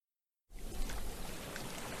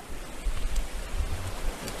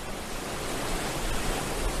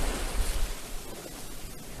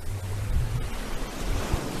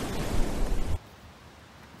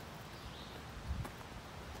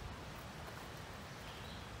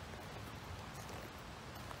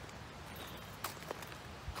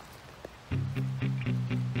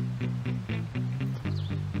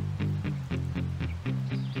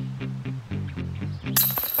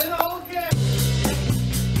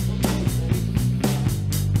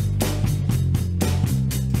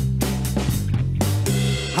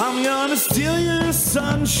I'm gonna steal your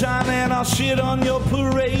sunshine and I'll shit on your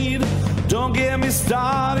parade. Don't get me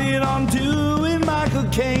started on doing Michael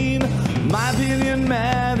Caine. My opinion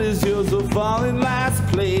matters, yours will fall in last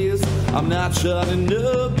place. I'm not shutting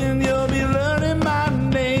up and you'll be learning my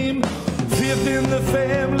name. Fifth in the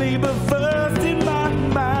family, but first in my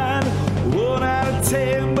mind. 1 out of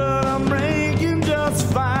 10, but I'm ranking just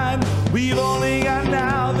fine. We've only got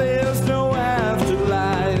now, there's no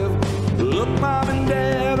afterlife. Look, Mom and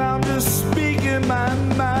Dad, I'm just speaking my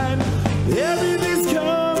mind. Everything's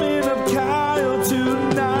coming up Kyle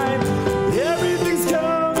tonight. Everything's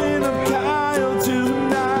coming up Kyle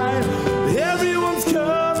tonight. Everyone's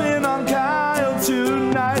coming on Kyle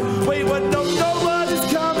tonight. Wait, what? No, nobody's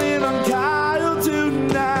coming on Kyle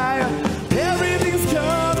tonight. Everything's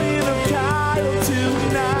coming up Kyle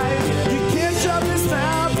tonight. You can't shut this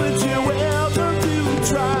mouth, but you're welcome to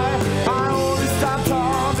try. I only stop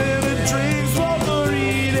talking and drink, smoke, or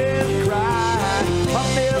eat and cry. I'll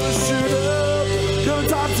never shoot up, gonna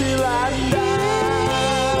talk till I die.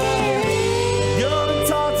 Gonna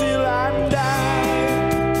talk till I die.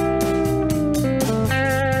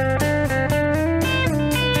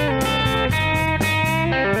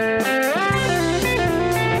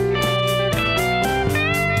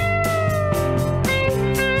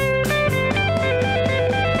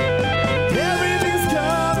 Everything's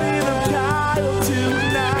coming up Kyle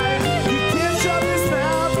tonight. You can't shut this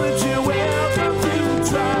mouth, but you're welcome to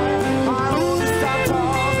try. I only stop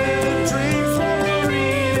talking and drink, smoke, or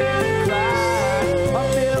eat and cry.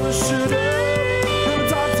 I'll never shoot up, gonna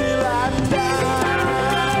talk till I die.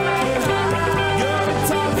 Gonna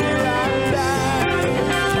talk till I die.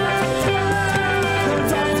 Gonna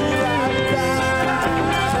talk till I die.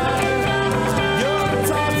 Gonna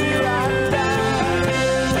talk till I die.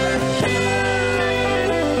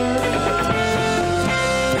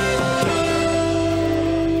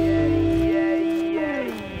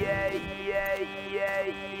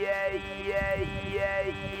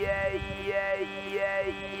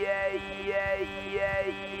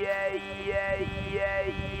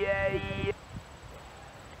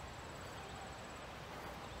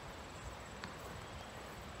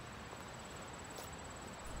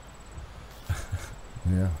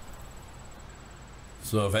 Yeah.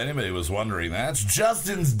 So if anybody was wondering, that's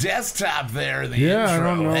Justin's desktop there in the Yeah,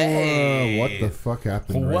 intro. I don't know Hey. what the fuck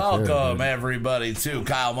happened. Welcome, right everybody, to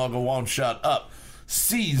Kyle Mogul Won't Shut Up,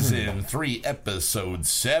 Season 3, Episode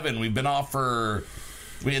 7. We've been off for...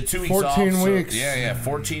 We had 2 weeks off. 14 weeks. Yeah,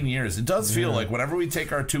 14 years. It does feel like whenever we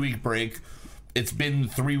take our 2-week break, it's been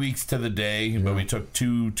 3 weeks to the day, but we took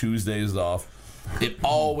 2 Tuesdays off. It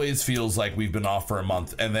always feels like we've been off for a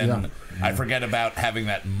month, and then I forget about having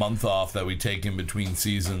that month off that we take in between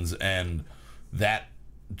seasons, and that's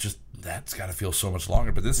got to feel so much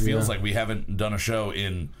longer. But this feels like we haven't done a show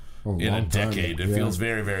in a long decade. time. It feels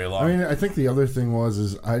very, very long. I mean, I think the other thing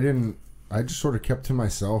is I just sort of kept to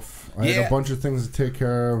myself. I had a bunch of things to take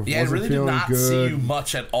care of. Yeah, I Wasn't really did feeling not good. see you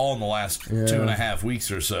much at all in the last 2.5 weeks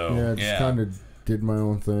or so. Yeah, just kind of did my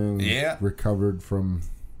own thing. Yeah. Recovered from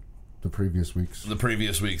the previous weeks.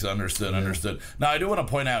 Understood. Now, I do want to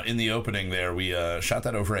point out in the opening there, we shot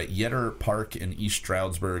that over at Yetter Park in East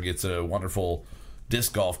Stroudsburg. It's a wonderful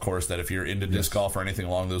disc golf course that if you're into disc golf or anything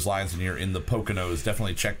along those lines and you're in the Poconos,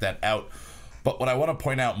 definitely check that out. But what I want to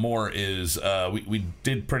point out more is we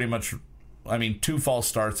did pretty much, 2 false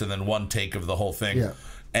starts and then 1 take of the whole thing. Yeah.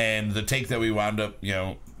 And the take that we wound up,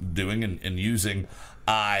 doing and using,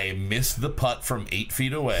 I missed the putt from 8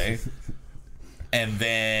 feet away. And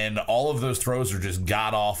then all of those throws are just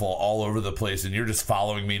god-awful all over the place, and you're just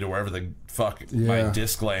following me to wherever the fuck my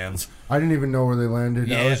disc lands. I didn't even know where they landed.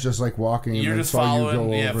 Yeah. I was just like walking and You're then just saw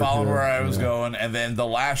following, you go over following to- where I was going. And then the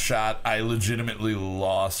last shot, I legitimately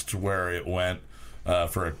lost where it went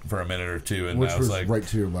for a minute or two. And Which I was was like, right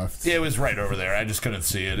to your left. yeah, it was right over there. I just couldn't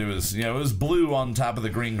see it. It was, it was blue on top of the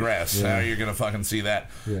green grass. Yeah. How are you going to fucking see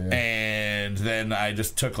that? Yeah. And then I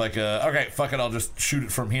just took okay, fuck it, I'll just shoot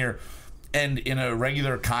it from here. And in a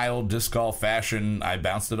regular Kyle disc golf fashion, I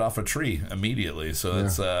bounced it off a tree immediately. So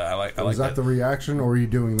that's I like Was that that. the reaction, or were you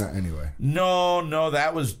doing that anyway? No,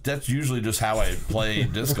 that's usually just how I play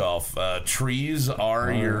disc golf. Trees are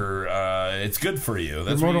your it's good for you.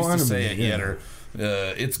 That's what we used to say at Yetter.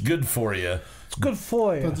 It's good for you. It's good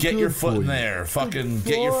for you. Get your foot in there. Fucking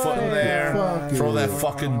get your foot in there. Throw that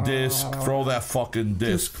fucking disc. Throw that fucking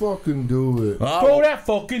Just disc. fucking do it. Throw that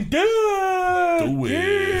fucking dude. Do it.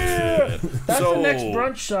 Yeah. That's So- the next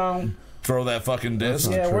brunch song. Throw that fucking disc.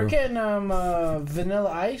 Not Yeah, true. we're getting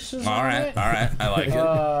Vanilla Ice is All on right. it. I like it.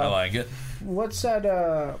 I like it. What's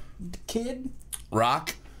that? Kid?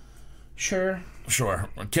 Rock. Sure. Sure.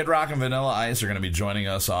 Kid Rock and Vanilla Ice are going to be joining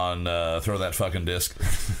us on Throw That Fucking Disc.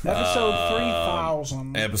 Episode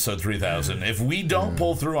 3000. Episode 3000. If we don't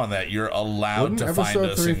pull through on that, you're allowed Wouldn't to find episode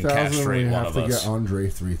us and 3000 castrate we one have of to us. get Andre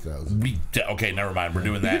 3000. Okay, never mind. We're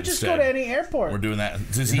doing that You could just instead. go to any airport. We're doing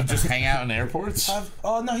that. Does he just hang out in airports?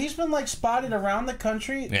 Oh no, he's been like spotted around the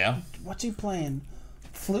country. Yeah. What's he playing?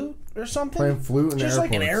 Flute or something? Playing flute in Just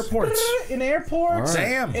airports. like In airports. in airports. All right.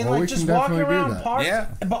 Damn. And Well, we like just can walking definitely do around that. parks, Yeah.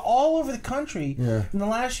 but all over the country. Yeah. In the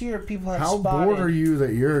last year, people have How spotted. bored are you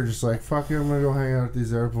that you're just like, fuck it, I'm going to go hang out at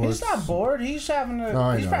these airports? He's not bored. He's having a. No,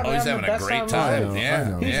 I he's know. probably Oh, he's having having the a best great I time. know, Yeah. I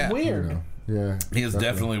know. He's Yeah. weird. You know. Yeah. He is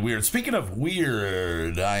definitely weird. Speaking of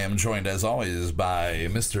weird, I am joined as always by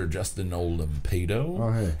Mr. Justin Oldham Pato.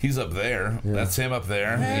 Oh, hey. He's up there. That's him up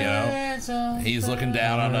there. You know, he's looking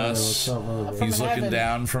down on Hey, us. what's up, motherfucker? From He's looking heaven.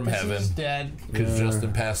 down from He's heaven dead. because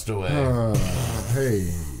Justin passed away.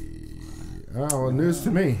 Hey. Oh, well, news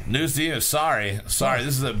to me. News to you. Sorry. This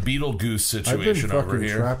is a Beetlejuice I've been situation over fucking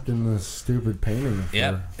here. trapped in this stupid painting.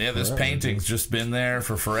 Yeah, this forever. painting's just been there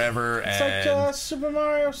for forever, It's and like Super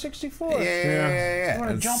Mario 64. yeah. You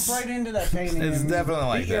want to jump right into that painting. it's and definitely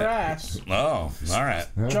like beat your that. ass. Oh, all right.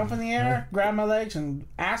 Jump in the air, grab my legs, and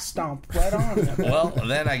ass stomp right on it. Well,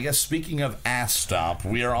 then I guess speaking of ass stomp,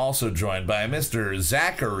 we are also joined by Mr.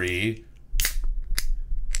 Zachary.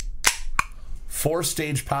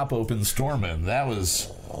 4-stage pop open Storman. That was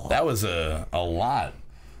a lot.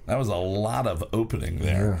 That was a lot of opening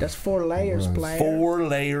there. That's 4 layers, player. 4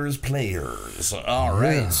 layers players. All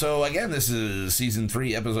right. So again, this is season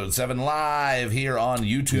 3, episode 7, live here on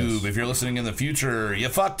YouTube. If you're listening in the future, you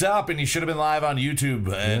fucked up, and you should have been live on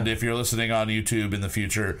YouTube. And if you're listening on YouTube in the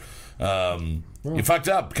future, you fucked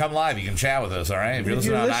up. Come live. You can chat with us. All right. If you're If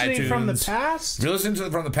listening you're on listening iTunes, from the past, if you're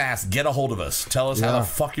listening from the past, get a hold of us. Tell us how Yeah. the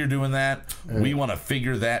fuck you're doing that. We want to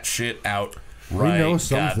figure that shit out. We Right, know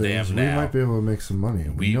some goddamn things. now. We might be able to make some money.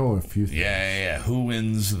 We know a few things. Yeah. Who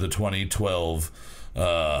wins the 2012?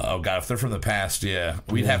 Oh God, if they're from the past,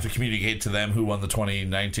 we'd have to communicate to them who won the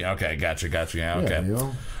 2019. Okay, gotcha. Yeah, okay. you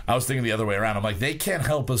know. I was thinking the other way around. I'm like, they can't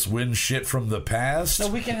help us win shit from the past. so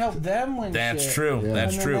we can help them win. That's shit. true. Yeah.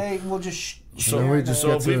 That's And true. then we'll just. So, then we just so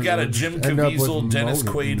get if we've to got a Jim end up with Caviezel, Dennis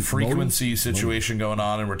motive- Quaid frequency motive? situation going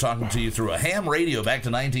on, and we're talking to you through a ham radio back to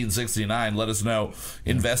 1969, let us know.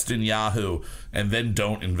 Invest in Yahoo, and then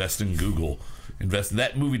don't invest in Google.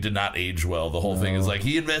 That movie did not age well. The whole thing is like,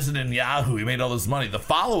 he invested in Yahoo, he made all this money. The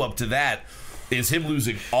follow-up to that is him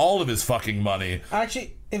losing all of his fucking money.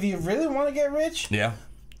 Actually, if you really want to get rich, Yeah.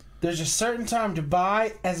 there's a certain time to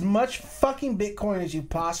buy as much fucking Bitcoin as you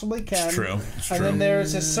possibly can. It's true. It's And true. then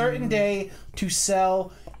there's a certain day to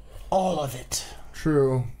sell all of it.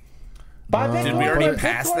 True. Buy Bitcoin. Did we already put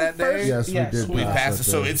pass Bitcoin that day? first. Yes, we did. We pass passed it,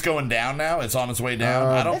 that so day. it's going down now. It's on its way down.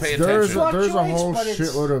 I don't pay There's attention. a Fluctuates, whole but it's-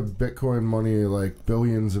 shitload of Bitcoin money, like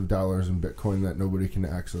billions of dollars in Bitcoin that nobody can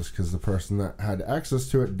access because the person that had access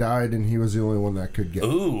to it died, and he was the only one that could get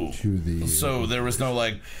Ooh. to the. So there was no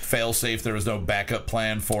like fail safe. There was no backup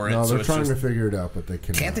plan for it. no, so they're it's trying just, to figure it out, but they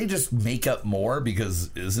cannot. can't they just make up more?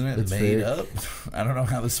 Because isn't it It's made fake. up? I don't know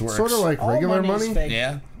how this works. Sort of like All regular money is money. fake.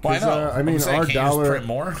 Yeah. Well, I 'Cause, know. I mean, I'm saying, our can't you just dollar- print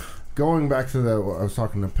more. Going back to I was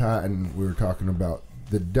talking to Pat, and we were talking about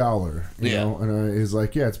the dollar. You Yeah. know, and he's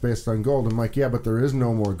like, "Yeah, it's based on gold." I'm like, "Yeah, but there is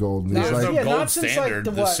no more gold." And he's There's like, no Yeah, gold not since, like, standard.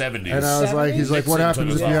 the The what? 70s. and I was like, "He's like, what Nixon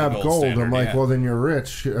happens took if us you off have the gold gold?" standard, I'm like, yeah. "Well, then you're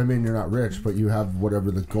rich. I mean, you're not rich, but you have whatever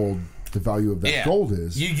the value of that Yeah. gold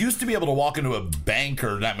is." You used to be able to walk into a bank,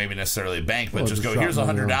 or not maybe necessarily a bank, but Well, just just go, here's drop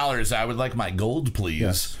money $100. I would like my gold, please.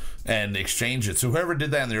 Yes. And exchange it. So whoever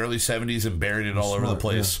did that in the early 70s and buried it all over the Smart,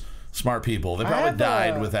 place, smart people. They I probably have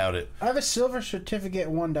died without it. I have a silver certificate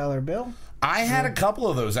 $1 bill. I had a couple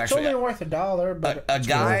of those, It's actually. only worth $1, but A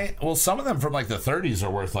guy, well, some of them from like the 30s are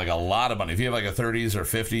worth like a lot of money. If you have like a 30s or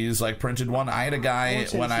 50s like printed one, I had a guy would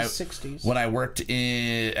say when it's the 60s. when I worked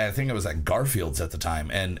in, I think it was at Garfield's at the time,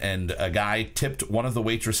 and a guy tipped one of the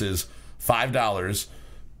waitresses $5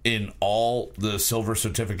 in all the silver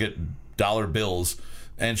certificate dollar bills.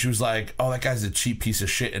 And she was like, "Oh, that guy's a cheap piece of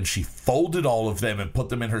shit." And she folded all of them and put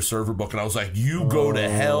them in her server book. And I was like, "You go to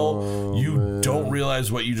hell. You don't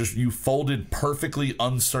realize what you folded perfectly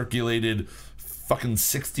uncirculated fucking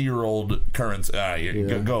 60-year-old currency.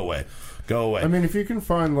 Go away. Go away." I mean, if you can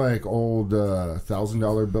find like old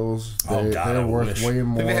 $1,000 bills, Oh God, they're I worth wish. way I think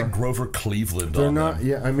more. they had Grover Cleveland They're on not. them.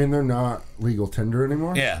 Yeah, I mean, they're not legal tender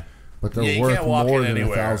anymore. Yeah. but they're Yeah, you worth can't walk more in than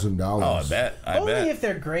anywhere. $1,000. Oh, I bet. only if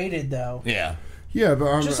they're graded, though. Yeah. Yeah,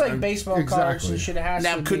 but just like baseball cards, you should have.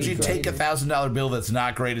 Now, could you take a $1,000 bill that's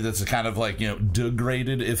not graded, that's kind of like,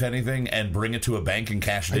 degraded, if anything, and bring it to a bank and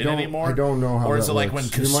cash it in anymore? I don't know how. Or is that it like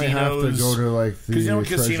works. when casinos? You might have to go to like the because when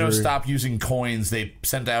Treasury. casinos stopped using coins, they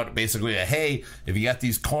sent out basically a hey, if you got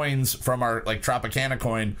these coins from our like Tropicana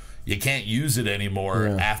coin, you can't use it anymore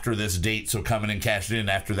after this date. So come in and cash it in.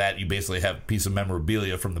 After that, you basically have a piece of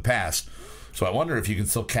memorabilia from the past. So I wonder if you can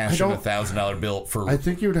still cash in a $1,000 bill for. I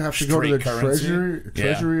think you would have to go to the currency.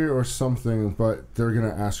 treasury or something, but they're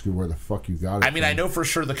gonna ask you where the fuck you got it. I mean, I know for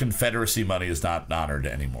sure the Confederacy money is not honored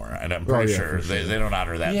anymore, and I'm pretty sure they don't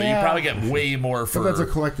honor that. But you probably get way more for. But that's a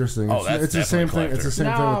collector's thing. Oh, that's it's the same thing. It's the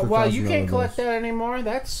same thing with the well, you can't $1,000 collect that anymore.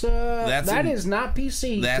 That is not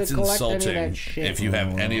PC. That's to collect insulting. Any of that shit. If you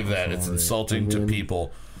have any of that, it's insulting to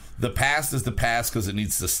people. The past is the past because it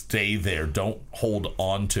needs to stay there. Don't hold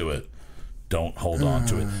on to it. Don't hold on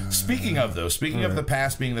to it. Speaking of the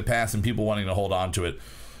past being the past and people wanting to hold on to it,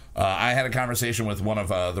 I had a conversation with one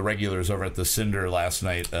of the regulars over at the Cinder last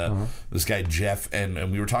night. This guy Jeff,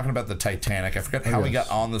 and we were talking about the Titanic. I forget how we got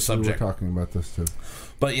on the subject. We were talking about this too.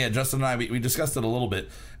 But yeah, Justin and I we discussed it a little bit,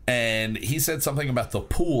 and he said something about the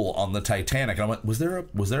pool on the Titanic. And I went, was there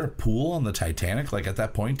a pool on the Titanic? Like at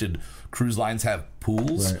that point, did cruise lines have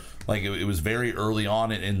pools? Right. Like it was very early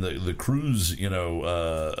on in the cruise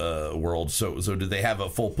world. So did they have a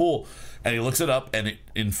full pool? And he looks it up, and it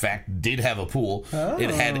in fact did have a pool.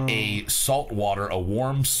 It had a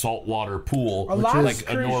warm saltwater pool, like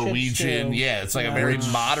a Norwegian. Yeah, it's like a very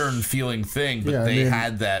modern feeling thing. But they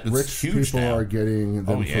had that. It's rich huge people now. are getting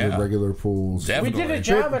them for the regular pools. Definitely. We did a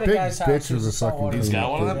job at a guy's house. He's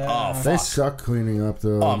got one of them. Oh, fuck. They suck cleaning up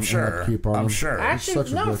though. I'm sure. I'm sure.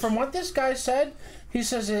 Actually, no. From what this guy said, he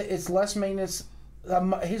says it's less maintenance.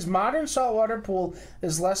 His modern saltwater pool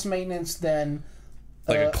is less maintenance than.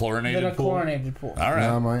 Like a chlorinated pool. All right.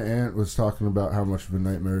 Now, my aunt was talking about how much of a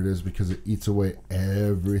nightmare it is because it eats away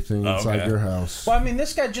everything inside your house. Well, I mean,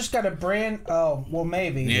 this guy just got a brand. Oh, well,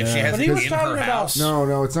 maybe. Yeah, she has but it he was in talking her house.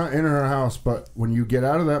 No, it's not in her house. But when you get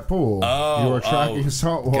out of that pool, you are tracking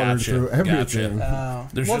salt water through everything.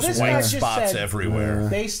 There's just white spots everywhere.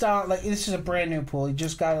 Based on this is a brand new pool. He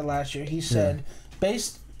just got it last year. He said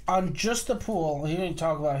based on just the pool, he didn't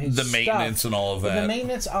talk about his maintenance and all of that. The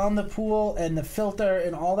maintenance on the pool and the filter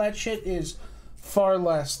and all that shit is far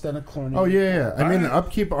less than a chlorinated. Oh yeah. I mean, the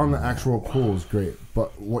upkeep on the actual pool is great,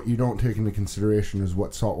 but what you don't take into consideration is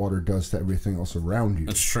what salt water does to everything else around you.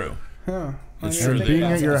 That's true. Huh. It's and true. being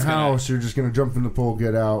at your house, you're just going to jump in the pool,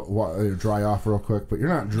 get out, dry off real quick, but you're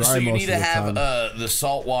not dry most of the time. So you need to have the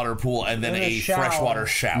saltwater pool and then a freshwater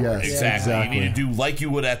shower. Yes, exactly. You need to do like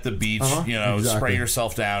you would at the beach, spray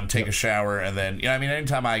yourself down, take a shower, and then, I mean,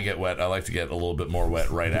 anytime I get wet, I like to get a little bit more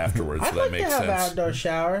wet right afterwards. I'd so like that makes to have sense. an outdoor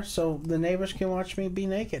shower so the neighbors can watch me be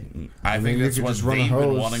naked. I think that's what they've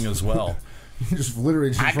been wanting as well. Just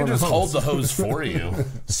literally I can just hold the hose for you.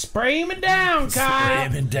 Spray me down, Kyle.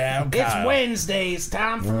 Spray me down, Kyle. It's Wednesday. It's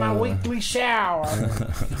time for my weekly shower.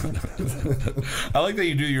 I like that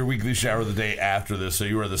you do your weekly shower the day after this, so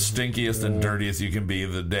you are the stinkiest and dirtiest you can be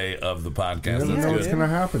the day of the podcast. You never know what's going to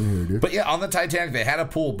happen here, dude. But yeah, on the Titanic, they had a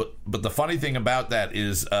pool, but the funny thing about that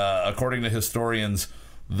is, according to historians,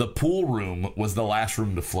 the pool room was the last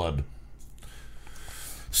room to flood.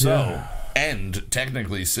 So, and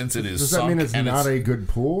technically, since it is does sunk, that mean it's not a good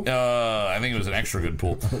pool? I think it was an extra good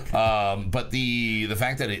pool. Okay. But the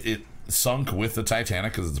fact that it sunk with the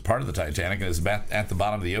Titanic, because it's a part of the Titanic and is at the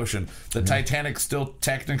bottom of the ocean, the Titanic still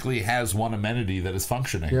technically has one amenity that is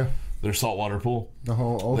functioning. Yeah. Their saltwater pool. The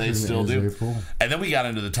whole ocean they still do. A pool. And then we got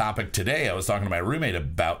into the topic today. I was talking to my roommate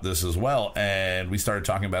about this as well, and we started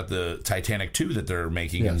talking about the Titanic 2 that they're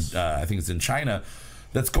making. Yes. In, I think it's in China.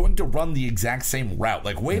 That's going to run the exact same route.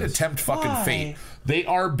 Like, way to tempt fucking fate. They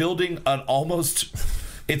are building an almost...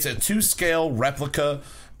 It's a 2-scale replica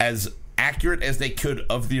as accurate as they could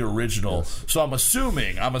of the original. Yes. So I'm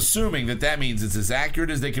assuming that means it's as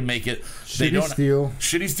accurate as they can make it.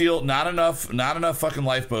 Shitty steel, not enough fucking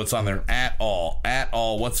lifeboats on there at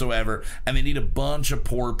all whatsoever. And they need a bunch of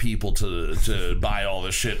poor people to buy all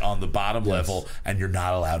this shit on the bottom level, and you're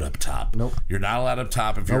not allowed up top. Nope. You're not allowed up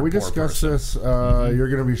top if you're a poor person. We discussed this. You're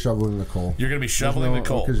going to be shoveling the coal. You're going to be shoveling the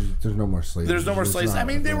coal. Because there's no more slaves. There's no more slaves. I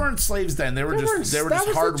mean, they weren't slaves then. They were just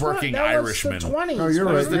hardworking Irishmen. No, you're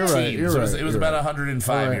right. You're You're right, It was you're about right.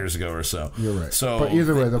 105 years ago or so. You're right. So, but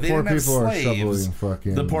either way, the they poor didn't have people are slaves. shoveling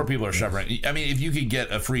fucking. The poor people are shoveling. I mean, if you could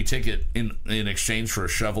get a free ticket in exchange for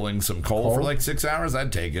shoveling some coal for like 6 hours,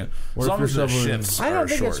 I'd take it. What As if long you're as the shoveling- shifts I are don't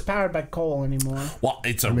think short. it's powered by coal anymore. Well,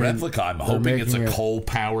 it's a replica. I'm hoping it's a making it-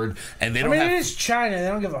 coal-powered, and they I don't mean, have. it is China. They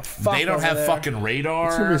don't give a fuck. They don't over have there. fucking radar.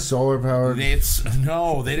 It's gonna be solar powered.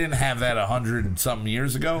 No, they didn't have that 100-something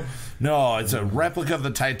years ago. No, it's a replica of the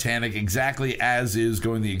Titanic, exactly as is,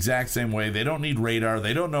 going the exact same way. They don't need radar.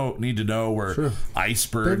 They don't need to know where Sure.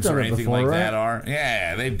 icebergs They've or done it anything before, like right? that are.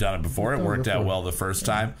 Yeah, they've done it before. It worked out well the first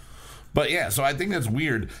time. But yeah, so I think that's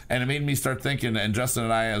weird, and it made me start thinking. And Justin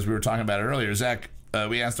and I, as we were talking about it earlier, Zach,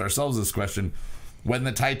 we asked ourselves this question: when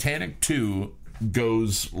the Titanic 2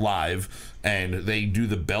 goes live and they do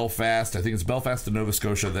the Belfast, I think it's Belfast to Nova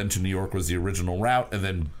Scotia, then to New York was the original route, and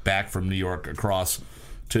then back from New York across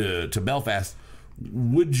to Belfast.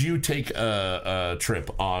 Would you take a trip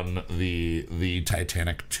on the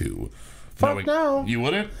Titanic 2? Fuck no. You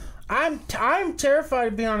wouldn't? I'm terrified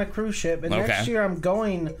of being on a cruise ship, and next year I'm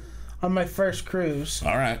going on my first cruise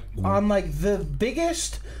All right. on like the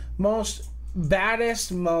biggest, most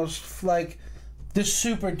baddest, most like the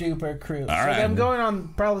super duper cruise. All Like, right. I'm going on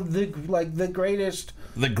probably the greatest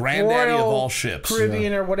The granddaddy of Royal all ships.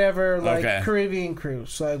 Caribbean or whatever, like Okay. Caribbean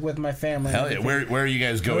cruise, like with my family. Hell yeah. Where are you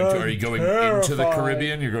guys going to? Are you going into the terrified.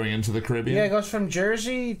 Caribbean? You're going into the Caribbean? Yeah, it goes from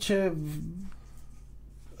Jersey to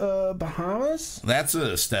Bahamas. That's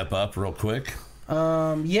a step up real quick.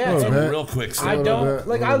 Yeah, Little and bit. Real quick step I up. don't bit,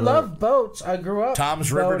 like. little I bit. love boats. I grew up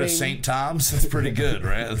Tom's River to boating, St. Tom's. That's pretty good,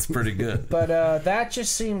 right? That's pretty good. But that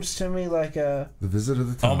just seems to me like a. The visit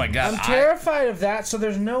of the time. Oh my God. I'm terrified of that. So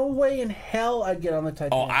there's no way in hell I'd get on the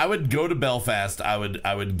Titanic. Oh, I would go to Belfast. I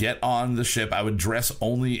would get on the ship. I would dress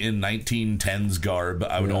only in 1910s garb.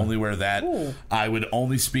 I would only wear that. Ooh. I would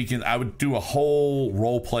only speak in. I would do a whole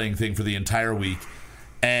role playing thing for the entire week,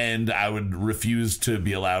 and I would refuse to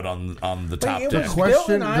be allowed on the top it deck. was Question- built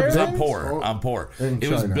in the Ireland. I'm poor. I'm poor. In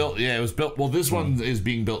It was China. built. Yeah, it was built. Well, this one is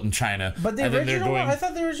being built in China. But the and then they're original one, doing- I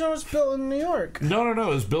thought the original was built in New York. No. It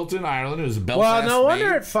was built in Ireland. It was Well, Belfast. no wonder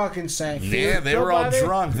made. it fucking sank. Yeah, they Built were all by the-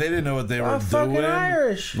 drunk. They didn't know what they were fucking doing.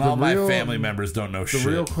 Irish. All The my real- family members don't know The shit.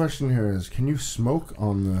 real question here is: can you smoke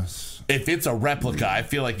on this If it's a replica, I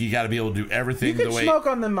feel like you got to be able to do everything You the can way smoke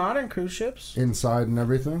on the modern cruise ships. inside and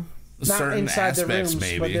everything? Not certain inside the aspects, rooms,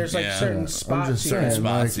 maybe. but there's like Yeah. certain I'm spots. just you saying, can-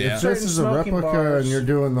 spots, like, yeah. if this Certain is a smoking replica bars. and you're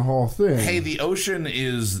doing the whole thing, Hey, the ocean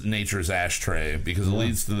is nature's ashtray because it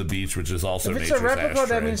leads to the beach, which is also If it's nature's a replica, ashtray.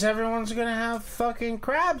 that means everyone's gonna have fucking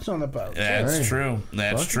crabs on the boat. That's Hey. true.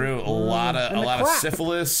 That's Fuck true. A lot of And the clap.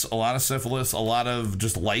 syphilis, a lot of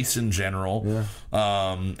just lice in general.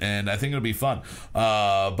 And I think it'll be fun.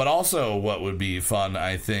 But also, what would be fun,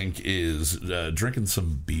 I think, is drinking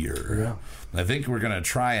some beer. Yeah. I think we're gonna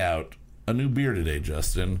try out a new beer today,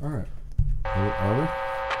 Justin. all right. Are we?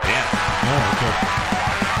 Yeah. All right,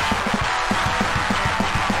 okay.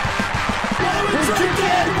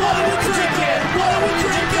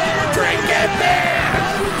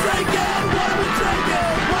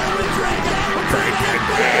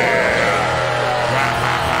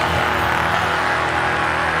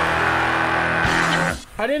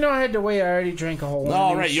 I didn't know I had to wait. I already drank a whole one.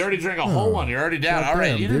 All right, you already drank a whole one. You're already down. All right,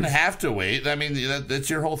 Goddamn, you didn't dude. have to wait. I mean,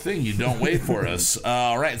 that's your whole thing. You don't wait for us.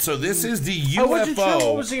 All right, so this is the UFO. I wasn't sure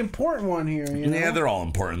what was the important one here. You know? Yeah, they're all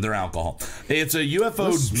important. They're alcohol. It's a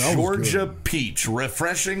UFO This smells Georgia good. peach,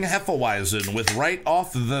 refreshing Hefeweizen with right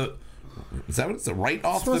off the. Is that what it's? Right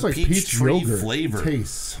off Smells the like peach tree yogurt flavor.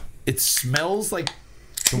 tastes. It smells like.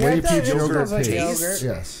 The Yeah, way it does. peach It yogurt smells like tastes. yogurt.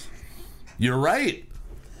 Yes. You're right.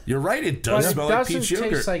 You're right. It But does it smell like doesn't peach taste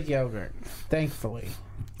yogurt. like yogurt. Thankfully,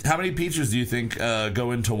 How many peaches do you think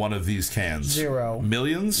go into one of these cans? 0.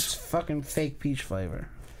 Millions? It's fucking fake peach flavor.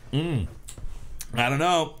 I don't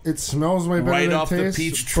know. It smells way better Right than off it the tastes,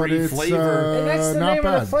 peach but tree it's, flavor. And that's the not name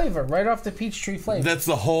bad. of the flavor, right off the peach tree flavor. That's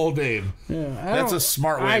the whole name. Yeah, That's a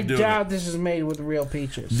smart way of doing I doubt it. this is made with real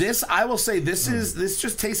peaches. This, I will say, this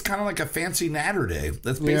just tastes kind of like a fancy Natter Day.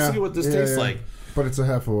 That's basically what this Yeah, tastes yeah. like. But it's a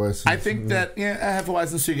Hefeweizen. I think that a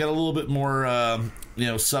Hefeweizen, so you get a little bit more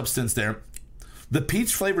substance there. The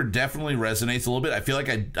peach flavor definitely resonates a little bit. I feel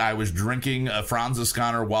like I was drinking a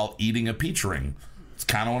Franziskaner while eating a peach ring. It's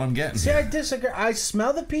kind of what I'm getting. See, here. I disagree. I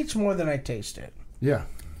smell the peach more than I taste it. Yeah.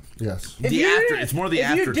 Yes. If The you after- didn't- it's more the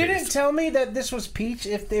If you aftertaste. didn't tell me that this was peach,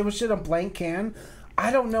 if it was in a blank can,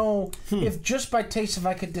 I don't know if just by taste, if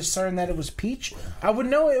I could discern that it was peach, I would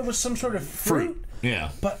know it was some sort of fruit. Yeah.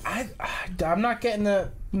 But I'm not getting the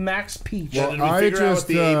max peach. Yeah, did we I figure out what just,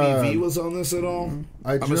 the ABV was on this at all?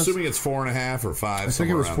 I'm just- assuming it's 4.5 or 5. I think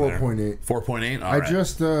it was 4.8. 4.8. I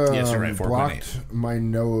just yes, you're right. 4.8. blocked my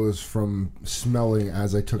nose from smelling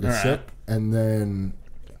as I took a All right. sip, and then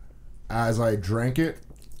as I drank it,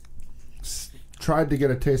 tried to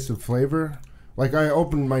get a taste of flavor. Like, I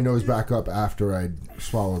opened my nose back up after I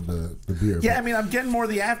swallowed the beer. Yeah, but- I mean, I'm getting more of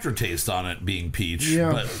the aftertaste on it being peach,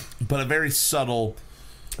 Yeah. but a very subtle.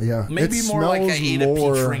 yeah, Maybe it more like I smells ate a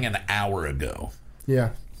more- peach ring an hour ago. Yeah,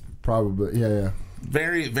 probably. Yeah.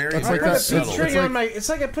 Very, very, It's very like that- subtle. Peach ring It's like- on my. It's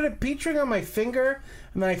like I put a peach ring on my finger,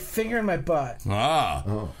 and then I finger in my butt. Ah.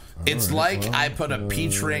 Oh, It's alright, like I put a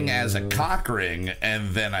peach ring as a cock ring,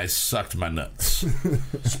 and then I sucked my nuts.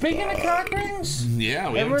 Speaking of cock rings,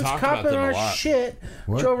 Yeah, we haven't everyone's talked about copping them a our lot. shit.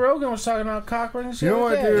 What? Joe Rogan was talking about cock rings. the You know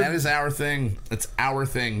other what, day. dude? That is our thing. It's our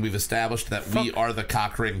thing. We've established that we are the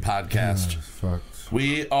Cock Ring Podcast. fuck.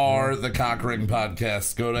 We are the Cock Ring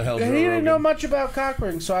Podcast. Go to hell, Joe And he didn't know Rogan. much about cock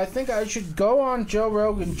rings, so I think I should go on Joe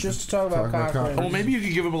Rogan just to talk about cock rings. Well, maybe you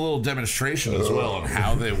could give him a little demonstration as well on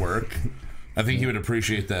how they work. I think he would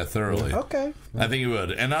appreciate that thoroughly. Okay. I think he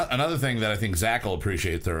would. And another thing that I think Zach will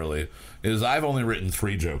appreciate thoroughly is I've only written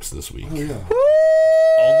 3 jokes this week. Yeah.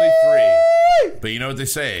 Only 3. But you know what they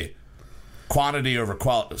say? Quantity over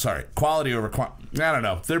quality. Sorry, quality over quantity. I don't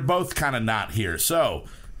know. They're both kind of not here. So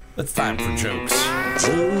it's time for jokes.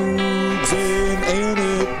 Jokes and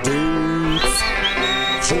anecdotes.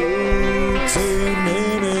 Jokes and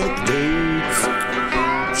anecdotes.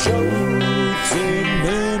 Jokes and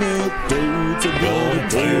anecdotes. I'm gonna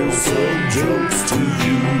tell some jokes to you.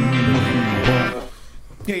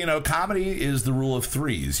 Yeah, you know, comedy is the rule of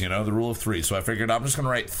 3s. You know, the rule of 3. So I figured I'm just going to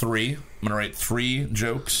write 3. I'm going to write 3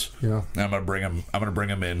 jokes. Yeah. And I'm going to bring them. I'm going to bring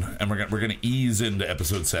them in, and we're going to ease into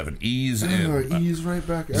episode 7. Ease in. Ease right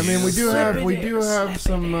back. I mean, we do have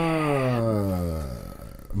some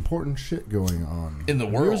important shit going on In the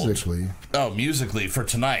world. musically. Oh, musically for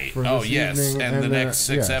tonight. For Oh, this yes. evening And the and, next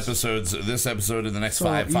 6 yes. episodes, this episode and the next So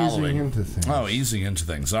 5 following. easing into things. Oh, easing into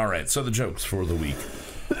things. All right. So the jokes for the week.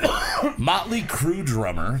 Motley Crue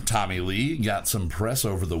drummer Tommy Lee got some press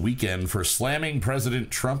over the weekend for slamming President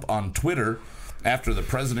Trump on Twitter after the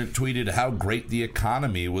president tweeted how great the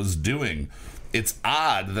economy was doing. It's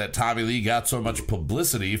odd that Tommy Lee got so much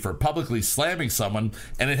publicity for publicly slamming someone,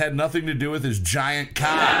 and it had nothing to do with his giant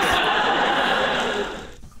cock.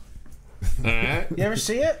 You ever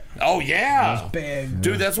see it? Oh, yeah. Big.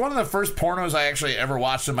 Dude, that's one of the first pornos I actually ever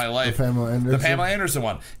watched in my life. The Pamela Anderson? The Pamela Anderson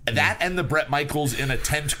one. That and the Bret Michaels in a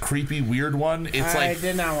tent, creepy, weird one. It's I like,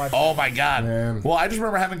 did not watch oh my God. Man. Well, I just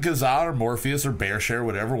remember having Kazaa or Morpheus or Bearshare,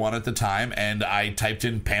 whatever one at the time, and I typed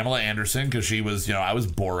in Pamela Anderson because she was, you know, I was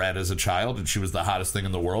Borat as a child and she was the hottest thing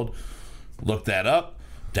in the world. Looked that up,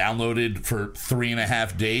 downloaded for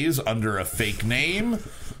 3.5 days under a fake name.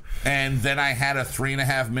 And then I had a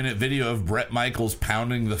 3.5-minute video of Bret Michaels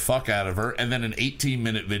pounding the fuck out of her, and then an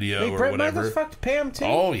 18-minute video Hey, or Bret whatever. Michaels fucked Pam too.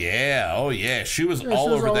 Oh yeah. She was all she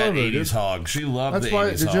was over all that over it, 80s dude. hog. She loved That's the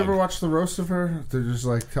why. 80s Did hog. you ever watch the roast of her? They're just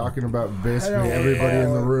like talking about basically don't- everybody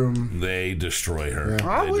in the Yeah. room. They destroy her. Yeah.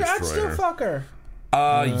 I'd They still her. fuck her.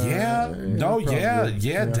 Yeah. No, probably. yeah,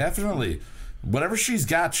 Yeah. definitely. Whatever she's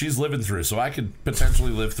got, she's living through, so I could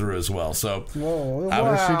potentially live through as well. So, Whoa, I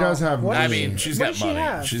wow. mean, she does have What I does mean, she- she's what got does she money.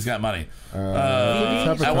 have? She's got money. At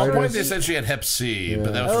Hepatitis. one point, they said she had Hep C,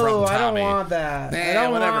 but that was Oh, from I don't Tommy. want that. I Eh,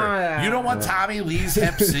 don't whatever. want that. You don't want Tommy Lee's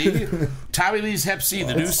Hep C? Tommy Lee's Hep C,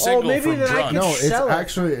 the new single maybe from then I Drunk. can- No, it Sell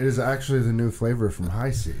it. is actually the new flavor from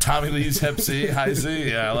High C. Tommy Lee's Hep C, High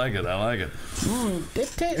C. Yeah, I like it.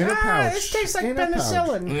 It In a pouch. This tastes like In a pouch.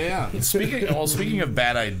 penicillin. Yeah. Speaking of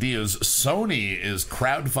bad ideas, Sony is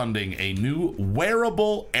crowdfunding a new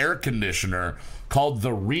wearable air conditioner called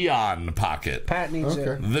the Rion Pocket. Pat needs it.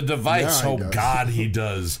 Okay. The device, Yeah, he oh does. God, he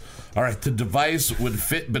does. All right, the device would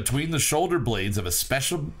fit between the shoulder blades of a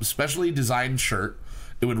specially designed shirt.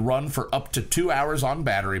 It would run for up to 2 hours on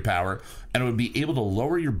battery power, and it would be able to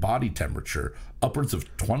lower your body temperature upwards of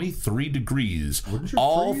 23 degrees, Wouldn't you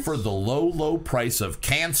all freeze? for the low price of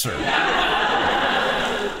cancer.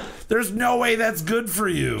 There's no way that's good for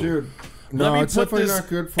you. Dude, Let no, me it's put definitely this not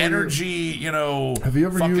good for energy, you. Have you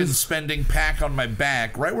ever fucking used- spending pack on my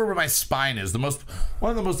back, right where my spine is,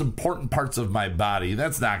 one of the most important parts of my body.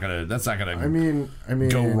 That's not gonna I mean,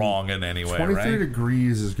 go wrong in any way, 23 right?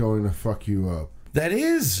 degrees is going to fuck you up. That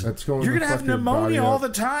is. That's going You're to gonna have fuck your pneumonia body all up. the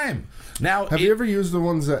time. Now, Have you ever used the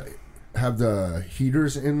ones that have the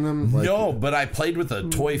heaters in them? Like, no, but I played with a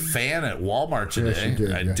toy fan at Walmart today. you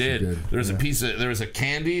did. I Yes, you did. did. There was a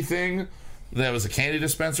candy thing. That was a candy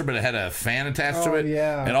dispenser, but it had a fan attached to Oh, it,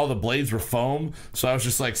 yeah. and all the blades were foam. So I was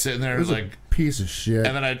just like sitting there, like piece of shit.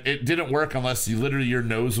 And then it didn't work unless your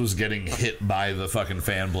nose was getting hit by the fucking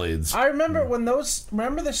fan blades. I remember when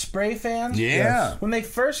remember the spray fans? Yeah. Yes. When they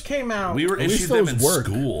first came out. We were At least issued them in those work.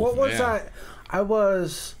 school. What was I? I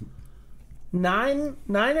was 9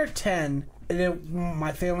 or 10. And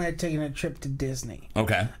my family had taken a trip to Disney.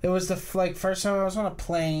 Okay. It was the first time I was on a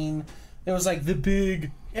plane. It was like the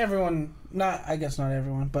big I guess not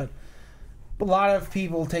everyone, but a lot of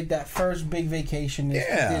people take that first big vacation in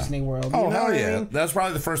Disney World. Oh, you know hell what yeah. I mean? That was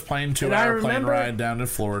probably the first plane And I 2-hour plane remember ride down to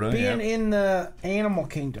Florida. Being in the Animal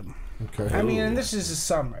Kingdom. Okay. I mean, and this is the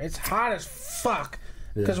summer. It's hot as fuck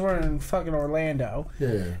because we're in fucking Orlando.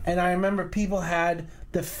 Yeah. And I remember people had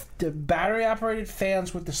the battery operated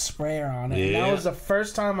fans with the sprayer on it. Yeah. And that was the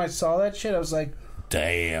first time I saw that shit. I was like,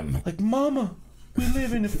 damn. Mama, we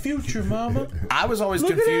live in the future, Mama. I was always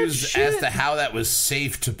Look at that confused shit. as to how that was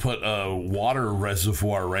safe to put a water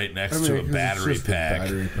reservoir right next to a 'cause it's battery just a pack.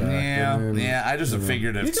 battery pack, Yeah, and then, yeah. I just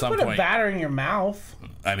figured You at can some put a point. battery in your mouth.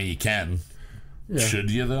 I mean, you can. Yeah.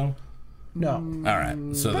 Should you though? No. All right.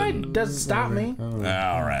 So But then. it doesn't stop me. All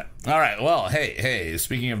right. All right. Well, hey.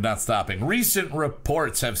 Speaking of not stopping, recent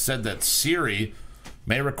reports have said that Siri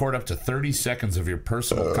may record up to 30 seconds of your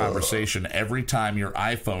personal conversation every time your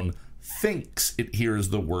iPhone thinks it hears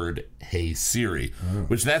the word "Hey Siri,"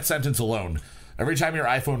 which that sentence alone, every time your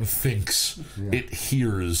iPhone thinks it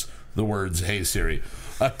hears the words "Hey Siri."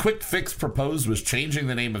 A quick fix proposed was changing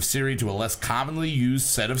the name of Siri to a less commonly used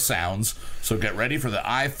set of sounds. So get ready for the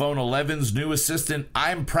iPhone 11's new assistant,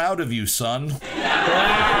 "I'm proud of you, son."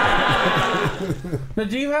 Now,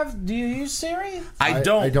 do you use Siri? I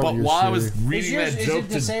don't don't but use while I Siri. was reading that Is joke it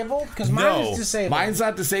disabled? Because mine no, is disabled. mine's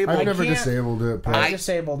not disabled. I've never can't- disabled it. But I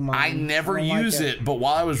disabled mine. I never don't like use it, but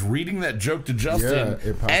while I was reading that joke to Justin, Yeah,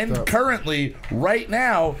 it popped and up. currently, right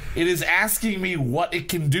now, it is asking me what it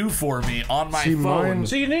can do for me on my See, phone. mine-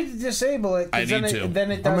 So you need to disable it. 'Cause I then need to.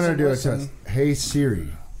 Then it I'm doesn't gonna do listen. a test. Hey Siri.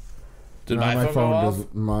 Did No, my phone go off? does.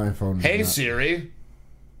 My phone. Does Hey not. Siri.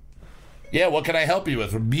 Yeah, what can I help you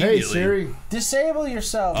with? Immediately. Hey Siri. Disable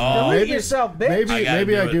yourself. Oh. Delete yourself, bitch. Maybe gotta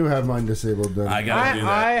maybe do I it. do have mine disabled then. I gotta do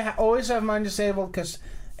that. I always have mine disabled because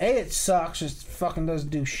it sucks. It fucking doesn't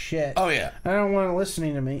do shit. Oh yeah. I don't want it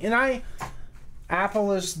listening to me. And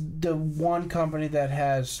Apple is the one company that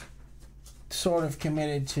has sort of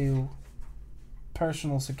committed to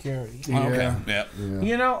personal security. Yeah. Okay. Yeah.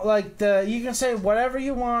 You know, like you can say whatever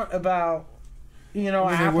you want about,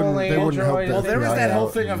 Apple, they wouldn't help Android. that. Well, there was Yeah, that yeah. whole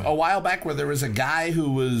thing of a while back where there was a guy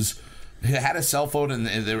who had a cell phone, and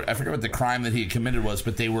I forget what the crime that he committed was,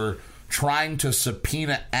 but they were trying to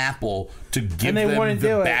subpoena Apple to give And they them wouldn't do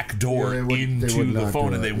the it. back door Yeah, they into would the not phone,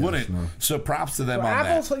 do and it. they Yes, wouldn't. no. So props to them on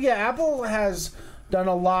that. Apple has done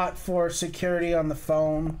a lot for security on the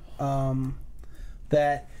phone.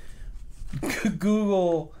 That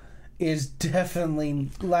Google is definitely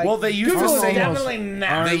like. Well, they used Google to is say definitely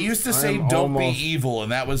not. They used to say I'm "Don't almost- be evil,"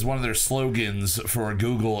 and that was one of their slogans for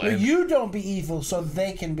Google, and You don't be evil, so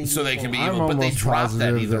they can be. so they can be I'm evil. But they almost dropped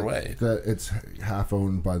that positive either way. That it's half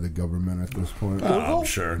owned by the government at this point. I'm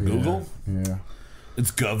sure Google. Yeah. It's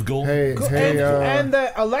GovGool. Hey, And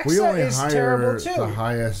the we Alexa only is hire terrible too. the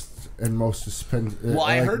highest and most expensive. Well,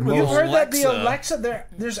 I heard with You've heard that the Alexa-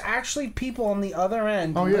 there's actually people on the other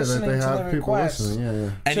end Oh yeah, that listening they to the have people requests. listening. Yeah, yeah.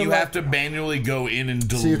 And So, you like- have to manually go in and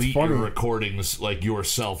See, it's delete your funny. recordings, like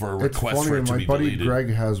yourself, or It's request for funny. it to My be buddy deleted. Greg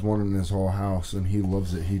has one in his whole house, and he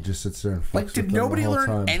loves it. He just sits there and fucks Like, with did them nobody the whole learn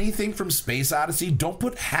time. anything from Space Odyssey? Don't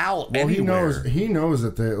put HAL Well, anywhere. he knows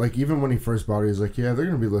that they like even when he first bought it, he's like, yeah, they're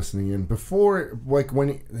gonna be listening in before like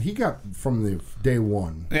when he got from the day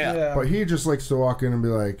one. Yeah. Yeah. But he just likes to walk in and be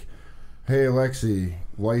like, "Hey, Alexi,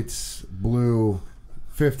 lights blue,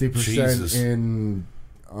 50% Jesus. in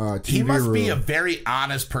TV He must room." be a very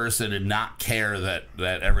honest person and not care that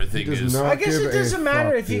everything He does is. not I guess give it a doesn't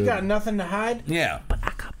matter fuck, if you dude. got nothing to hide. Yeah. But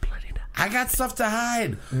I got plenty to hide. I got stuff to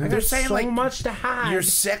hide. They're There's saying so like much to hide. your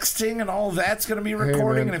sexting and all that's going to be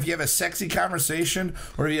recording, man. and if you have a sexy conversation,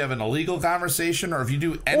 or if you have an illegal conversation, or if you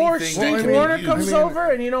do Or anything Steve that can Warner be comes used.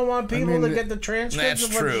 over and you don't want people mean, to get the transcripts That's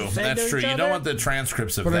of what true. you said That's to true. each You other. don't want the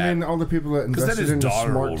transcripts of But that. I mean, all the people that then invested his in the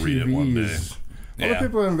daughter smart will read it one day. TVs. All Yeah. the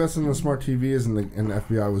people that invested in the smart TVs and the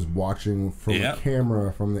FBI was watching from Yeah. a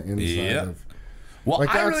camera from the inside Yeah. of. Well, Like,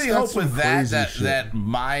 I that's- really that's hope some with that crazy that, shit. that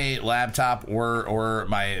my laptop or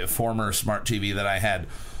my former smart TV that I had,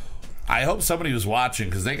 I hope somebody was watching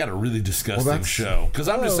because they got a really disgusting that's- show. Because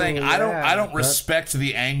I'm just Oh, saying, yeah. I don't respect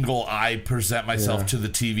the angle I present myself Yeah. to the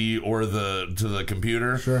TV or to the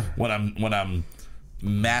computer Sure. when I'm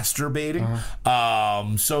masturbating.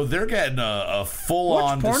 So they're getting a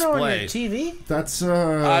full-on Watch porno display. on your TV? That's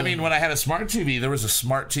I mean, when I had a smart TV, there was a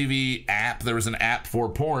smart TV app. There was an app for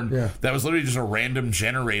porn that was literally just a random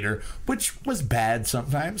generator, which was bad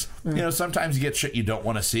sometimes. You know, sometimes you get shit you don't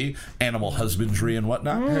want to see, animal husbandry and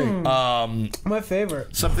whatnot. My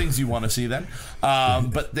favorite. Some things you want to see then.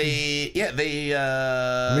 But they they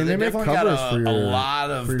make definitely covers got for your, a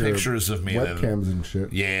lot of for your pictures of me. webcams and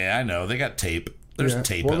shit. Yeah, I know. They got tape. There's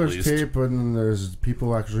tape well, at there's least. tape, and then there's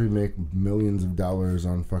people actually make millions of dollars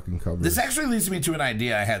on fucking covers. This actually leads me to an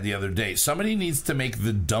idea I had the other day. Somebody needs to make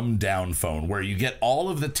the dumbed down phone where you get all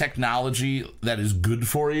of the technology that is good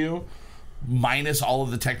for you, minus all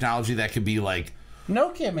of the technology that could be like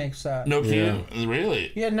Nokia makes that. Nokia.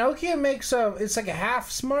 Really? Yeah, Nokia makes it's like a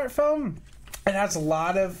half smartphone. It has a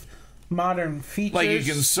lot of modern features. Like you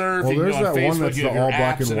can surf, Well, you can there's go on that one Facebook, that's you have the your all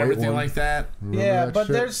black apps and and white everything one. like that. Remember yeah, that but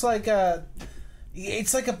shit? there's like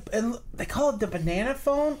it's like they call it the banana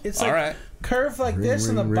phone. It's like All right. curved like Ring, this,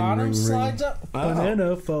 and the ring, bottom ring, slides up.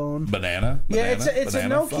 Banana phone. Banana. Yeah, it's a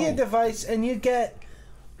banana Nokia phone. device, and you get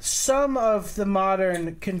some of the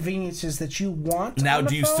modern conveniences that you want. Now, on a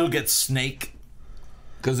do you still phone. get Snake?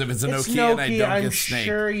 Because if it's a It's Nokia, and I don't I'm get Snake.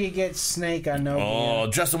 sure you get Snake on Nokia.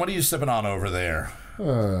 Oh, Justin, what are you sipping on over there?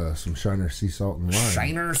 Some Shiner sea salt and lime.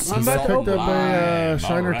 Shiner sea I'm salt about to Picked up lime. a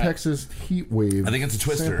Shiner All right. Texas Heat Wave. I think it's a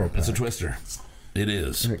twister. sample It's a pack. twister. It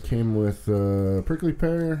is. And it came with prickly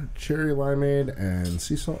pear, cherry limeade, and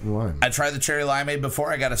sea salt and lime. I tried the cherry limeade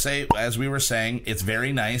before. I gotta say, as we were saying, it's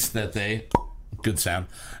very nice that they, good sound,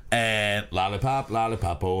 and lollipop,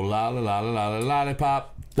 lollipop, oh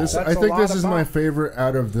lollipop. This, That's I a think lot this of is my pop. favorite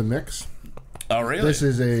out of the mix. Oh really? This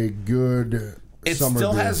is a good It summer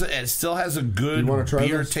still beer. has a good You wanna try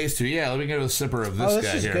beer this? taste to it. Yeah, let me get a sipper of this Oh, this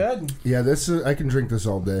guy is here. good. Yeah, this is, I can drink this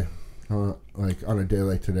all day, like on a day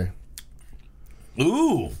like today.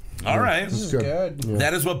 Ooh, all right. This is good. good. Yeah.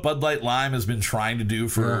 That is what Bud Light Lime has been trying to do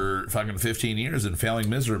for fucking 15 years and failing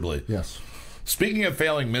miserably. Yes. Speaking of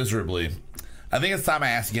failing miserably, I think it's time I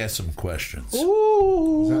ask you guys some questions.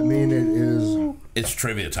 Ooh. Does that mean it is? It's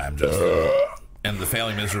trivia time, Justin. And the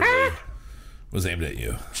failing miserably was aimed at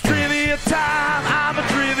you. Trivia time, I'm a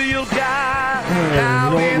trivial guy. You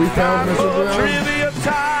know what we found, Mr. Brown? Trivia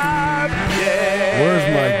time, yeah. Where's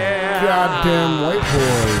my goddamn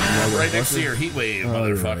whiteboard? Right next to your heat wave,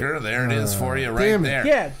 motherfucker. There it is for you right damn it. there.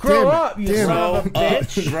 Yeah, grow Damn it. up, you Damn son it. of a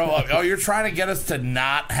bitch. Grow up. Oh, you're trying to get us to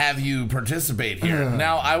not have you participate here.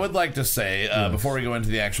 Now, I would like to say, before we go into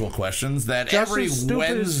the actual questions, that every Justin's stupid as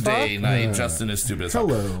Wednesday fuck. night, Justin is stupid as fuck.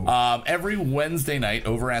 Hello. Every Wednesday night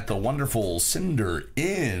over at the wonderful Cinder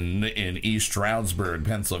Inn in East Stroudsburg,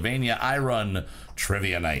 Pennsylvania, I run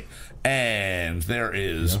Trivia Night. And there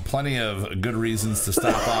is plenty of good reasons to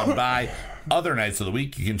stop on by. Other nights of the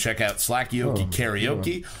week, you can check out Slackyokey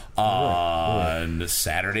Karaoke on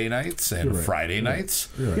Saturday nights and Friday nights.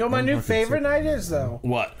 You know what my new favorite night is, though?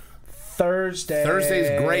 What? Thursday.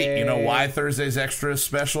 Thursday's great. You know why Thursday's extra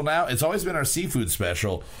special now? It's always been our seafood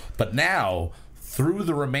special, but now, through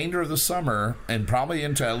the remainder of the summer, and probably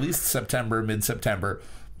into at least September, mid-September,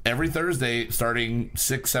 every Thursday, starting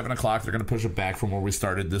 6, 7 o'clock, they're going to push it back from where we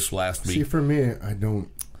started this last week. See, for me, I don't.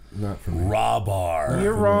 Not for me. Raw bar.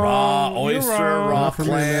 You're wrong. Raw oyster, You're wrong. raw Not for me,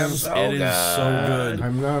 clams. man. It is so good.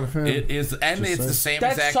 I'm not a fan. It is, and Just it's the saying. same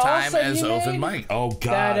That exact salsa time as you Oath made? and Mike. Oh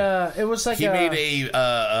God! That it was like He made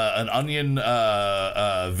an onion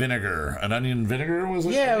vinegar. An onion vinegar was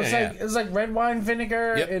it? Yeah, it was like red wine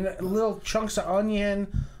vinegar Yep. and little chunks of onion.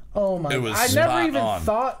 Oh my! It was I never spot even on.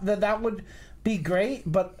 thought that would be great,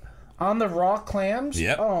 but on the raw clams,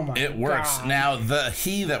 Yep. oh my! It works. God. Now, the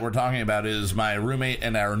he that we're talking about is my roommate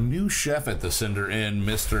and our new chef at the Cinder Inn,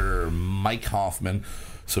 Mr. Mike Hoffman.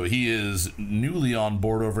 So he is newly on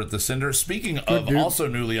board over at the Cinder. Speaking of dude. also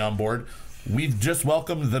newly on board, we've just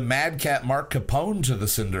welcomed the Mad Cat Mark Capone to the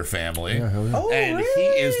Cinder family. Yeah, hell yeah. Oh, and he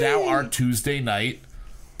is now our Tuesday night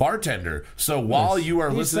bartender. So while you are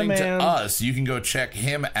He's the listening to man. us, you can go check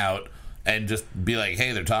him out and just be like,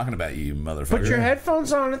 hey, they're talking about you, motherfucker. Put your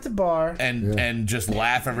headphones on at the bar and just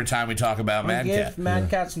laugh every time we talk about Mad and give Cat. Mad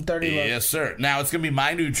Cat some 30 looks. Yes, sir. Now, it's going to be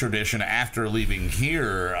my new tradition after leaving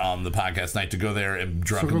here on the podcast night to go there and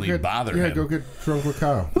So go drunkenly get, bother yeah, him. go get drunk with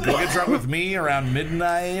Kyle. Go get drunk with me around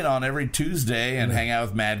midnight on every Tuesday and hang out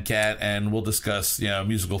with Mad Cat, and we'll discuss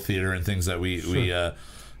musical theater and things that we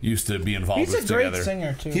used to be involved He's with a great together.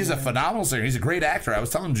 singer, too, He's a man. phenomenal singer. He's a great actor. I was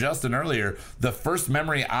telling Justin earlier, the first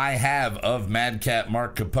memory I have of Mad Cat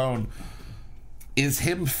Mark Capone is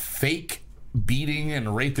him fake beating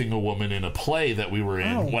and raping a woman in a play that we were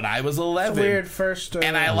in when I was 11. Weird first.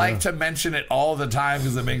 And I like to mention it all the time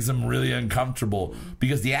because it makes them really uncomfortable.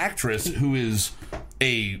 Because the actress, who is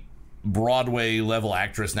a Broadway level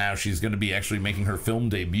actress now, she's going to be actually making her film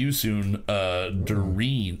debut soon.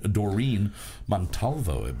 Doreen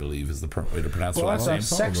Montalvo, I believe, is the way to pronounce her last That's name. a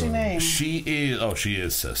sexy name. She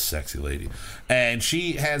is a sexy lady, and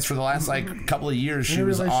she has for the last couple of years. She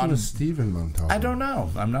was on Stephen Montalvo. I don't know.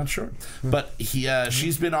 I'm not sure, but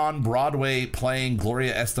she's been on Broadway playing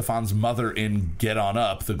Gloria Estefan's mother in Get On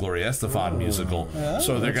Up, the Gloria Estefan musical.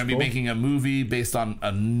 So they're going to be making a movie based on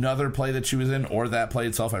another play that she was in, or that play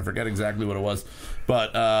itself. I forget exactly what it was,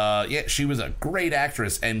 but yeah, she was a great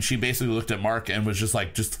actress, and she basically looked at Mark and was just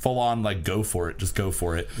like, just full on like, go for it, just go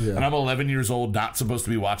for it. Yeah. And I'm 11 years old, not supposed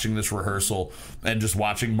to be watching this rehearsal, and just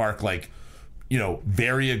watching Mark like, you know,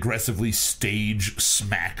 very aggressively stage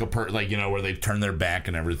smack a like, you know, where they turn their back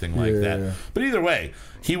and everything like that. Yeah. But either way,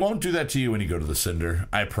 he won't do that to you when you go to the Cinder.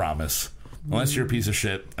 I promise. Unless you're a piece of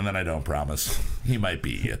shit, and then I don't promise. He might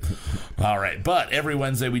be. All right. But every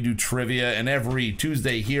Wednesday we do trivia, and every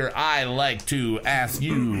Tuesday here I like to ask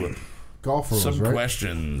you golf rules, some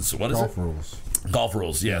questions. What is it? Golf rules. Golf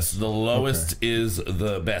rules, yes. The lowest is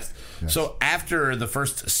the best. Yes. So after the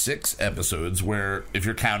first 6 episodes, where if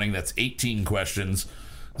you're counting, that's 18 questions,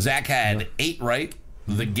 Zach had 8 right.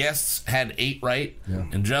 The guests had 8 right. Yeah.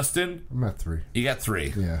 And Justin? I'm at 3. You got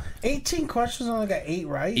 3. Yeah. 18 questions, I only got 8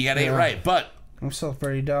 right? You got 8 right, but... I'm still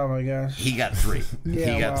pretty dumb, I guess. He got 3.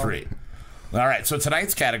 He got 3. All right, so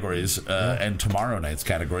tonight's categories and tomorrow night's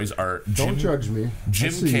categories are... Don't judge me.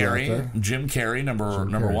 Jim Carrey,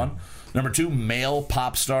 number 1. Number 2, male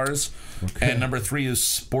pop stars. Okay. And number 3 is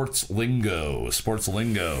sports lingo. So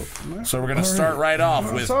we're going to start right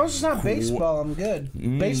off with... As long as it's not baseball, I'm good.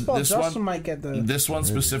 Baseball, Justin might get the... This one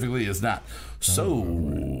specifically is not.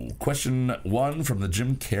 So, question 1 from the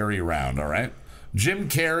Jim Carrey round, all right? Jim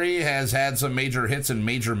Carrey has had some major hits and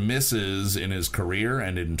major misses in his career,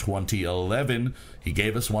 and in 2011, he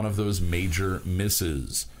gave us one of those major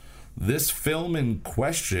misses. This film in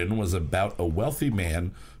question was about a wealthy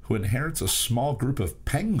man who inherits a small group of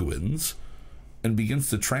penguins and begins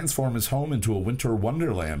to transform his home into a winter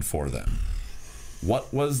wonderland for them.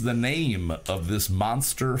 What was the name of this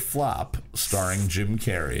monster flop starring Jim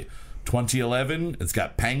Carrey? 2011, it's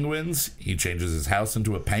got penguins. He changes his house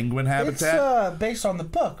into a penguin habitat. It's based on the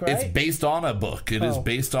book, right? It's based on a book. It is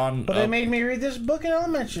based on... But they made me read this book in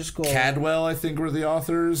elementary school. Cadwell, I think, were the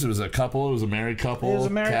authors. It was a couple. It was a married couple. It was a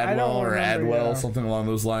Cadwell or Adwell, something along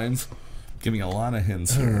those lines. Giving a lot of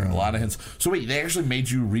hints here. A lot of hints. So wait, they actually made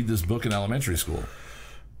you read this book in elementary school?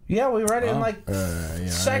 Yeah, we read it in like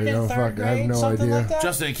second, third grade, I have no something idea. Like that.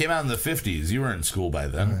 Justin, it came out in the 50s. You were in school by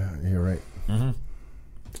then. You're right. Mm-hmm.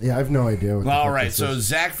 Yeah, I have no idea. All right, so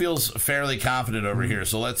Zach feels fairly confident over here.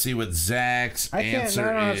 So let's see what Zach's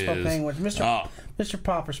answer is. Mr.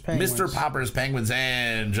 Popper's Penguins. Mr. Popper's Penguins.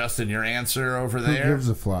 And Justin, your answer over there? Who gives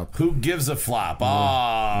a flop? Who gives a flop?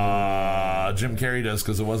 Jim Carrey does,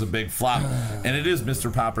 because it was a big flop. And it is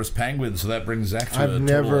Mr. Popper's Penguins, so that brings Zach to a total of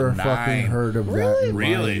 9. I've never fucking heard of that.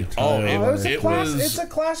 Really? It's a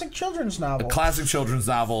classic children's novel. A classic children's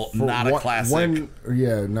novel, not a classic.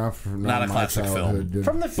 Not a classic film.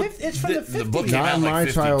 From the 50s. It's from the 50s. The book came out in my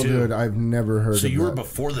 52. Childhood, I've never heard of that. So you were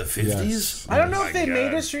before the 50s? Yes. I don't know if they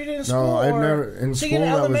made us read it in school. No, I've never. In so school, in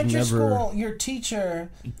elementary school, your teacher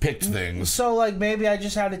picked things. So like maybe I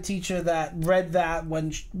just had a teacher that read that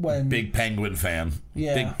when big Penguin fan.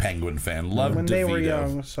 Yeah. Big Penguin fan. Loved when they were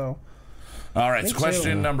young. So all right. So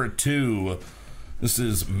question number 2. This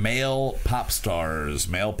is male pop stars.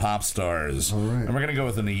 Male pop stars. All right. And we're gonna go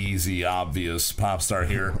with an easy, obvious pop star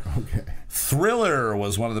here. Okay. Thriller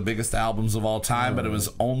was one of the biggest albums of all time, but it was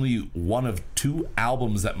only one of 2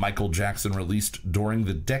 albums that Michael Jackson released during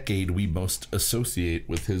the decade we most associate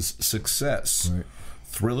with his success. Right.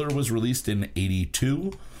 Thriller was released in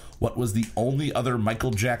 1982. What was the only other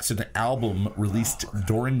Michael Jackson album released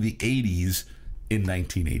during the 1980s in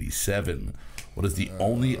 1987? What is the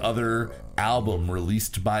only other album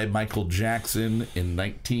released by Michael Jackson in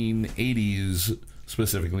 1980s,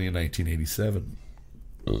 specifically in 1987?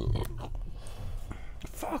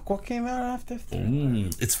 Fuck, what came out after?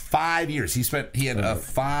 It's 5 years. He had a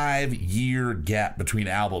 5-year gap between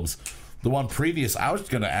albums. The one previous, I was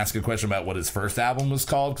going to ask a question about what his first album was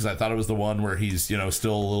called, because I thought it was the one where he's, still a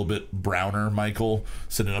little bit browner, Michael,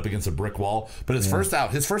 sitting up against a brick wall. But his first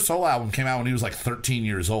solo album came out when he was like 13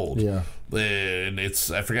 years old. Yeah. And I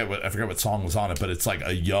forget what song was on it, but it's like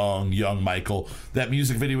a young Michael. That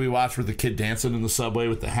music video we watched with the kid dancing in the subway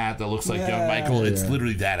with the hat that looks like young Michael, it's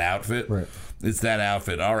literally that outfit. Right. It's that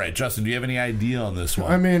outfit. All right, Justin, do you have any idea on this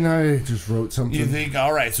one? I mean, I just wrote something. You think?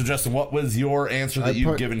 All right, so Justin, what was your answer that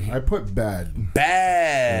you've given? I put bad.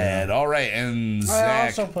 Bad. Yeah. All right, and Zach, I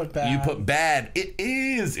also put bad. You put bad. It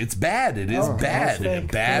is. It's bad. It is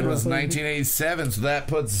bad. Bad was 1987, so that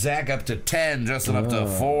puts Zach up to 10, Justin up to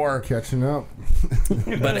 4. Catching up.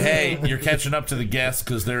 But hey, you're catching up to the guests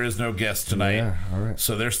because there is no guest tonight. Yeah, all right.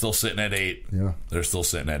 So they're still sitting at 8. Yeah. They're still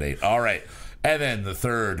sitting at 8. All right. And then the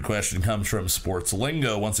third question comes from Sports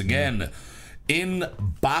Lingo. Once again, in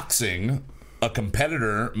boxing, a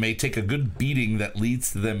competitor may take a good beating that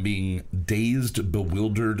leads to them being dazed,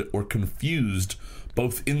 bewildered, or confused,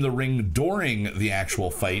 both in the ring during the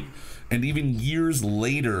actual fight and even years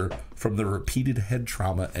later from the repeated head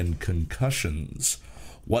trauma and concussions.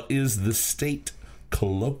 What is the state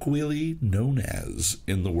colloquially known as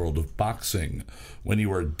in the world of boxing when you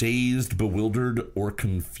are dazed, bewildered, or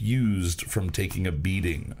confused from taking a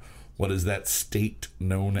beating? What is that state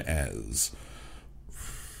known as?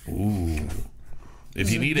 Ooh. If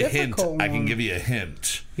you need a hint, I can give you a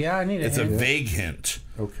hint. Yeah, I need a hint. It's a vague hint.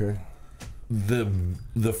 Okay.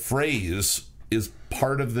 The phrase is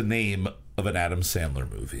part of the name of an Adam Sandler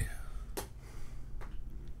movie.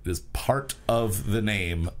 It is part of the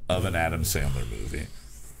name of an Adam Sandler movie.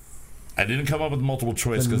 I didn't come up with multiple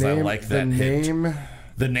choice because I like that hint.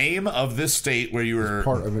 The name of this state where you were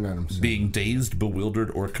part of an Adam Sandler. Being dazed, bewildered,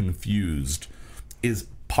 or confused is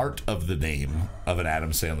part of the name of an Adam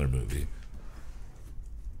Sandler movie.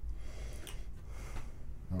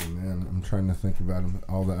 Oh man, I'm trying to think about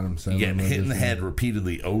all the Adam Sandler. You get hit in the movies. head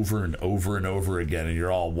repeatedly over and over and over again, and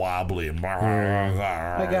you're all wobbly. And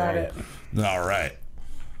I got it. All right.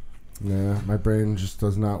 Yeah, my brain just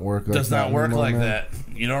does not work. Does not work like that.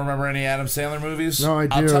 You don't remember any Adam Sandler movies? No, I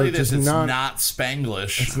do. I'll tell you this: it's not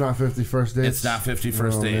Spanglish. It's not 50 First Dates. It's not 50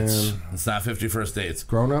 First Dates. Man. It's not 50 First Dates.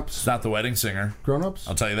 Grown Ups. It's not The Wedding Singer. Grown Ups.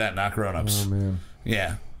 I'll tell you that. Not Grown Ups. Oh man.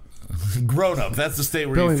 Yeah. Grown Up. That's the state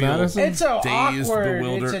where Billy you feel Madison? It's so dazed, awkward.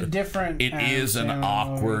 bewildered. It's a different. It is an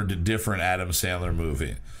awkward, different Adam Sandler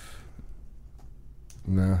movie.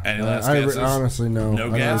 No. Any last guesses? Honestly, no.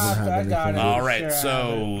 No I guess? don't even have I got anything. it. All right. Sure,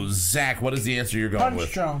 So, Zach, what is the answer you're going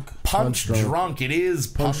with? Drunk. Punch Drunk. It is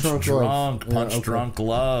Punch Drunk. Love. Punch Yeah, okay. Drunk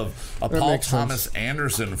Love. A That Paul makes Thomas sense.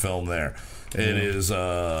 Anderson film there. It is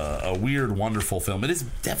a weird, wonderful film. It is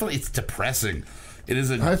definitely, it's depressing. It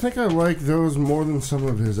is I think I like those more than some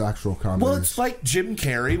of his actual comedies. well, it's like Jim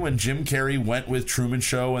Carrey when Jim Carrey went with Truman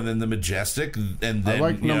Show and then The Majestic, and then I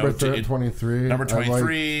like number 23. Number 23, I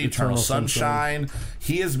like Eternal Sunshine.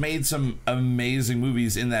 He has made some amazing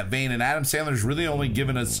movies in that vein, and Adam Sandler's really only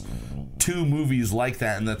given us 2 movies like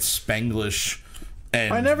that, and that's Spanglish.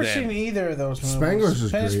 And I've never seen either of those movies. Spanglish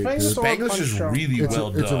is great, dude. Spanglish is really well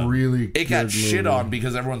done. It's a really It got good shit movie. on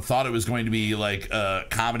because everyone thought it was going to be like a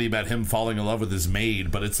comedy about him falling in love with his maid,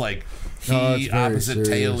 but it's like it's he very opposite Taya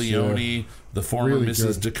serious, Leone, the former Really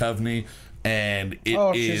Mrs. good. Duchovny, and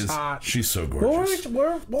it she's is hot. she's so gorgeous.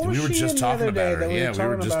 What was We were she just in talking the other day about her. that Yeah,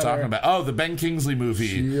 we were just talking about the Ben Kingsley movie.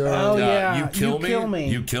 She, yeah. You Kill You Kill Me. Me.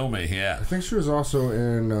 You Kill Me. Yeah. I think she was also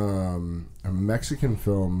in a Mexican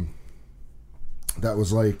film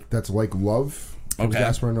that's like Love. From Okay.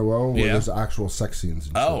 Gaspar Noé, where Yeah. there's actual sex scenes.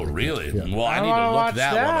 And Oh, stuff like really? that. Yeah. Well, I need wanna to look watch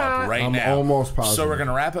that one that. up right I'm now. almost positive. So we're going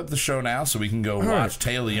to wrap up the show now so we can go watch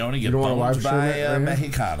Taya Leone get don't wanna boned live stream by it right here?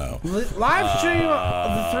 Mexicano. Live stream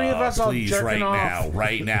the 3 of us all Please, jerking off.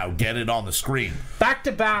 right now. Get it on the screen. Back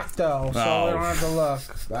to back, though, so Oh. we don't have to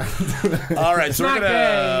look. All right, so Not we're gay.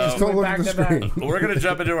 going Just to... Don't look back at the to back. screen. We're going to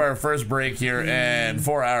jump into our first break here, and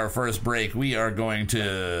for our first break, we are going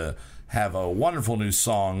to have a wonderful new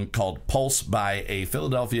song called Pulse by a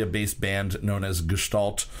Philadelphia-based band known as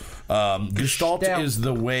Gestalt. Gestalt is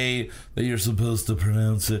the way that you're supposed to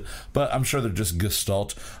pronounce it, but I'm sure they're just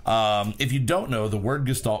Gestalt. If you don't know, the word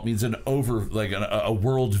Gestalt means a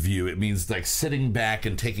world view. It means like sitting back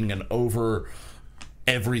and taking an over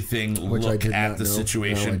everything Which I look did at not the know.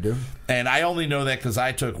 situation. Now I do. And I only know that because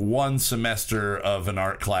I took 1 semester of an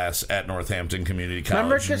art class at Northampton Community College.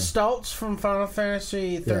 Remember Gestalts from Final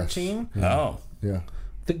Fantasy 13? Oh. Yeah.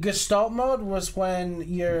 The Gestalt mode was when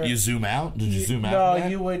you're... You zoom out? Did you zoom out? No, Matt?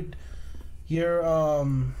 you would... You're,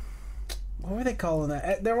 what were they calling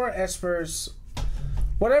that? There were espers...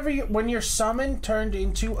 Whatever when you're summoned turned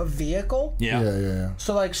into a vehicle. Yeah.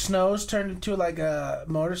 So like Snows turned into like a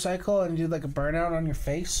motorcycle and do like a burnout on your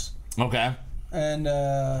face. Okay. And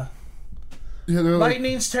Yeah, they're like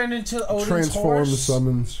Lightning's turned into Odin's transform horse.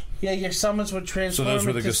 summons. Yeah, your summons would transform So those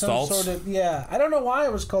were the into some Gestalts? sort of I don't know why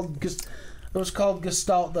it was called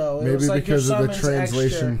Gestalt though. It Maybe was like because your of the summons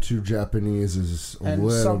translation extra to Japanese is a and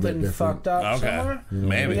little something bit different. fucked up Okay. somewhere.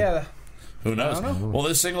 Maybe. Yeah. Who knows? Well,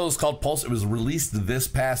 this single is called Pulse. It was released this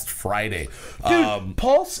past Friday. Dude,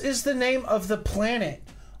 Pulse is the name of the planet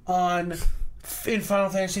in Final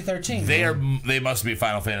Fantasy 13. They must be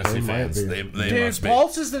Final Fantasy fans. They must be.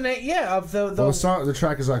 Pulse is the name. Yeah, of the. Well, the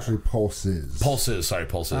track is actually Pulses. Pulses.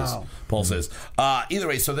 Oh. Pulses. Either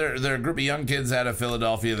way, so they're a group of young kids out of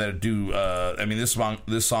Philadelphia that do. I mean,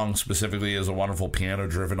 this song specifically is a wonderful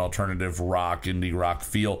piano-driven alternative rock, indie rock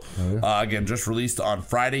feel. Oh, yeah. Again, just released on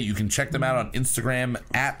Friday. You can check them out on Instagram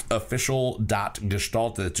at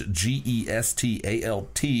official.gestalt. That's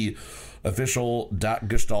GESTALT.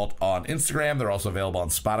 Official.gestalt on Instagram. They're also available on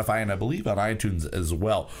Spotify and I believe on iTunes as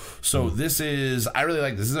well. So I really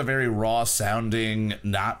like this. This is a very raw sounding,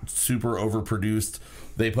 not super overproduced.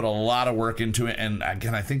 They put a lot of work into it, and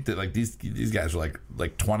again, I think that like these guys are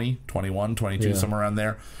like 20, 21, 22, somewhere around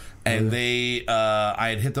there. And I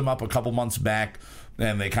had hit them up a couple months back,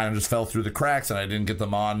 and they kind of just fell through the cracks, and I didn't get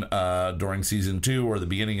them on during season 2 or the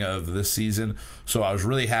beginning of this season. So I was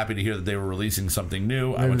really happy to hear that they were releasing something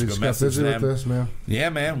new. I went to go message them. With this, man. Yeah,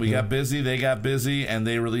 man, we got busy. They got busy, and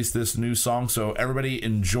they released this new song. So everybody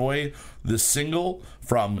enjoy this single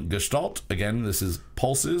from Gestalt. Again, this is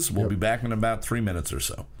Pulses. We'll be back in about 3 minutes or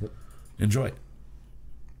so. Enjoy.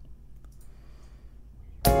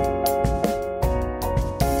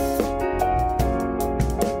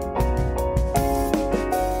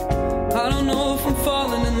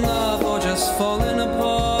 Falling in love or just falling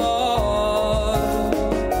apart.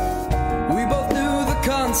 We both knew the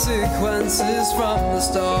consequences from the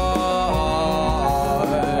start.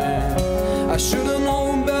 I should have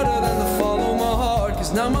known better than to follow my heart,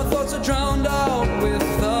 'cause now my thoughts are drowned out with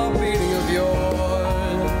the beating of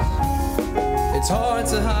yours. It's hard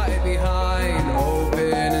to hide behind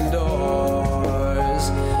open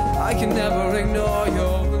doors. I can never ignore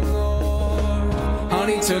your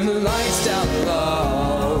honey, turn the lights down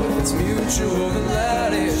low. If it's mutual, then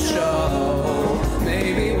let it show.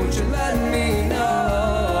 Maybe won't you let me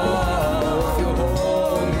know if you'll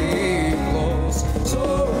hold me close, so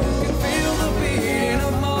you can feel the beating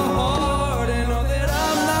of my heart and know that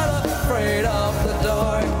I'm not afraid of the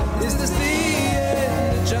dark. Is this the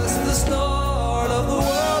end, just the start of the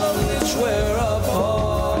world of which we're apart?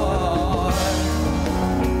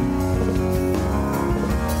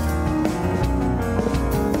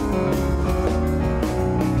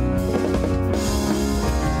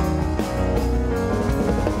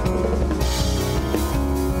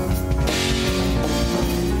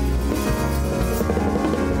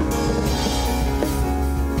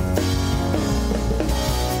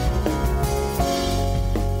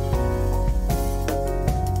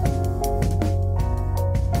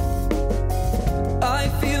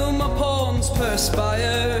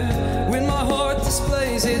 Perspire when my heart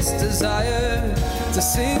displays its desire to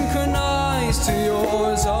synchronize to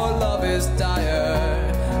yours. Our love is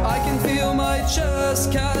dire. I can feel my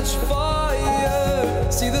chest catch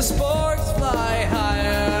fire, see the sparks fly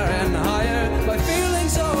higher and higher. My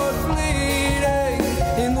feelings are fleeting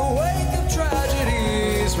in the wake of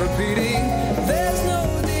tragedies repeating. There's no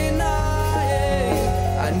denying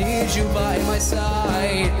I need you by my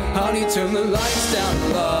side. Honey, turn the lights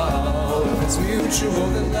down low. If it's mutual,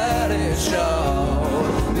 then let it show.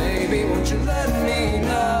 Maybe won't you let me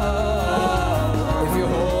know if you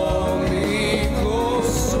hold me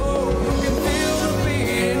close, so you can feel the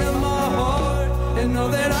beating of my heart and know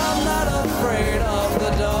that I'm not afraid of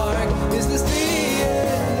the dark. Is this the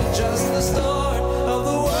end, just the start of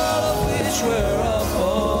the world of which we're apart?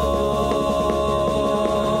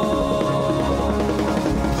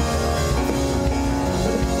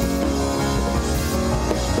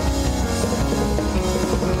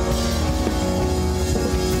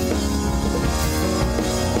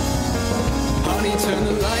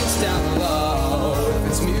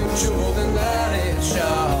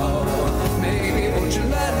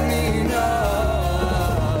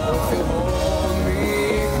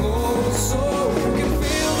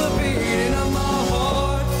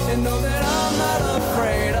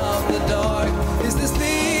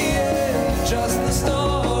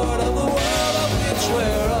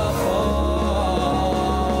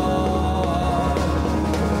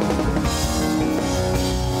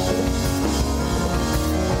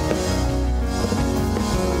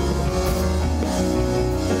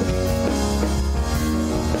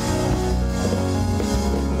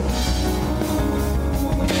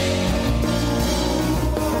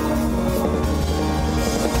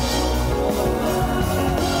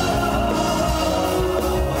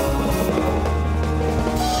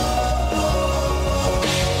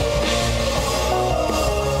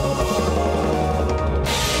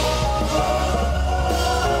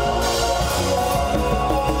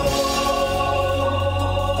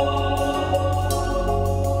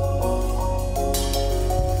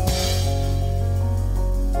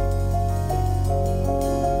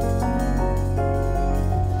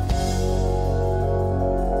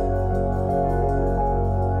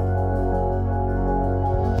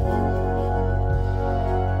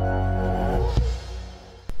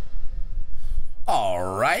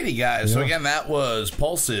 righty, guys. So Yeah. again, that was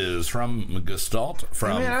Pulses from Gestalt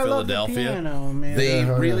from Man, I love the Philadelphia. piano, man. They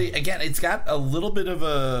Yeah, really, again, it's got a little bit of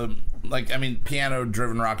a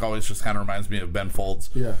piano-driven rock always just kind of reminds me of Ben Folds.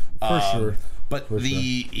 Yeah, for sure. But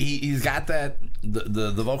he's got that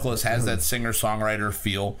the vocalist has that singer-songwriter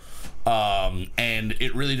feel. And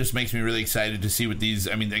it really just makes me really excited to see what these.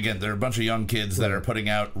 I mean, again, there are a bunch of young kids that are putting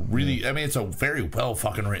out really. I mean, it's a very well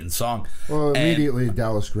fucking written song. Well, immediately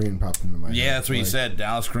Dallas Green popped into my head. Yeah, that's what you said.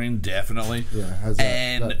 Dallas Green, definitely. Yeah, has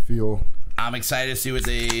that feel. I'm excited to see what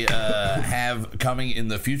they have coming in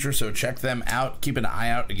the future. So check them out. Keep an eye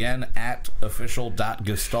out again at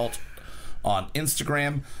official.gestalt on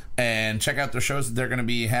Instagram. And check out the shows that they're going to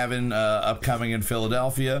be having upcoming in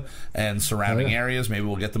Philadelphia and surrounding areas. Maybe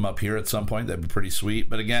we'll get them up here at some point. That'd be pretty sweet.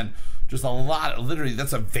 But again, just a lot. Literally,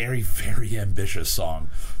 that's a very, very ambitious song.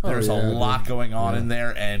 There's a lot going on in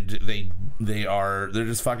there, and they're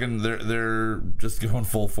just going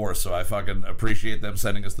full force. So I fucking appreciate them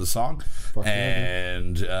sending us the song.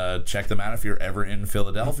 And check them out if you're ever in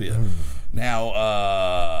Philadelphia.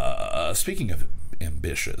 Now, speaking of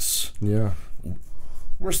ambitious,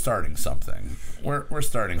 we're starting something. We're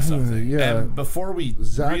starting something. Yeah. And before we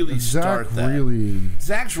really start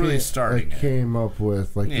Zach's really starting it. Came up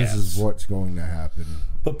with this is what's going to happen.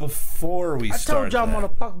 But before we I start, told y'all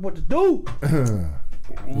motherfucker what to do.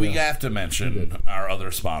 we have to mention our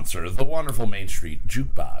other sponsor, the wonderful Main Street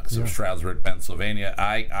Jukebox of Stroudsburg, Pennsylvania.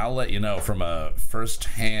 I'll let you know from a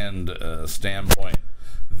first-hand standpoint.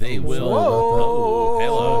 They will.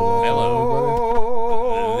 Hello.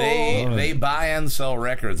 They buy and sell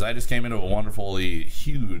records. I just came into a wonderfully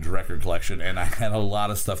huge record collection, and I had a lot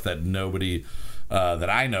of stuff that nobody that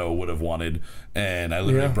I know would have wanted. And I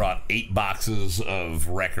literally brought 8 boxes of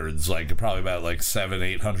records, probably about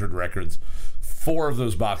 700-800 records. 4 of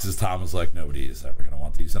those boxes, Tom was like, nobody is ever going to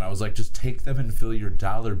want these. And I was like, just take them and fill your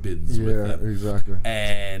dollar bins with them. Yeah, exactly.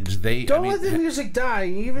 And Don't let the music die,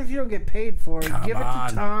 even if you don't get paid for it. Give it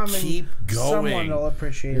to Tom, keep and going. someone will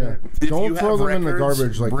appreciate it. If Don't you throw have them in the records,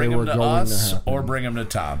 garbage like bring they were them to going us to happen. or bring them to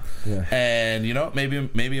Tom. Yeah. And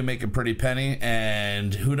maybe you make a pretty penny,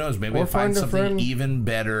 and who knows, maybe we'll find something friend, even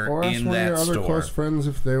better or ask in one that of your store. other close friends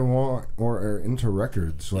if they want or are into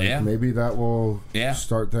records. Maybe that will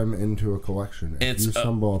start them into a collection. It's you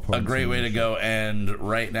stumble upon a great way to go. And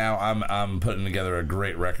right now, I'm putting together a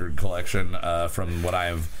great record collection from what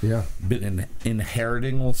I've been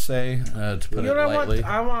inheriting. We'll say to put it lightly.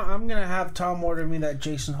 I'm gonna have Tom order me that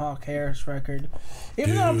Jason Hawk Harris record.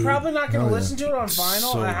 Even though I'm probably not gonna listen to it on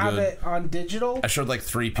vinyl, so I have good. it on digital. I showed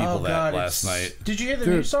 3 people that last night. Did you hear the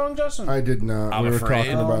new song, Justin? I did not. I'm we were afraid.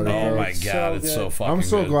 talking about it. Oh my god, it's so fucking I'm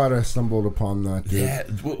so good. glad I stumbled upon that, dude. Yeah,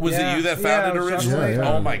 was it you that found it originally?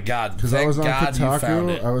 Yeah. Oh my god! Because I was on God you found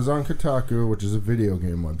Kotaku. it. I was on Kotaku, which is a video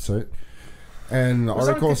game website, and the Was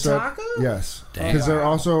article on said Kotaku? yes, Damn. because they're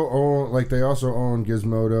also own they also own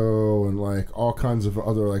Gizmodo and all kinds of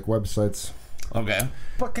other websites. Okay.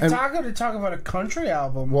 But Kotaku to talk about a country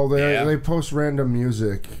album. Well, they post random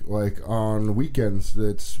music on weekends.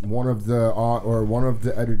 It's one of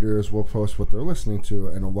the editors will post what they're listening to,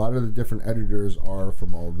 and a lot of the different editors are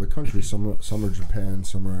from all over the country. Some are Japan,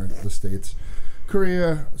 some are the States,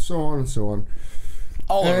 Korea, so on and so on.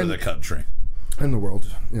 All over the country. And the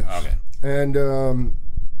world. Yes. Okay. And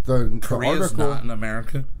the Korea's article, not in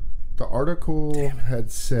America. The article had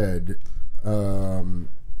said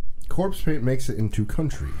Corpse Paint makes it into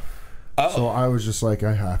country. Oh. So I was just like,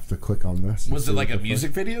 I have to click on this. Was it a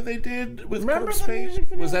music video they did with Remember Corpse the Paint? music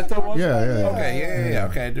video? Was that the one? Yeah. Okay, yeah.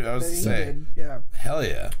 Okay, I was to say. Yeah. Hell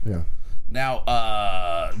yeah. Yeah.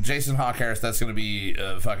 Now, Jason Hawk Harris, that's going to be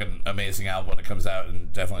a fucking amazing album when it comes out,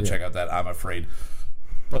 and definitely check out that I'm Afraid.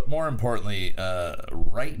 But more importantly,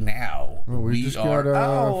 right now, we just are...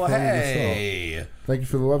 got hey! Thank you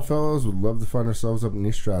for the love, fellows. We'd love to find ourselves up in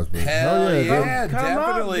East Stroudsburg. Hell yeah, Come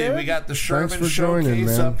definitely. on, we got the Sherman Thanks for Showcase joining,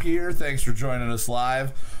 man. up here. Thanks for joining us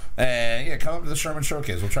live. And come up to the Sherman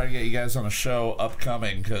Showcase. We'll try to get you guys on a show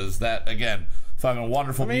upcoming, because that, again, fucking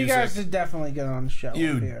wonderful You music. guys should definitely get on the show.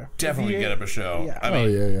 You up here. definitely get up a show. Yeah. I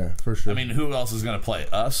mean, yeah, for sure. I mean, who else is going to play?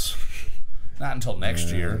 Us? Not until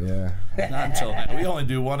next year. Yeah. Not until we only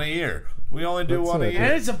do one a year. We only do one a it. year.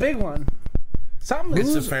 And it's a big one. It's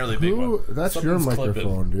a fairly big one. That's Something's your clipping.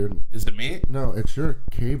 microphone, dude. Is it me? No, it's your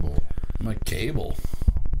cable. My cable.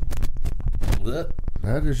 Blech.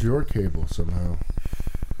 That is your cable somehow.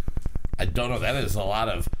 I don't know. That is a lot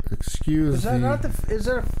of. Excuse Is that me. not the? Is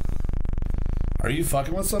there? Are you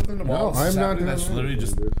fucking with something? No, I'm not doing That's that. literally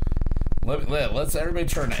just. Let's everybody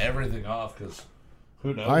turn everything off, because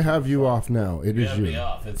who knows? I have you off now. It You is have me you.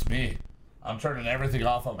 off. It's me. I'm turning everything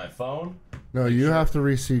off on my phone. No, you have to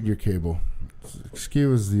reseed your cable.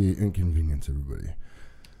 excuse the inconvenience, everybody.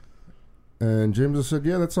 And James said,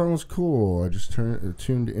 yeah, that song was cool. I just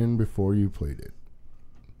tuned in before you played it.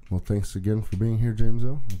 Well, thanks again for being here, James.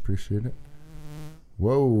 I appreciate it.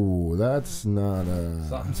 Whoa, that's not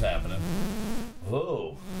Something's happening.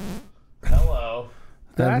 Whoa. Hello.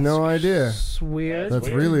 I have no idea. That's weird. That's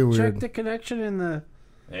really weird. Check the connection in the...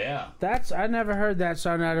 Yeah. I never heard that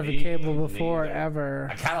sound out of a Me cable before, neither. ever.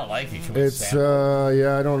 I kind of like it. Can we It's, sample?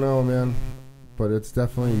 yeah, I don't know, man. But it's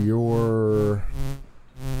definitely your...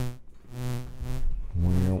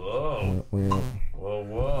 Whoa. Well,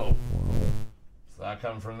 Whoa. Does that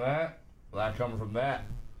come from that? Does that come from that?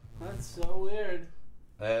 That's so weird.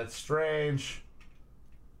 That's strange.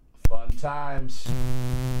 Fun times.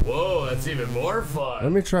 Whoa, that's even more fun.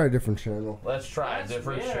 let me try a different channel. Let's try That's a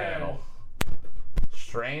different weird. channel.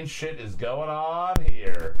 Strange shit is going on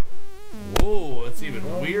here. Whoa, that's even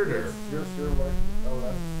weirder. Your mic. Oh,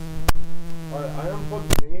 that's... Alright, I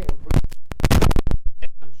unplugged me and put...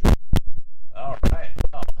 All right.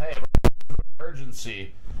 Well, hey,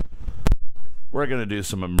 emergency. We're gonna do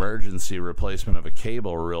some emergency replacement of a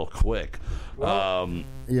cable real quick.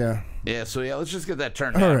 Yeah. Yeah. So yeah, let's just get that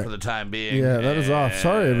turned All down right. for the time being. Yeah, that is off.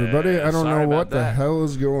 Sorry, everybody. I don't Sorry know about what the that. hell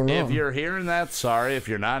is going on. If you're hearing that, sorry. If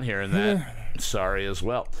you're not hearing that, sorry as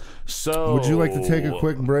well. So, Would you like to take a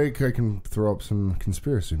quick break? I can throw up some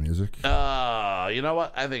conspiracy music. You know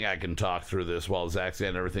what? I think I can talk through this while Zach's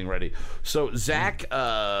getting everything ready. So Zach,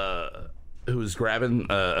 who's grabbing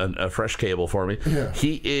a fresh cable for me, Yeah.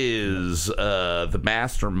 he is the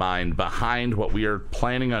mastermind behind what we are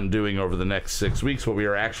planning on doing over the next 6 weeks. What we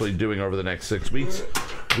are actually doing over the next 6 weeks,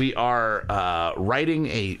 we are writing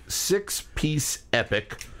a 6-piece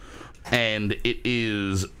epic, and it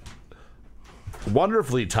is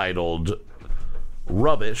wonderfully titled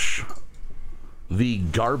Rubbish, the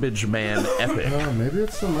Garbage Man Epic. Maybe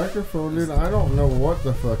it's the microphone, dude. I don't know what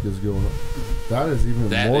the fuck is going on. That is even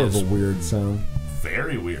That more is- of a weird sound.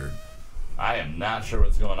 Very weird. I am not sure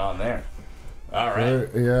what's going on there. All right.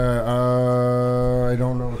 I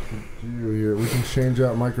don't know what to do here. We can change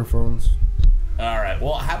out microphones. All right.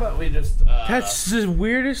 Well, how about we just... That's the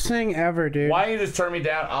weirdest thing ever, dude. why don't you just turn me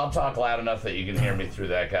down? I'll talk loud enough that you can hear me through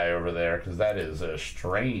that guy over there, because that is a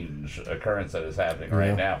strange occurrence that is happening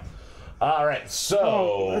right now. All right.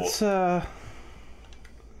 So... Let's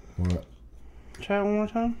What? try one more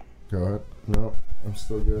time. Go ahead. No, I'm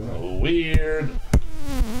still good. Weird.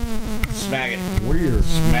 Smack it. Weird.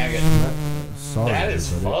 Smack it. Sorry, That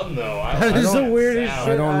is everybody. fun, though. That is the don't weirdest sound-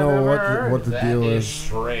 shit I don't I've know ever what heard. what the That deal is is.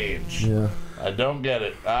 strange. Yeah, I don't get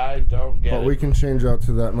it. I don't get but it. we can change out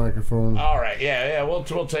to that microphone. All right, yeah. We'll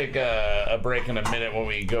take a break in a minute when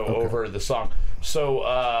we go over the song.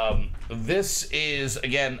 So this is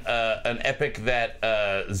again an epic that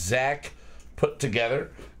Zach put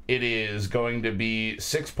together. It is going to be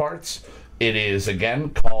 6 parts. It is again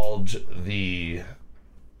called the.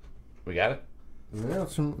 We got it. Yeah,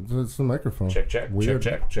 it's the microphone. Check. Weird.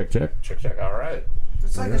 Check. All right.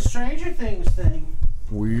 It's like a Stranger Things thing.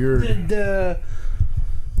 Weird.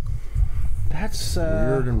 That's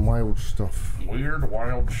Weird and wild stuff. Weird,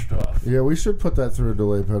 wild stuff. Yeah, we should put that through a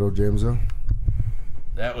delay pedal, Jameso.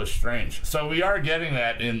 That was strange. So we are getting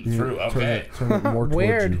that in through. Okay. Turn it more towards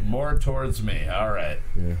Weird. you. More towards me. All right.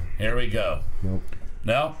 Yeah. Here we go. Nope.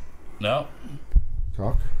 No.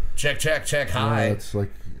 Talk. Check. Hi. It's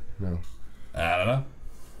like no. I don't know.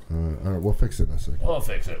 All right, we'll fix it in a second. We'll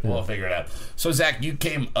fix it. We'll figure it out. So, Zach, you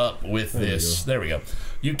came up with this. There we go.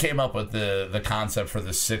 You came up with the concept for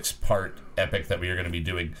the 6-part epic that we are going to be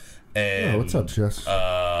doing. And, Oh, what's up, Jess?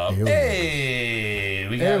 Alien. Hey,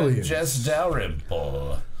 we got Aliens. Jess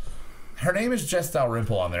Dalrymple. Her name is Jess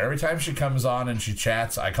Dalrymple on there. Every time she comes on and she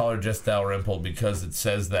chats, I call her Jess Dalrymple because it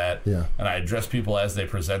says that. Yeah. And I address people as they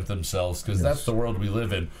present themselves because that's the world we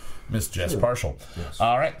live in. Miss Jess Partial. Yes.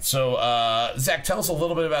 All right. So, Zach, tell us a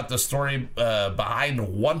little bit about the story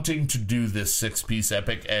behind wanting to do this 6-piece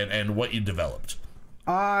epic and what you developed.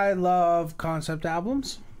 I love concept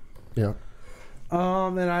albums. Yeah.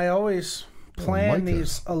 And I always plan like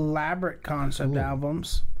these elaborate concept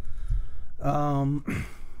albums. And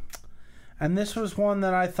this was one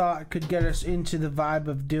that I thought could get us into the vibe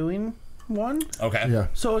of doing one. Okay. Yeah.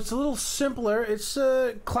 So it's a little simpler. It's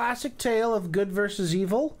a classic tale of good versus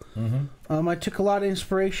evil. I took a lot of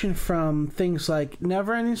inspiration from things like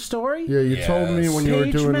Neverending Story. Yeah, you told me when you were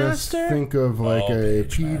Page doing Master? this, think of like a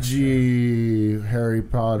Page PG Harry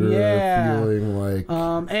Potter Yeah. feeling like.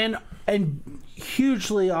 And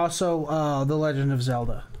hugely also The Legend of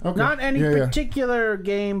Zelda. Okay. Not any Yeah, yeah. particular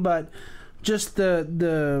game, but just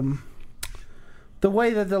the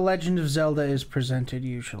way that The Legend of Zelda is presented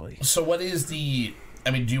usually. So what is the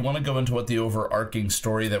I mean, do you want to go into what the overarching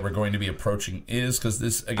story that we're going to be approaching is? Because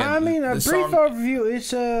this, again, I mean, a brief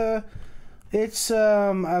overview. It's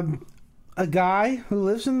a guy who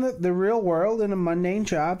lives in the real world in a mundane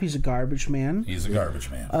job. He's a garbage man. He's a garbage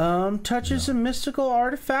man. Touches a mystical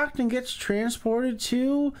artifact and gets transported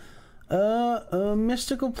to a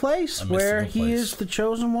mystical place where he is the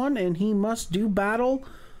chosen one, and he must do battle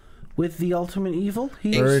with the ultimate evil.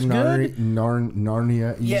 He is good.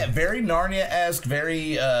 Narnia. Yeah, very Narnia-esque,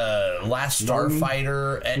 very Last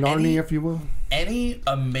Starfighter. Narnia, if you will. Any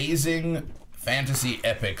amazing fantasy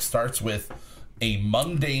epic starts with a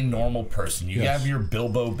mundane, normal person. You have your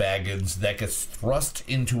Bilbo Baggins that gets thrust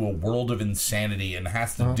into a world of insanity and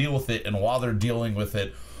has to deal with it, and while they're dealing with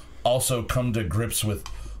it, also come to grips with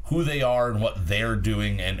who they are and what they're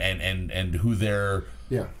doing and who their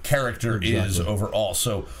character is overall.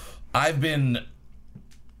 So I've been...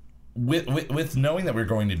 With knowing that we're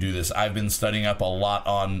going to do this, I've been studying up a lot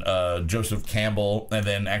on Joseph Campbell, and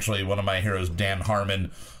then actually one of my heroes, Dan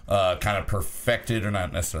Harmon, kind of perfected, or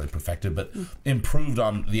not necessarily perfected, but improved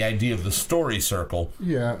on the idea of the story circle.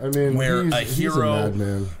 Yeah, I mean, where he's a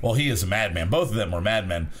madman. Well, he is a madman. Both of them were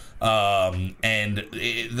madmen. And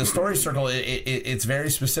the story circle, it's very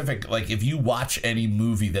specific. Like, if you watch any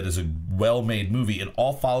movie that is a well-made movie, it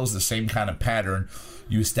all follows the same kind of pattern.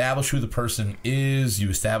 You establish who the person is, you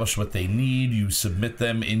establish what they need, you submit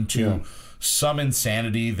them into some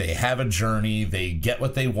insanity, they have a journey, they get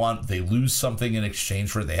what they want, they lose something in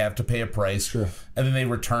exchange for it, they have to pay a price, and then they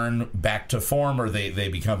return back to form, or they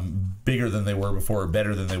become bigger than they were before, or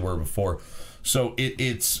better than they were before. So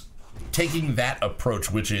it's taking that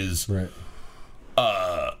approach, which is...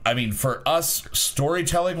 I mean, for us,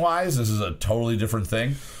 storytelling-wise, this is a totally different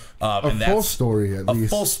thing. A full story, at least. A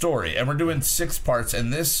full story. And we're doing 6 parts,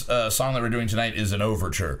 and this song that we're doing tonight is an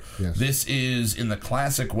overture. Yes. This is in the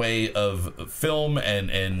classic way of film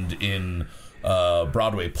and in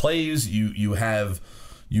Broadway plays. You look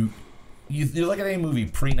at any movie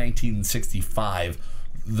pre-1965,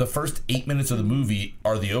 the first 8 minutes of the movie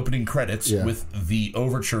are the opening credits with the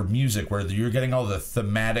overture music, where you're getting all the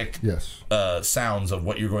thematic sounds of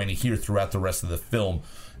what you're going to hear throughout the rest of the film.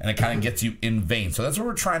 And it kind of gets you in vein. So that's what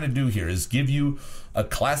we're trying to do here, is give you a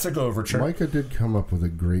classic overture. Micah did come up with a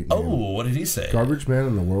great name. Oh, what did he say? Garbage Man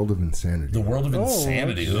in the World of Insanity. The World of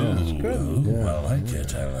Insanity. That's good. I like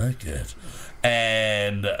it.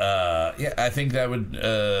 And I think that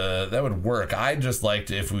would work. I just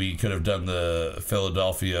liked if we could have done the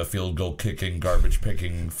Philadelphia field goal kicking, garbage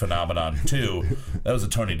picking phenomenon too. That was a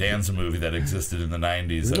Tony Danza movie that existed in the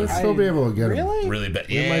 90s. We'll still be able to get him. Really bad.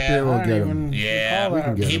 We might be able to get him. Yeah, we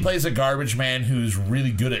can get he him. plays a garbage man who's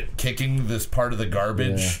really good at kicking this part of the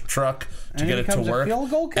garbage truck to get it to work.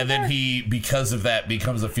 And then he, because of that,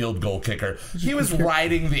 becomes a field goal kicker. He was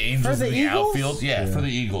riding the Angels in the outfield. Yeah, for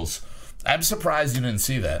the Eagles. I'm surprised you didn't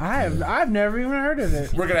see that. I've never even heard of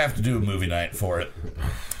it. We're going to have to do a movie night for it.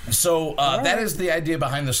 So that is the idea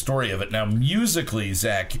behind the story of it. Now, musically,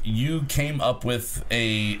 Zach, you came up with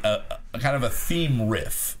a kind of a theme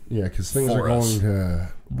riff. Yeah, because things are going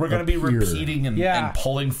to... We're going to be repeating and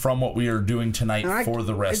pulling from what we are doing tonight for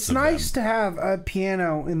the rest of them. It's nice to have a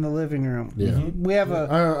piano in the living room. Yeah. We have a...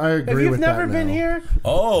 I agree with that. If you've never been here...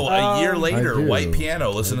 Oh, a year later, White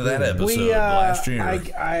Piano. Listen to that episode last year.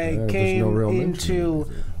 I came into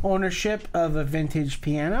ownership of a vintage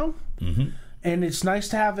piano. Mm-hmm. And it's nice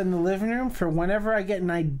to have in the living room for whenever I get an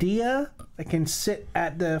idea, I can sit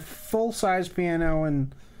at the full-size piano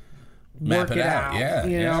and work it out. Yeah,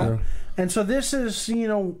 you know? Sure. And so this is,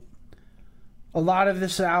 a lot of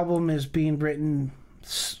this album is being written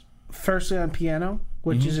firstly on piano,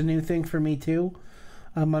 which is a new thing for me too.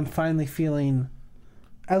 I'm finally feeling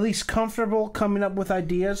at least comfortable coming up with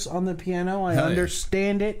ideas on the piano. I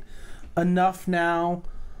understand it enough now.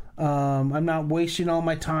 I'm not wasting all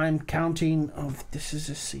my time counting, this is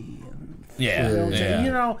a C.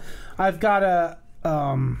 And, I've got a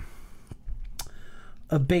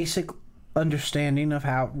basic understanding of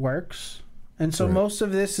how it works. And so most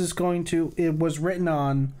of this is it was written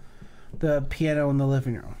on the piano in the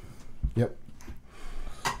living room. Yep.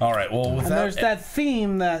 All right, well, with there's that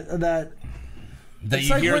theme that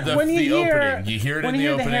you hear the opening. You hear it in the opening. When you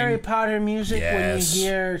hear the Harry Potter music, when you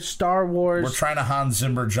hear Star Wars. We're trying to Hans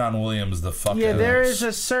Zimmer, John Williams, the fuck. Yeah, there is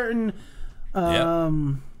a certain... I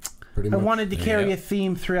wanted to carry a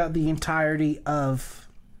theme throughout the entirety of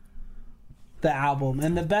the album.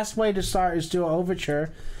 And the best way to start is do an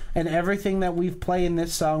overture, and everything that we've played in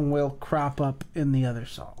this song will crop up in the other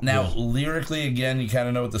song. Now, lyrically, again, you kind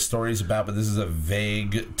of know what the story's about, but this is a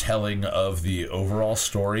vague telling of the overall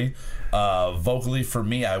story. Vocally, for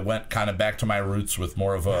me, I went kind of back to my roots with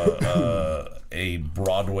more of a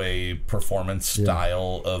Broadway performance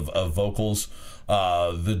style of vocals.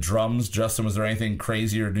 The drums, Justin, was there anything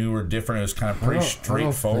crazy or new or different? It was kind of pretty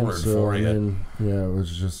straightforward for you. I mean, yeah, it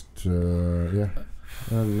was just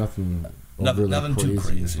nothing. Nothing too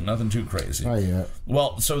crazy. Nothing too crazy. Not yet.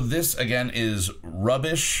 Well, so this again is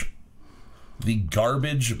Rubbish, the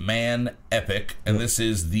Garbage Man epic, and this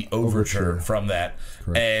is the overture from that.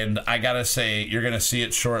 Correct. And I gotta say, you're gonna see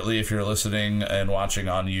it shortly if you're listening and watching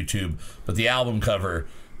on YouTube. But the album cover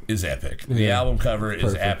is epic. The album cover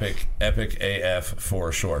is epic AF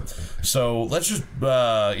for sure. So let's just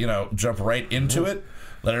jump right into it.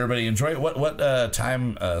 Let everybody enjoy it. What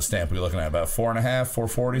time stamp are we looking at? About 4.5,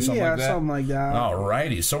 4:40, something like that. Yeah, something like that.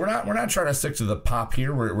 Alrighty. So we're not trying to stick to the pop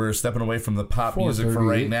here. We're stepping away from the pop music for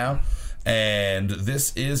right now. And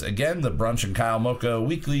this is again the Brunch and Kyle Mocha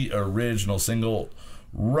weekly original single,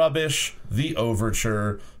 Rubbish, the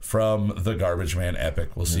overture from the Garbage Man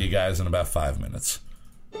epic. We'll see you guys in about 5 minutes.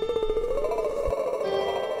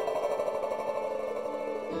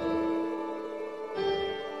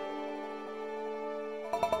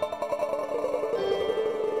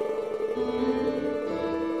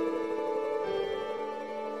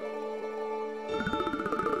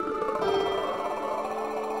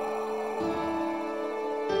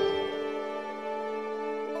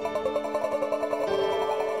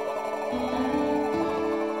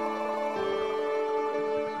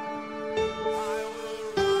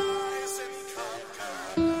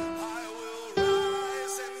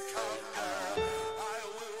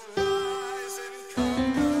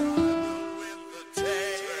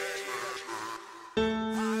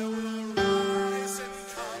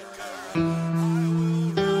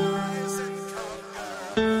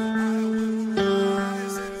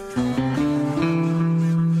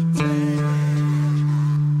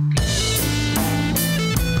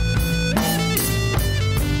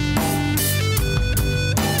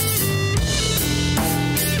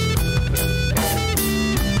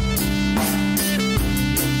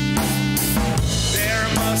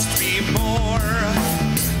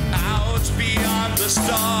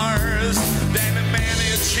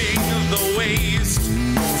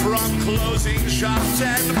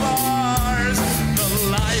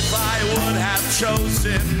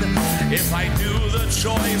 If I knew the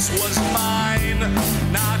choice was mine,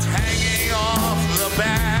 not hanging off the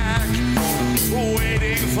back,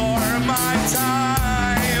 waiting for my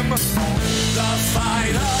time, the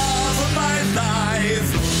fight of my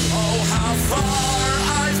life. Oh, how far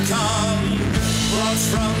I've come, but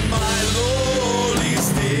from my lowly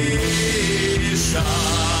station.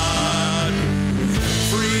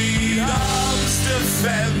 Freedom's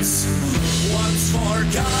defense, once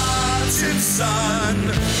forgotten son,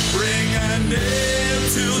 bring an end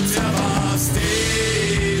to devastation.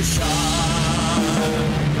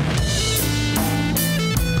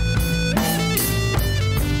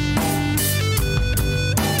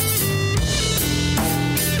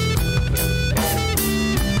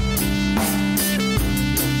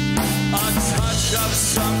 A touch of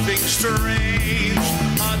something strange,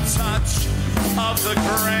 a touch of the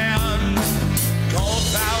grand. Gold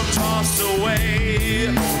found tossed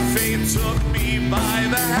away, fate took me by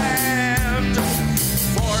the hand,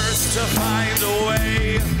 forced to find a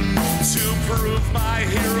way to prove my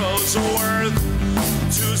hero's worth,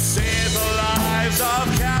 to save the lives of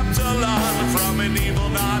Captalon from an evil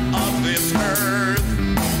knot of this earth.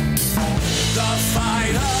 The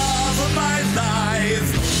fight of my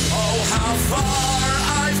life, oh how far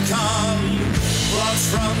I've come, but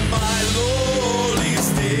from my lowly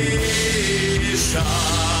station.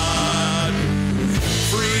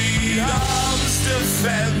 Freedom's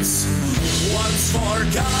defense, once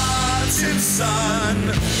forgotten son,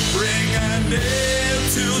 bring an end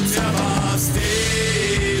to devastation.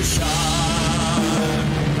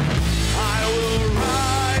 I will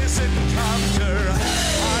rise and conquer.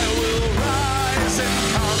 I will rise and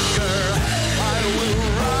conquer. I will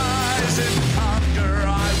rise and conquer.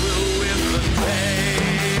 I will win the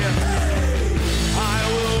day. I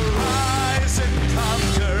will rise and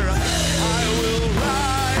conquer. I will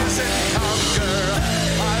rise and conquer.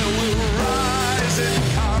 I will rise and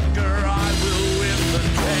conquer. I will win the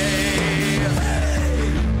day.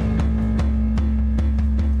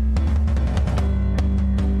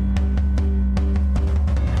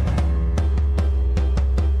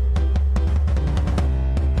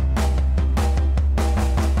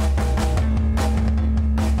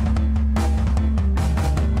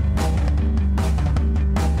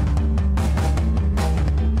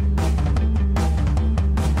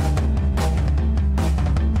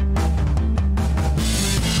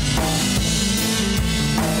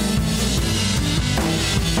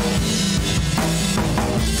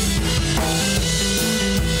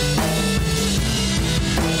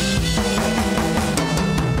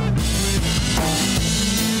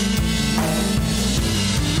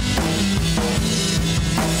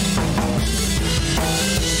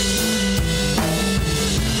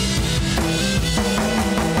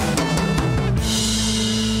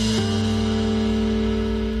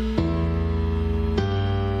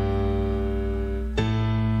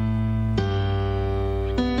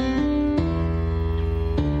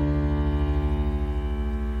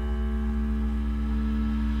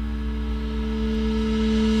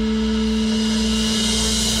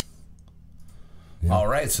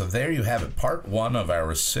 right, so there you have it. Part 1 of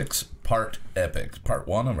our 6-part epic. Part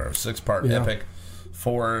 1 of our 6-part epic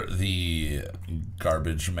for the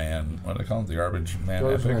Garbage Man. What do they call it? The Garbage Man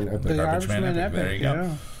epic? The Garbage Man epic. There you go.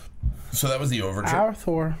 Yeah. So that was the overture. Our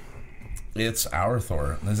Thor. It's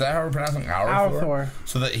Auerthor. Is that how we're pronouncing Auerthor?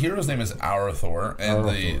 So the hero's name is Auerthor,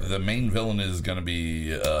 and the main villain is going to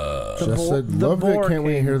be. Jess said, "Love it! Can't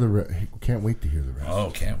wait to hear the rest. Can't wait to hear the rest."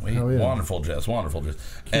 Oh, can't wait! Yeah. Wonderful, Jess. Wonderful, Jess.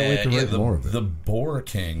 Can't wait to write more of it. The Boar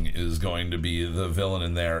King is going to be the villain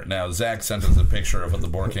in there. Now, Zach sent us a picture of what the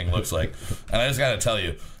Boar King looks like, and I just got to tell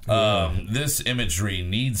you. This imagery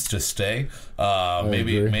needs to stay.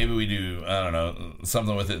 Maybe we do, I don't know,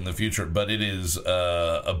 something with it in the future, but it is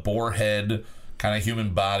a boar head, kind of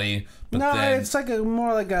human body. But then, it's like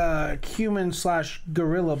more like a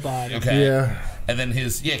human/gorilla body. Okay. Yeah. And then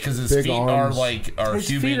because his Big feet arms. are His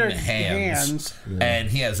human feet are hands. hands. And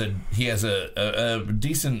he has a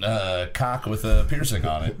decent cock with a piercing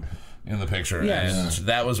on it. In the picture, Yes. and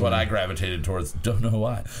that was what I gravitated towards. Don't know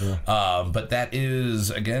why, but that is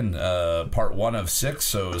again part 1 of 6.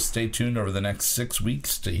 So stay tuned over the next 6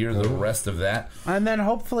 weeks to hear the rest of that. And then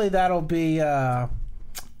hopefully that'll be. My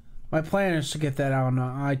plan is to get that out on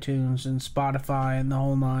iTunes and Spotify and the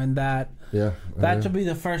whole nine. That will be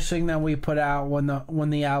the first thing that we put out when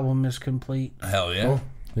the album is complete. Hell yeah! Oh,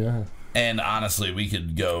 yeah. And honestly, we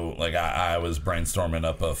could go like I was brainstorming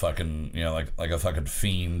up a fucking like a fucking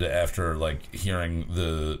fiend after like hearing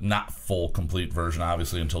the not full complete version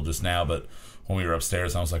obviously until just now, but when we were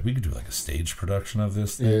upstairs I was like we could do like a stage production of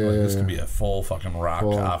this thing. This could be a full fucking rock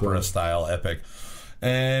opera style epic.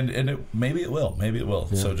 And maybe it will. Yeah.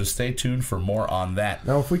 So just stay tuned for more on that.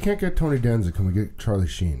 Now, if we can't get Tony Danza, can we get Charlie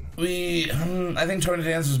Sheen? I think Tony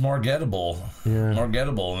Danza is more gettable. Yeah. More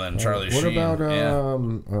gettable than Charlie What Sheen. about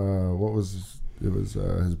what was it? Was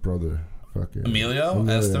his brother? Fucking Emilio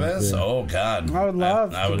Estevez? Yeah. Oh God, I would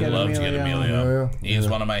love to get Emilio. Yeah. He's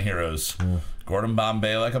one of my heroes. Yeah. Gordon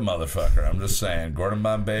Bombay like a motherfucker. I'm just saying. Gordon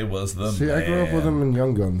Bombay was the man. I grew up with him in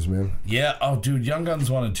Young Guns, man. Yeah. Oh, dude, Young Guns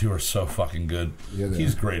 1 and 2 are so fucking good. Yeah,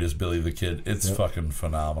 he's great as Billy the Kid. It's fucking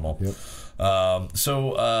phenomenal. Yep. What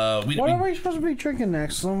are we supposed to be drinking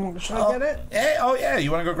next? Should I get it? Hey, oh yeah,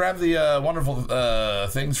 you want to go grab the wonderful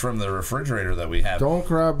things from the refrigerator that we have? Don't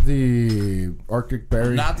grab the Arctic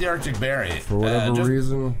Berry. Not the Arctic Berry. For whatever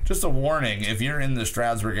reason. Just a warning, if you're in the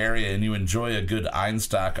Stroudsburg area and you enjoy a good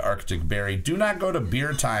Einstock Arctic Berry, do not go to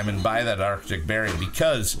Beer Time and buy that Arctic Berry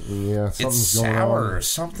because it's sour or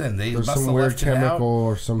something. They must have left it out.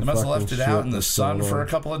 Or some they must have left it out in the sun for a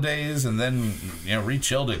couple of days and then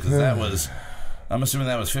re-chilled it because that was... I'm assuming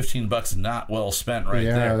that was $15 not well spent there.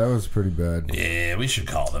 Yeah, that was pretty bad. Yeah, we should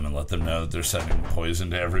call them and let them know that they're sending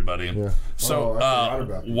poison to everybody. Yeah.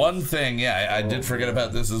 So, one thing, I did forget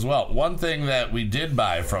about this as well. One thing that we did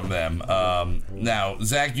buy from them. Now,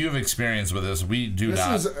 Zach, you have experience with this. We do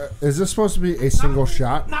not. Is this supposed to be a single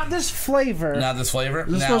shot? Not this flavor. Not this flavor?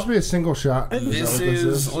 Is this supposed to be a single shot? This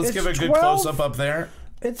is. Let's give a good close-up up there.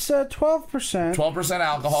 It's 12%. 12%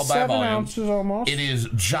 alcohol by volume. 7 ounces almost. It is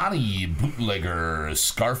Johnny Bootlegger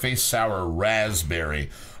Scarface Sour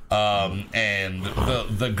Raspberry. And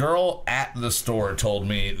the girl at the store told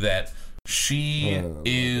me that she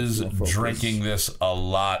is drinking this a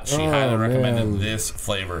lot. She highly recommended this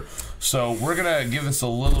flavor. So we're going to give this a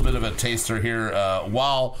little bit of a taster here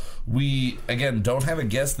while we, again, don't have a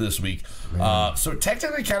guest this week. So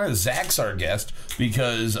technically kind of Zach's our guest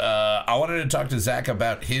because I wanted to talk to Zach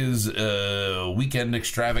about his weekend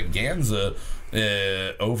extravaganza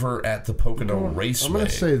over at the Pocono Raceway. I'm going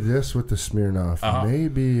to say this with the Smirnoff.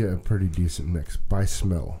 Maybe a pretty decent mix by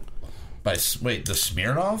smell. Wait, the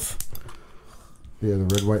Smirnoff? Yeah, the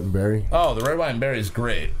red, white, and berry. Oh, the red, white, and berry is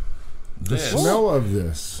great. The smell of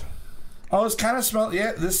this. Oh, it's kind of smell.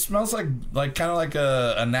 Yeah, this smells like kind of like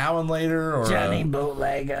a Now and Later or Johnny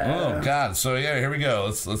Bootlegger. Oh God! So yeah, here we go.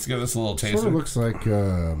 Let's give this a little taste. Sort of looks like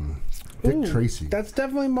Dick Tracy. That's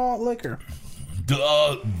definitely malt liquor.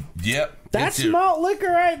 Yep. That's malt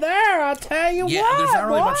liquor right there. I'll tell you what. Yeah, there's not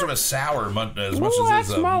really much of a sour as much as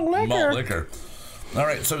there's a malt liquor. All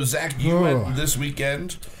right, so Zach, you went this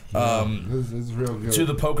weekend. This is real good. To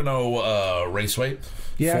the Pocono Raceway.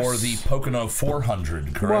 Yes. For the Pocono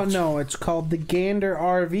 400, correct? Well, no, it's called the Gander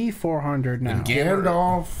RV 400 now. The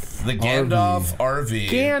Gandalf RV.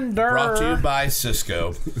 Gander. Brought to you by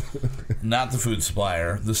Cisco. Not the food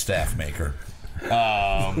supplier, the staff maker.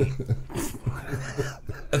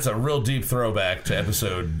 That's a real deep throwback to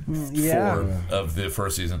episode 4 of the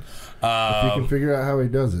first season. If you can figure out how he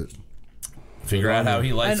does it. Figure out how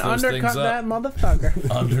he lights those things up. And undercut that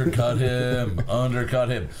motherfucker. Undercut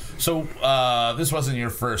him. So, this wasn't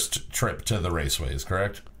your first trip to the raceways,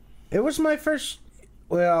 correct? It was my first...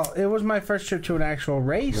 Well, it was my first trip to an actual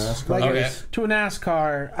race, NASCAR like Okay. to a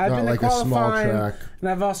NASCAR. I've Not been like to a small qualifying, track. and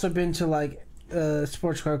I've also been to like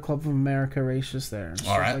Sports Car Club of America races there and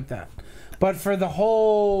stuff right. like that. But for the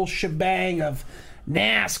whole shebang of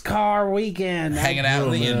NASCAR weekend, Hanging out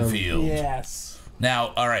in the man. infield. yes.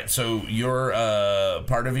 Now, all right, so you're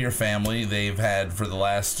part of your family. They've had for the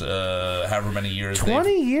last however many years.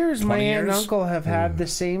 20 years, my 20 aunt and years? uncle have had the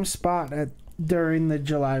same spot during the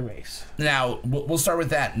July race. Now, we'll start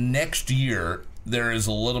with that. Next year, there is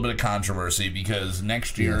a little bit of controversy because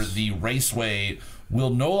next year the Raceway will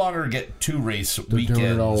no longer get 2 race weekends.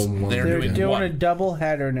 doing it all in one They're They're doing doing one. a double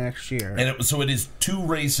header next year. And so it is 2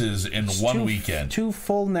 races in one weekend. 2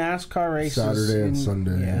 full NASCAR races. Saturday and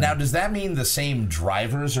Sunday. Yeah. Now, does that mean the same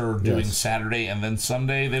drivers are doing Yes. Saturday and then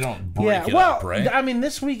Sunday? They don't break Yeah, it well, up, right? I mean,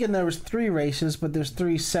 this weekend there was 3 races, but there's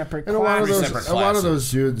 3 separate And a lot of Three those, separate a lot of classes.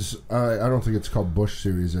 those dudes. I don't think it's called Busch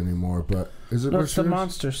Series anymore, but is it No, Busch it's the Series?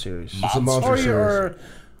 Monster Series. It's a Monster Or Series. your,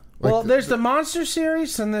 well, Like the- there's the Monster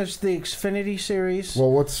Series, and there's the Xfinity Series.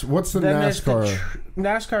 Well, what's the then there's NASCAR? the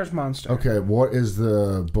NASCAR's Monster. Okay, what is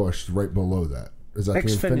the Busch right below that? Is that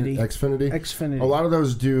Xfinity. the Xfinity? Xfinity. A lot of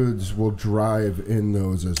those dudes will drive in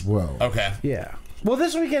those as well. Okay. Yeah. Well,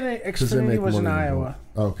 this weekend 'Cause they Xfinity make was in money Iowa,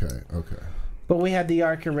 Okay. but we had the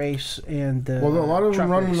ARCA race and the Well, a lot of them truck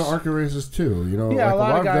run in race. the ARCA races too. You know, Yeah, like a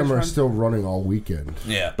lot of of guys them are run- still running all weekend.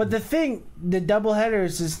 Yeah. But the thing, the double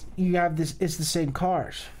headers is you have this. It's the same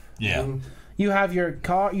cars. Yeah. You have your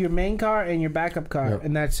car, your main car, and your backup car, Yep.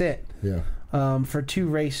 and that's it. Yeah. For 2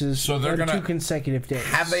 races, So they're on gonna- 2 consecutive days.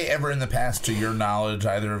 Have they ever in the past, to your knowledge,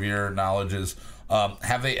 either of your knowledges,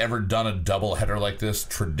 have they ever done a double header like this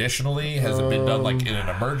traditionally? Has it been done like in an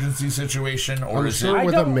emergency situation, or I'm is sure it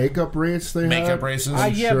with a don't- makeup race they makeup had, races?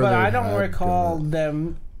 I'm Yeah, sure but they I don't had recall done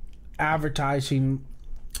them advertising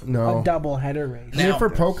it. No. a double header race. I mean, Now- for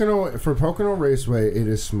Pocono Raceway, it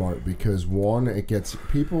is smart because one, it gets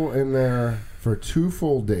people in there for 2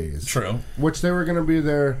 full days. True. Which they were going to be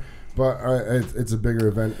there, but it's a bigger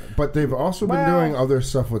event. But they've also been Well- doing other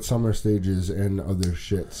stuff with summer stages and other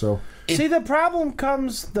shit. So See, the problem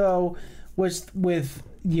comes though with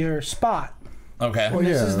your spot. Okay. well,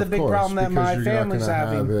 this yeah, is the of big course, problem that because my you're not family's gonna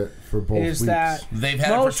having, have it for both is weeks. that They've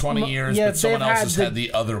had it most- for 20 years, yeah, but someone they've else had has the- had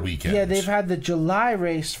the other weekend. Yeah, they've had the July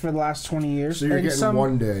race for the last 20 years. So you're and getting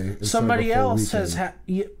one day. instead Somebody of a full else has weekend.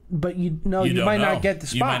 had, but you know you don't might know. not get the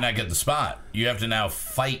spot. You might not get the spot. You have to now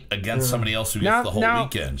fight against somebody else who gets Now- the whole now-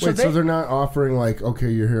 weekend. so Wait, they- so they're not offering like, okay,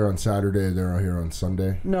 you're here on Saturday, they're here on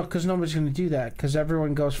Sunday. No, because nobody's going to do that. Because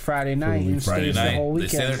everyone goes Friday night and Friday stays the night, whole they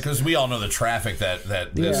stay there weekend. because we all know the traffic that Yeah.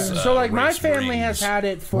 this. So like my race family has brings. had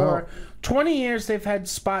it for Well- 20 years. They've had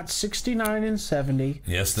spots 69 and 70.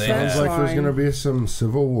 Yes, they Sounds have. Sounds like there's fine. going to be some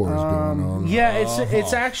civil wars going on. Yeah,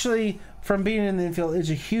 it's actually, from being in the infield, it's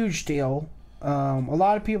a huge deal. A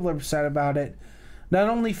lot of people are upset about it. Not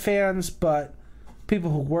only fans, but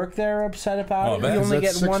people who work there are upset about Oh, it. man. You only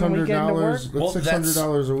get That's one weekend to work. $600. Well, That's that's-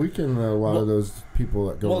 $600 a weekend. A lot of those people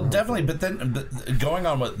that go. Well, on. definitely, but going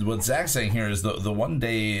on what Zach's saying here is the one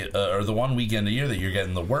day or the one weekend a year that you're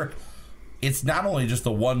getting the work. It's not only just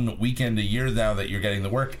the one weekend a year now that you're getting the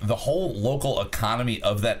work. The whole local economy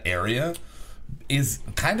of that area is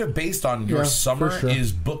kind of based on your Yeah, summer for sure.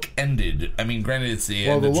 is book-ended. I mean, granted, it's the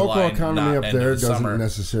Well, end the of local July, economy not up end there of the doesn't summer.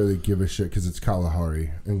 necessarily give a shit because it's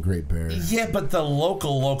Kalahari and Great Bear. Yeah, but the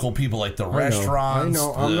local people like the restaurants. I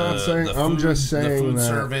know. I'm the- not saying. the I'm food- just saying the food that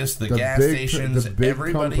service, the the gas big, stations, the big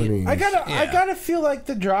everybody. companies. I Yeah. gotta feel like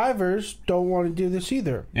the drivers don't want to do this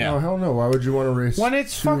either. Yeah. Oh hell no! Why would you want to race When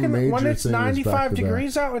it's two major when it's things 95 back to back?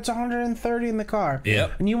 degrees out, it's 130 in the car.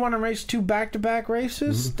 Yep. And you want to race 2 back-to-back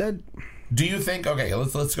races? That Do you think? Okay,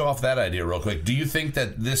 let's go off that idea real quick. Do you think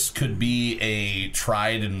that this could be a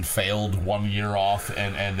tried and failed 1 year off,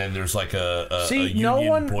 and then there's like a See,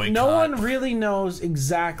 union boycott? no one really knows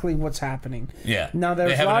exactly what's happening. Yeah. Now They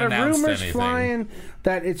there's a haven't lot of announced rumors anything. flying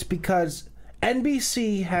that it's because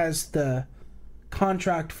NBC has the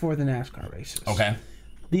contract for the NASCAR races. Okay.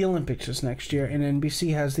 The Olympics is next year, and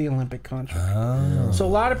NBC has the Olympic contract. Oh. So a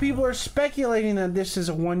lot of people are speculating that this is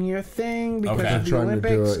a 1 year thing because Okay. of the Trying to do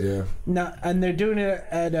Olympics. it, yeah. No, and they're doing it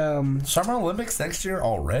at Summer Olympics next year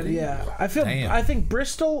already? yeah. I Damn. think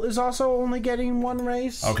Bristol is also only getting one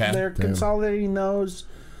race. Okay. They're Damn. consolidating those.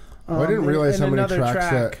 Well, I didn't realize and how many another tracks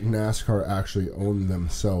track. that NASCAR actually own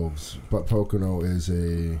themselves. But Pocono is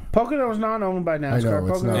a Pocono is not owned by NASCAR. I know,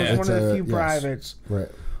 it's Pocono not. is It's one of the a- few yes. privates. right.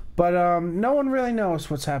 But no one really knows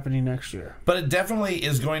what's happening next year. But it definitely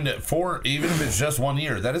is going to, for even if it's just 1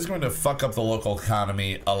 year, that is going to fuck up the local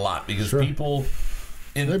economy a lot because Sure. people.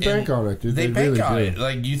 They bank on it, dude. They They bank really on do. it.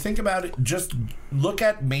 Like you think about it, just look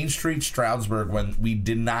at Main Street Stroudsburg when we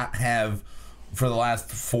did not have for the last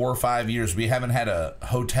 4 or 5 years, we haven't had a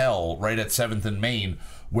hotel right at 7th and Main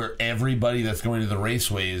where everybody that's going to the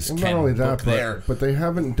raceways Well, can not only book that, there. but they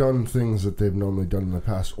haven't done things that they've normally done in the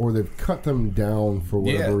past, or they've cut them down for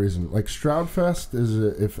whatever reason. Like Stroudfest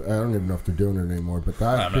if I don't even know if they're doing it anymore, but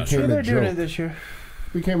that I'm not became sure. a They're doing it joke. this year.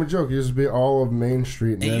 Became a joke. It used to be all of Main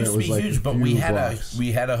Street, and It then used it to was be like huge, but few we had blocks.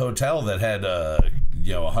 a hotel that had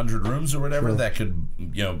 100 rooms or whatever Sure. that could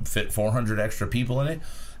fit 400 extra people in it,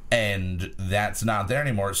 and that's not there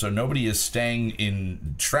anymore. So nobody is staying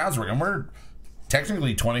in Stroudsburg, and we're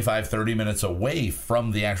technically 25-30 minutes away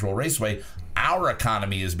from the actual raceway. Our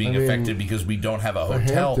economy is being affected because we don't have a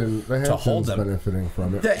hotel to hold them. Benefiting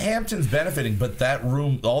from it. The Hampton's benefiting, but that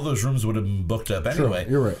room, all those rooms would have been booked up anyway.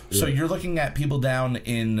 You're right. So you're looking at people down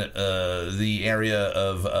in the area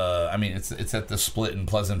of, it's at the split in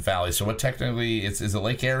Pleasant Valley. So what technically, is it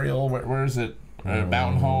Lake Ariel? Where is it?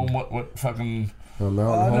 Mountain Home? What fucking? Mountain Not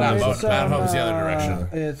Home. Mountain Home's the other direction.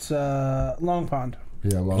 It's Long Pond.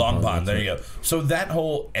 Yeah, Long Pond. There you go. So that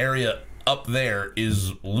whole area up there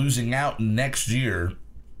is losing out next year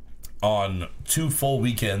on 2 full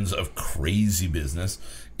weekends of crazy business.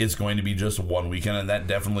 It's going to be just 1 weekend, and that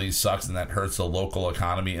definitely sucks, and that hurts the local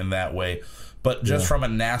economy in that way. But just from a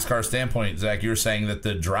NASCAR standpoint, Zach, you're saying that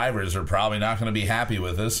the drivers are probably not going to be happy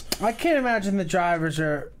with this. I can't imagine the drivers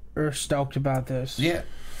are stoked about this. Yeah.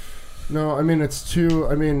 No, I mean, it's too...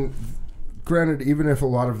 I mean, granted, even if a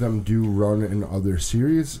lot of them do run in other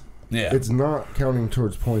series... Yeah. It's not counting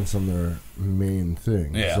towards points on their main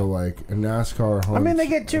thing. Yeah. So, like, a NASCAR hunt... I mean, they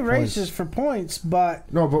get 2 races for points, but...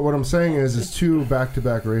 No, but what I'm saying is it's 2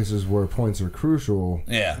 back-to-back races where points are crucial.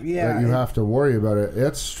 Yeah. Yeah. That you have to worry about it.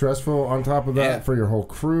 It's stressful on top of that for your whole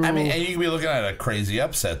crew. I mean, and you could be looking at a crazy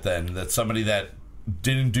upset then, that somebody that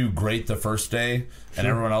didn't do great the first day and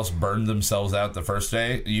everyone else burned themselves out the first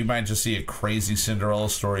day, you might just see a crazy Cinderella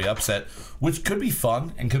story upset, which could be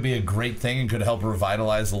fun and could be a great thing and could help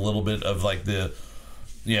revitalize a little bit of like the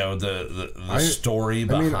story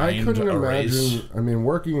behind I couldn't a imagine. race. I mean,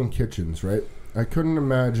 working in kitchens, right? I couldn't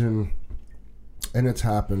imagine, and it's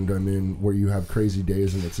happened. I mean, where you have crazy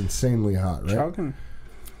days and it's insanely hot, right? Choking.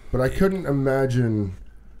 But I couldn't imagine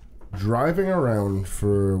driving around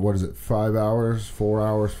for 5 hours, 4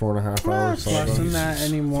 hours, 4.5 hours. It's less than that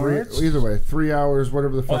anymore. Either way, 3 hours,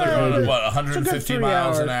 whatever the Well, fuck. they're it may running, be. 150 3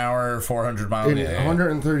 miles an hours. hour, 400 miles In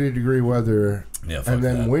 130 degree weather, Yeah, fuck and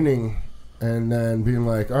then that. winning, and then being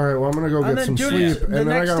like, all right, well, I'm gonna go And get then some doing it sleep, the and then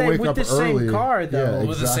I next gotta day wake with up the same early. car, though. Yeah,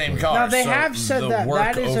 With the same exactly. car. Now, they So have said the that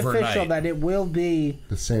work is overnight. official, that it will be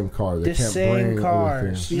The same car. They the can't same bring other cars.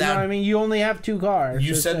 things. You Now- know what I mean? You only have 2 cars.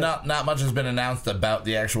 You That's said it. not much has been announced about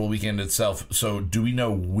the actual weekend itself. So, do we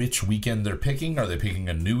know which weekend they're picking? Are they picking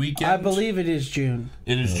a new weekend? I believe it is June.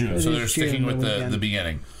 it is June. It So is they're June, sticking with the the weekend.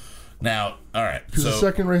 beginning. Now, all right. Because the So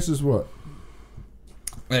second race is what?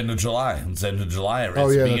 end of July. It's end of July. Right? Oh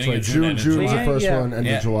It's yeah, beginning that's right. of June. end of June's July. the first Yeah. one, end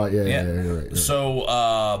Yeah. of July. Yeah, Yeah. you're right. You're right. So,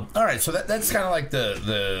 all right. So that's kind of like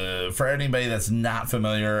the for anybody that's not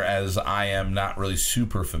familiar, as I am not really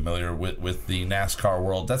super familiar with the NASCAR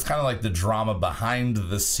world. That's kind of like the drama behind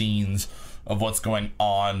the scenes of what's going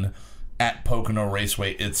on at Pocono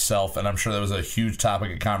Raceway itself, and I'm sure that was a huge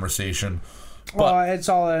topic of conversation. But Well, it's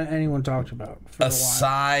all anyone talked about for a while.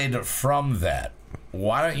 aside from that,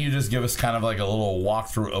 why don't you just give us kind of like a little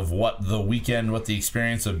walkthrough of what the weekend, what the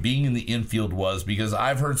experience of being in the infield was? Because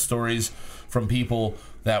I've heard stories from people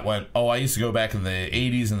that went, oh, I used to go back in the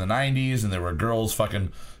 80s and the 90s, and there were girls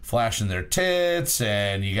fucking flashing their tits,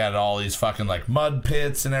 and you got all these fucking like mud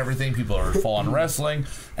pits and everything. People are full on wrestling,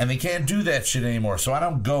 and they can't do that shit anymore, so I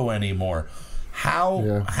don't go anymore.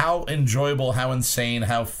 How enjoyable, how insane,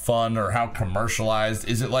 how fun, or how commercialized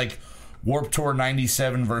is it? Like Warped Tour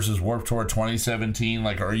 97 versus Warped Tour 2017?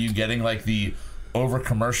 Like, are you getting like the over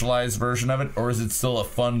commercialized version of it, or is it still a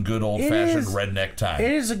fun, good old fashioned redneck time?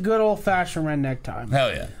 It is a good old fashioned redneck time.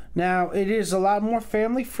 Hell yeah. Now, it is a lot more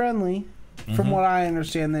family friendly, from what I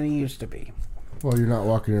understand, than it used to be. Well, you're not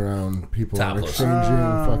walking around. People are Topless.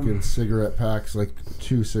 exchanging fucking cigarette packs, like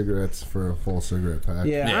 2 cigarettes for a full cigarette pack.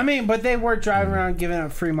 Yeah, Yeah. I mean, but they were driving around giving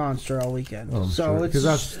out free Monster all weekend. Oh, I'm so sure. it's 'Cause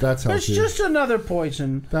that's it's healthy. just another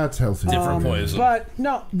poison. That's healthy. Different poison. But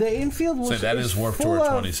no, the infield was So that is is Warped full Tour of-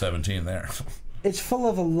 2017 there. It's full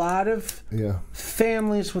of a lot of Yeah.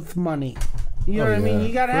 families with money. You know Oh, what I mean? yeah.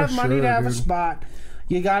 You gotta For have money sure, to have a dude. spot.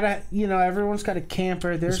 You gotta, everyone's got a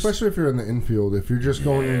camper. There's Especially if you're in the infield. If you're just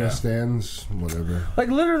going in the stands, whatever. like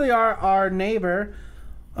literally our neighbor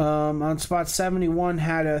on spot 71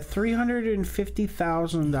 had a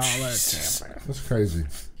 $350,000 camper. That's crazy.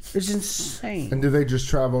 It's insane. And do they just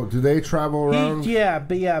travel? Do they travel around?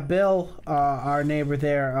 But Bill, our neighbor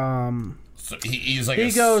there, So he's like He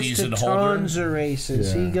a goes to seasoned holder. tons of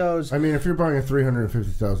races. Yeah. He goes. I mean, if you're buying a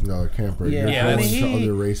 $350,000 camper, Yeah. you're Yeah, going I mean, to he-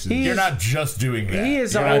 other races. he- You're not just doing that. He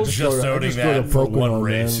is You're an not old- just I owning just go to that for one Pocono,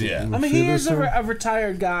 race. man. Yeah. I mean, See he this is thing? a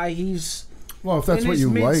retired guy. He's Well, if that's in what his you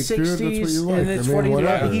like, mid-60s, dude, that's what you like. and it's I mean, what he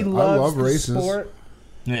whatever. loves. He I loves love the races. sport.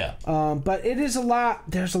 Yeah. But it is a lot.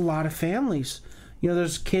 There's a lot of families. You know,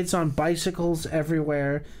 there's kids on bicycles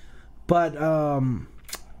everywhere, but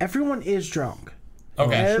everyone is drunk.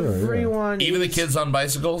 Okay. sure, yeah. Everyone, Even the kids on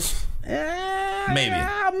bicycles? Maybe.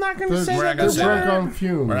 I'm not going to They're, say We're not that. gonna they're say drunk that. on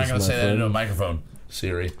fumes. We're not going my to say that friend. into a microphone,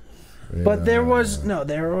 Siri. But there Yeah. was She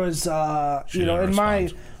you know, didn't in my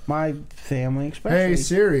respond. family especially, Hey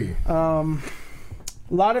Siri. a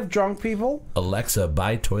lot of drunk people. Alexa,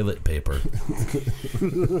 buy toilet paper.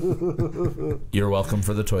 You're welcome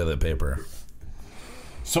for the toilet paper.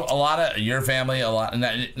 So a lot of your family,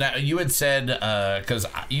 now you had said, because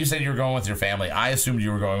you said you were going with your family. I assumed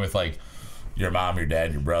you were going with like your mom, your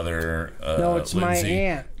dad, your brother. No, it's my Lindsay.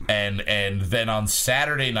 aunt. And then on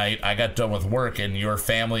Saturday night, I got done with work, and your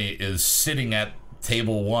family is sitting at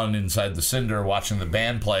table 1 inside the Cinder watching the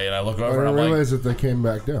band play, and I look I over and didn't I'm realize that they came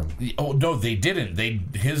back down. like, oh no, they didn't.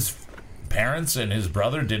 His parents and his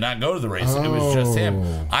brother did not go to the race. It was just him.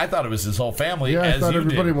 Oh. I thought it was his whole family. Yeah, I as thought you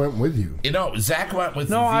everybody did. went with you. You know, Zach went with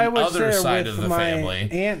No, the I was other there side with of the my family.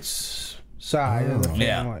 aunt's side of the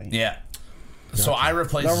Yeah, family. yeah. So I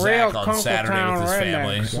replaced The Zach real on Saturday Kunkletown with his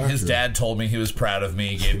family. rednecks. His dad told me he was proud of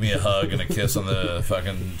me, gave me a hug and a kiss on the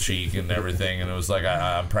fucking cheek and everything, and it was like,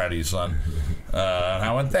 I'm proud of you, son. And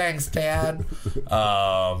I went, thanks, Dad.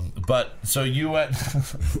 But so you went.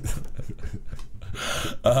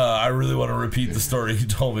 I really want to repeat the story he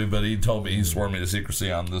told me, but he swore me to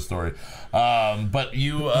secrecy on this story. But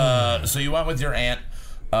you, so you went with your aunt.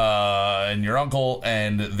 And your uncle,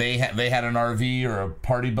 and they had an RV or a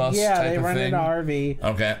party bus Yeah, type they of rented thing? an RV.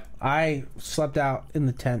 Okay. I slept out in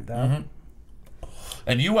the tent though. Mm-hmm.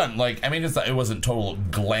 And you went like, I mean, it wasn't total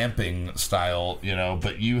glamping style, you know,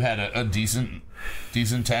 but you had a decent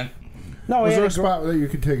tent. No, Was we there had a spot where you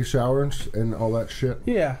could take a shower and all that shit?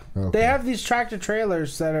 Yeah, Okay. they have these tractor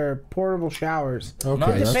trailers that are portable showers. Okay,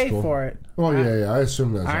 Nice. You that's pay cool. for it. Oh yeah. I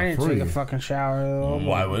assume that's I not didn't free. take a fucking shower though.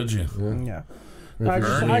 Why would you? Yeah. If I you're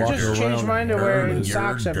just, gonna I walk just around changed my and- underwear Dirt and is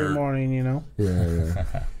socks your every dirt. morning, you know. Yeah.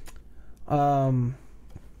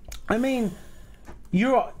 I mean,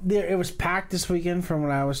 it was packed this weekend from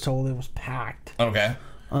what I was told. It was packed. Okay.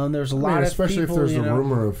 There was a I lot mean, of especially people, if there's you a know.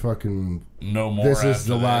 rumor of fucking No more. this is after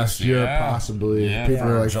the this. last year, Yeah. possibly. Yeah, People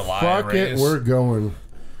for are like, July fuck it, race. we're going.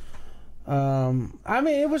 I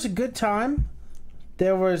mean, it was a good time.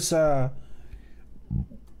 There was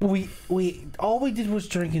we all we did was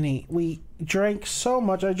drink and eat. We drank so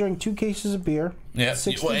much. I drank 2 cases of beer. Yeah.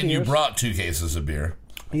 60 Well, and you beers. brought 2 cases of beer.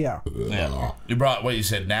 Yeah, Yeah. You brought what you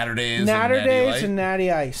said, Natter Days, Natter and Natty Days Light? and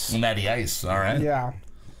Natty Ice. Natty Ice. All right. Yeah.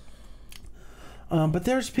 But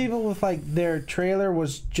there's people with like their trailer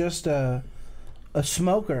was just a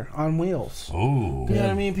smoker on wheels. Ooh. You know what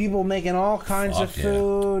I mean? People making all kinds of Fuck yeah.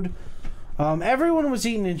 food. Everyone was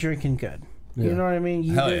eating and drinking good. You Yeah. know what I mean?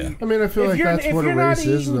 You Hell didn't- I mean, I feel If like you're, that's if what a you're not race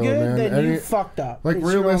is, eating though, good, man. then you Any- fucked up. Like It's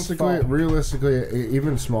your own realistically, fault.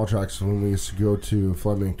 even small tracks when we used to go to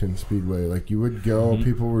Flemington Speedway, like you would go,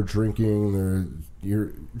 people were drinking, you're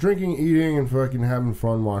drinking, eating, and fucking having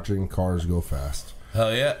fun watching cars go fast.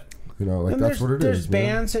 Hell yeah. You know, like And that's what it is. There's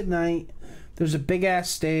man. bands at night. There's a big ass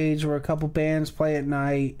stage where a couple bands play at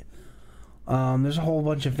night. There's a whole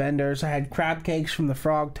bunch of vendors. I had crab cakes from the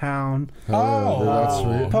Frog Town. Oh, dude, that's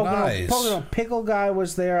sweet. Nice. Pocono Pickle Guy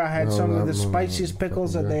was there. I had Oh, some of the that spiciest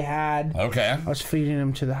pickles that motherfucker. they had. Okay. I was feeding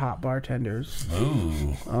them to the hot bartenders.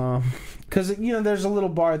 Ooh. Because, you know, there's a little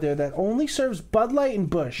bar there that only serves Bud Light and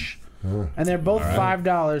Busch. And they're both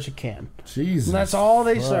 $5 a can. Jesus. And that's all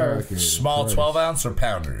they serve. fucking Small Christ. 12 ounce or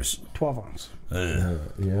pounders? 12 ounce. Ugh.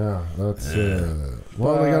 Yeah, that's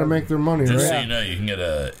well, they got to make their money, Just right? so you know, you can get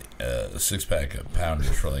a 6-pack of pounders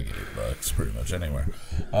for like $8 pretty much anywhere.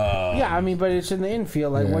 Yeah, I mean, but it's in the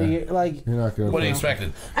infield. Like, what do Yeah. you, like... You're not gonna. What do you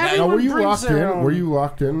expected? Now, Everyone were you brings locked their in? own. Were you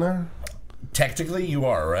locked in there? Technically, you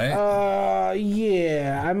are, right?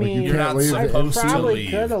 Yeah. I mean, you can't leave I it. supposed to probably leave.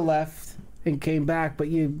 could have left and came back, but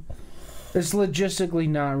it's logistically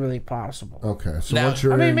not really possible. Okay, so Now- once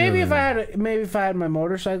you're I mean, in, maybe you're if I had my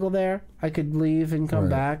motorcycle there, I could leave and come Right.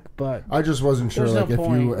 back. But I just wasn't sure, There's no like, if you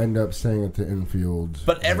point. end up staying at the infield.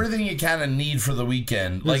 But everything you kind of need for the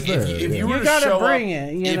weekend, like there, if you yeah. were You to gotta show bring up,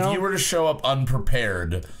 it, you if know? you were to show up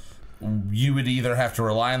unprepared, you would either have to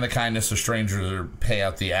rely on the kindness of strangers or pay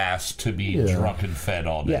out the ass to be Yeah. drunk and fed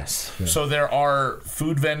all day. yes, So there are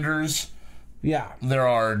food vendors Yeah. There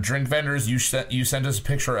are drink vendors. You sent us a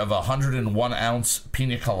picture of a 101-ounce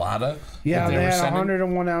pina colada. Yeah, that they had were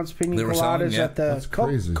 101-ounce pina They were selling, coladas yeah. at the That's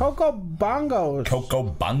crazy. Coco Bongos. Coco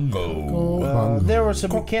Bongo. There was a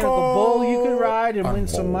mechanical bull you could ride and win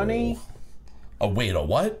some money. Oh wait, a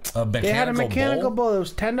what? A mechanical They had a mechanical bull? bull. It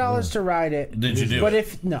was $10 to ride it. Did you do but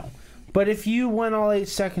it? But if you went all 8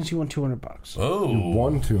 seconds, you won $200. Oh,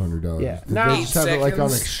 Won $200. Yeah. Did Now- they just have it like on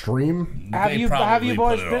seconds? extreme? Have They you probably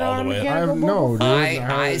boys put it been all on a the way up. mechanical bull? No, dude.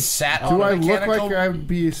 I sat on Do a I look mechanical. like I'd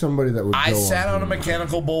be somebody that would? I go sat on a here?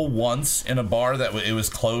 mechanical bull once in a bar that it was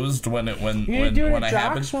closed when You didn't do it when at I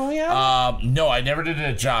happened. Jocks when we had? No, I never did it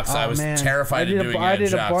at Jocks. I was man. terrified of doing it I at did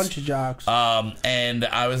Jocks. a bunch of Jocks. And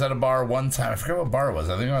I was at a bar one time. I forget what bar it was.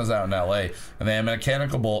 I think I was out in L.A. And they had a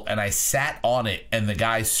mechanical bull, and I sat on it, and the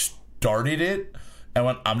guy started it. And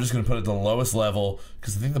went, I'm just going to put it to the lowest level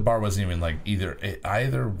because I think the bar wasn't even like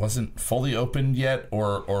either wasn't fully opened yet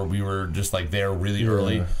or we were just like there really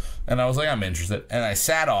early. And I was like, I'm interested. And I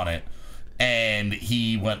sat on it and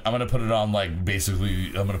he went, I'm going to put it on like basically,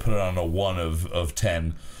 I'm going to put it on a 1 of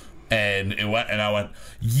 10. And it went, and I went,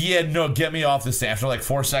 yeah, no, get me off this thing. After like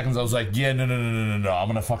 4 seconds, I was like, yeah, no, I'm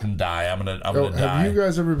gonna fucking die. I'm gonna die. Have you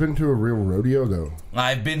guys ever been to a real rodeo though?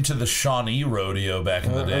 I've been to the Shawnee Rodeo back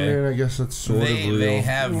in the I day. mean, I guess that's sort of real. They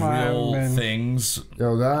have real man. things.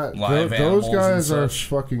 Yo, live those animals guys and are such.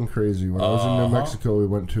 fucking crazy. When I was in New Mexico, we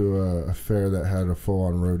went to a fair that had a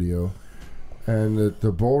full-on rodeo. And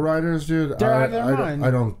the bull riders, dude, They're out of their mind.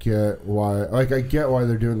 I don't get why. Like, I get why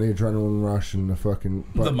they're doing the adrenaline rush and the fucking...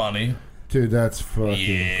 But, The money. dude, that's fucking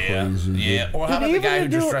crazy. Yeah. Dude. Or how about the even guy who to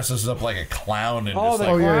just do- dresses up like a clown and Oh, just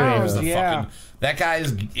the like clowns, the yeah. fucking that guy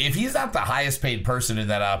is if he's not the highest paid person in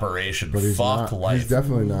that operation, But he's fuck not. life. He's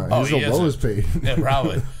definitely not. Oh, He's he the isn't. lowest paid. Yeah,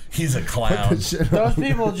 probably. He's a clown. Those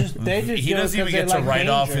people they just He do it doesn't even 'cause get they to like write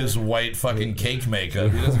off danger. his white fucking cake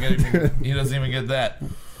makeup. He doesn't even get that.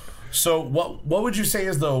 So what would you say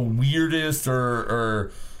is the weirdest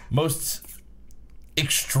or most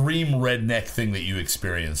extreme redneck thing that you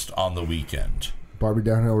experienced on the weekend? Barbie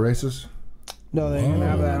downhill races? No, they didn't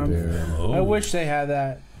have that. Damn. I wish they had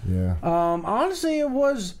that. Yeah. Honestly, it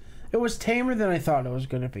was tamer than I thought it was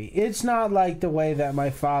going to be. It's not like the way that my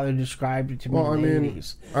father described it to me Well, I in the mean,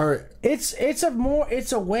 80s. all right.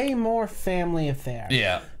 It's a way more family affair.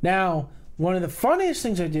 Yeah. Now, one of the funniest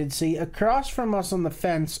things I did see across from us on the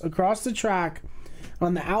fence, across the track,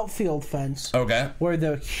 on the outfield fence, Okay. where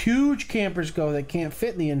the huge campers go that can't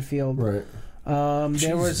fit in the infield. Right.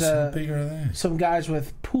 There was Jesus, how big are they? some guys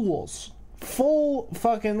with pools, full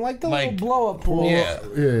fucking like the Like- little blow up pool. Yeah.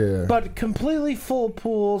 Yeah. But completely full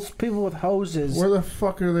pools, people with hoses. Where the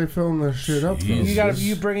fuck are they filling this shit up from?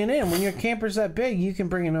 You bring it in. When your camper's that big, you can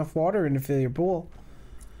bring enough water in to fill your pool.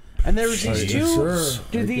 And there was these Yes, two, sir.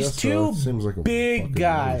 I dude, these guess so. It two seems like a big fucking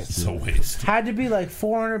guys. waste, It's a waste. had to be like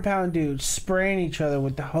 400-pound dudes spraying each other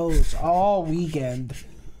with the hose all weekend.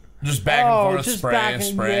 Just back and forth, just spray back and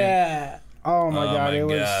and spray. yeah. Oh my Oh god, my it God.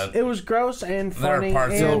 was it was gross and There funny. are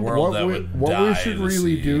parts of the and world What that we- would what we die should to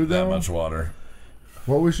really see do, that though- much water.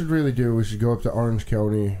 What we should really do, we should go up to Orange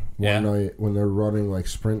County Yeah. one night when they're running like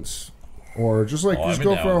sprints, or just like Oh, just I'd be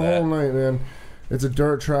go down for a with whole that. night, man. It's a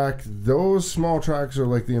dirt track. Those small tracks are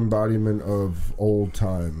like the embodiment of old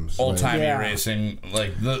times. Old Like, timey Yeah. racing,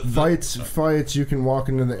 like the fights. You can walk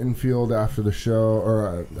into the infield after the show,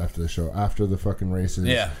 or after the fucking races.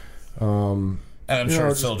 Yeah. And I'm You sure know,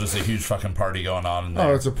 it's still just a huge fucking party going on in there.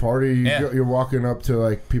 Oh, it's a party. Yeah. You're walking up to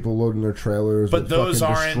like people loading their trailers. But with those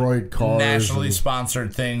fucking aren't destroyed cars. nationally and-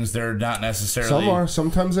 sponsored things. They're not necessarily. Some are.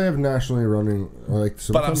 Sometimes they have nationally running. Like,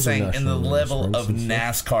 But I'm sometimes they're saying in the nationally running level sprints of and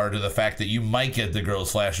stuff. NASCAR to the fact that you might get the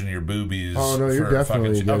girls flashing your boobies. Oh, no, you're for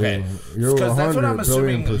definitely fucking, okay. getting- you're Because that's what I'm 100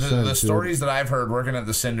 assuming. billion The %, stories that I've heard working at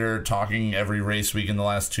the Cinder, talking every race week in the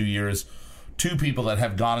last 2 years, to people that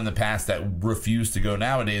have gone in the past that refuse to go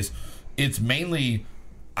nowadays, it's mainly,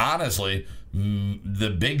 honestly, the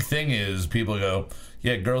big thing is people go,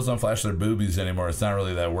 yeah, girls don't flash their boobies anymore. It's not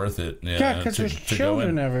really that worth it. Yeah, because there's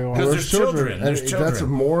children everywhere. Because there's children. and There's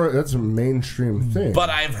children. That's a mainstream thing. But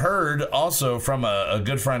I've heard also from a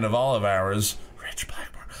good friend of all of ours, Rich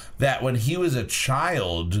Blackmore, that when he was a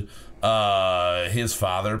child, his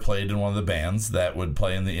father played in one of the bands that would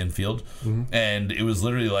play in the infield, and it was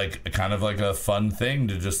literally like kind of like a fun thing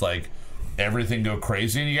to just like everything go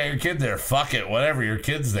crazy, and you got your kid there. Fuck it, whatever. Your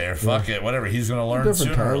kid's there. Fuck it, whatever. He's gonna learn different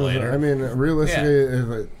sooner or times. later. I mean,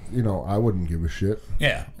 realistically, if I wouldn't give a shit.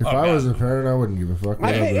 yeah. If Oh, I God. was a parent, I wouldn't give a fuck.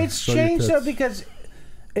 I think Whatever. it's Show your changed though tits. because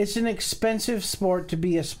It's an expensive sport to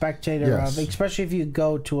be a spectator Yes. of, especially if you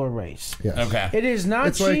go to a race. Yes. Okay. It is not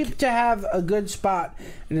It's cheap like- to have a good spot.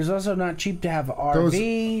 It is also not cheap to have an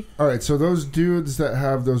RV. All right, so those dudes that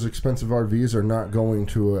have those expensive RVs are not going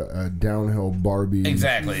to a downhill Barbie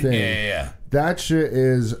Exactly. thing. Yeah. That shit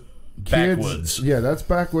is kids. Backwoods. Yeah, that's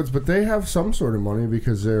backwoods, but they have some sort of money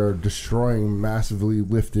because they're destroying massively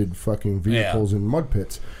lifted fucking vehicles in mud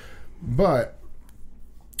pits. But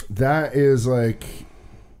that is like,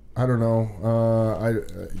 I don't know.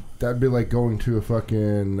 That'd be like going to a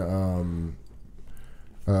fucking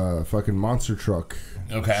monster truck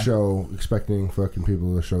show, expecting fucking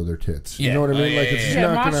people to show their tits. You Yeah. know what I mean? Oh, Like it's just Yeah,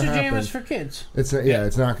 not Monster gonna Jam happen. is for kids. It's not,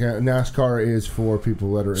 it's not gonna. NASCAR is for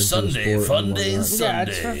people that are into Sunday, the sport. fun and days. whatnot. Yeah,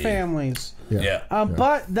 it's for Sunday. families. Yeah.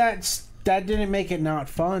 But that didn't make it not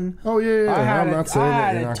fun. Oh yeah. I I'm not saying that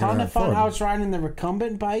had you're a not ton gonna of have fun. I was riding the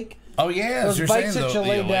recumbent bike. Oh yeah. Those You're bikes saying that you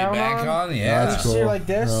lay lay down back on. That's Yeah. You cool. sit like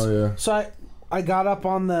this. Hell yeah. So I got up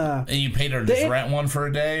on the... And you paid her to just They- rent one for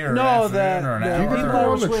a day or No, an afternoon or an the You hour? can people go I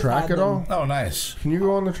on was the with track had at them. all? Oh, nice. Can you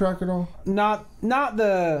go on the track at all? Not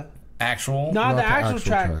the Actual. not the actual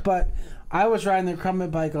track, track. but I was riding the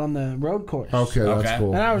recumbent bike on the road course. Okay, that's Okay.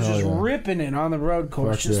 cool. And I was Hell just yeah. ripping it on the road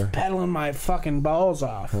course, Fuck just yeah. pedaling my fucking balls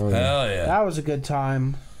off. Hell yeah. Hell yeah. That was a good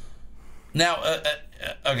time. Now,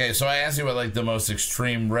 okay, so I asked you about like the most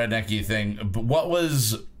extreme rednecky thing. But what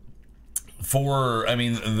was for? I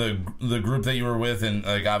mean, the group that you were with, and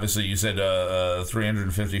like obviously you said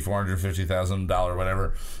 $350,000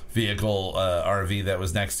 whatever vehicle RV that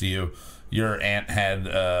was next to you. Your aunt had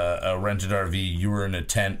a rented RV. You were in a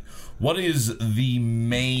tent. What is the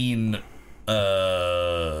main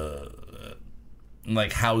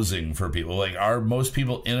like housing for people? Like, are most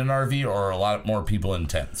people in an RV, or are a lot more people in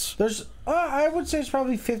tents? There's, I would say it's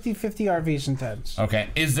probably 50-50 RVs and tents. Okay.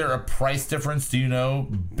 Is there a price difference, do you know,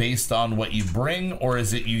 based on what you bring, or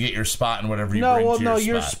is it you get your spot and whatever you bring to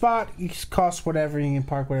Your spot costs whatever, you can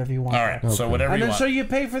park whatever you want. All right, so whatever And you then want. so you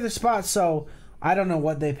pay for the spot, so I don't know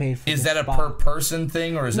what they paid for. Is the that a spot. per person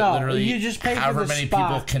thing, or is No, it literally you just pay for however the many spot.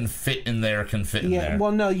 people can fit in there can fit in Yeah, there?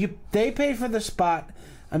 well, no, they pay for the spot,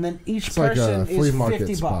 and then each like a person flea is market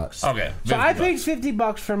 $50. spot. Okay. So I 50 paid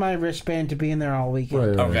bucks. $50 for my wristband to be in there all weekend. Right,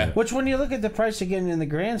 right, Okay. right. Which, when you look at the price of getting in the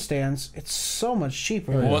grandstands, it's so much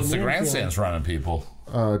cheaper. Well, than what's the infield. grandstands running, people?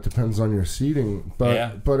 It depends on your seating, but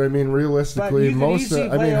Yeah. I mean But realistically, you could most easily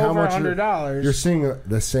I play mean how over much $100. you're seeing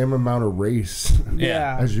the same amount of race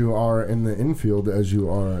Yeah. as you are in the infield as you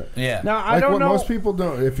are. Yeah. Now I Like don't what know. most people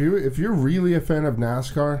don't. If you're really a fan of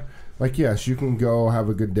NASCAR, like yes, you can go have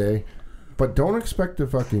a good day, but don't expect to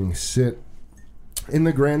fucking sit in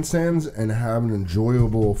the grandstands and have an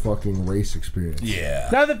enjoyable fucking race experience. Yeah.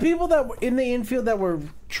 Now the people that were in the infield that were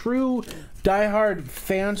true diehard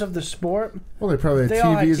fans of the sport, Well, they probably had They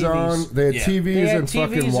all had TVs TVs. on. They had Yeah. TVs They had and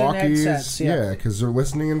fucking TVs and walkies. headsets, yeah. because they're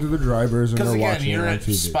listening into the drivers and Because they're again, watching you're it on at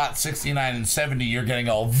TV. spot 69 and 70, you're getting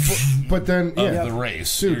all But then, of yeah, the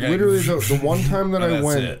race. dude, You're getting literally the one time that And I that's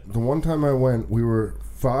went, it. the one time I went, we were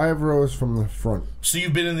 5 rows from the front. So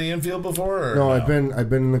you've been in the infield before? Or No, I've been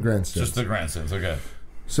in the grandstands. Just the grandstands, okay.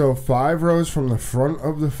 So 5 rows from the front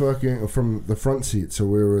of the from the front seat. So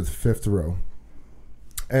we were the 5th row,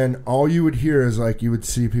 and all you would hear is like you would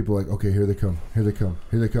see people like, okay, here they come, here they come,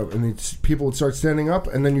 here they come, and people would start standing up,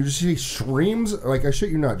 and then you just see streams, like I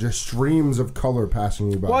shit you not, just streams of color passing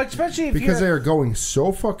you by. well, especially if because they you're are going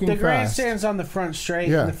so fucking the fast. grandstands on the front straight.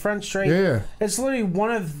 Yeah. And the front straight, Yeah. it's literally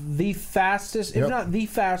one of the fastest, if Yep. not the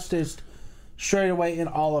fastest, straightaway in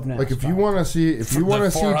all of NASCAR. Like if you want to see, The see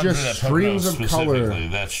 400 just at streams Pocono of color. specifically,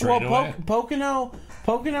 that's well, straight away.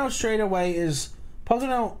 Pocono straightaway is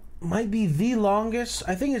Pocono might be the longest.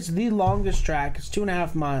 I think it's the longest track. It's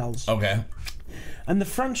 2.5 miles, Okay. and the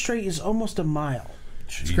front straight is almost a mile.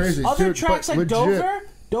 It's crazy. Other Dude, tracks but like legit-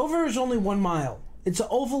 Dover is only 1 mile. It's an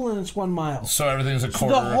oval and it's 1 mile. So everything's a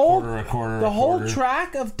quarter, the whole a quarter. the whole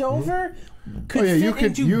track of Dover could Oh, yeah, fit you could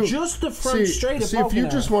into just the front straight of See, if you Pocono.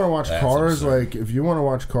 just want to watch That's cars, absurd. like if you want to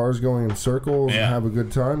watch cars going in circles Yeah. and have a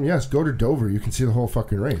good time, yes, go to Dover. You can see the whole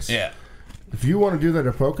fucking race. Yeah. If you want to do that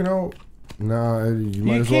at Pocono, no, you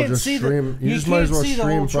might as well can't just see the- stream. You you just might as can't well see the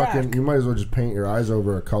stream whole track. fucking. You might as well just paint your eyes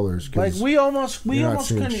over colors. 'Cause like we almost you're not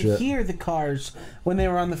seeing couldn't shit. hear the cars when they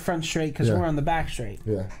were on the front straight because Yeah. we're on the back straight.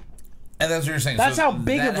 yeah, And that's what you're saying. That's So how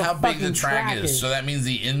big of a how big the fucking track track is. is. So that means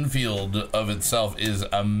the infield of itself is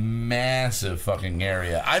a massive fucking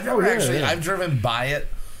area. I've never yeah. I've driven by it.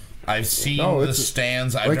 I've seen No, the it's-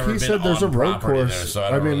 stands. I've like never he been said, there's on a road property course. there, so I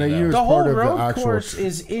I don't mean, really they know. use The part whole of the road actual. course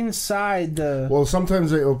is inside the. Well,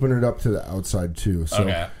 sometimes they open it up to the outside too. So,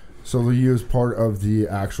 Okay. So they'll use part of the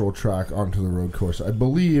actual track onto the road course, I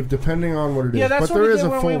believe, depending on what it is. Yeah, that's but what there we is did a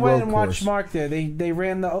when full we road went and course. watched Mark there. They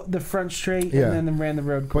ran the front straight Yeah. and then ran the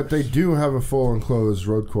road course. But they do have a full enclosed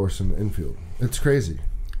road course in the infield. It's crazy.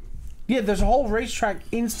 Yeah, there's a whole racetrack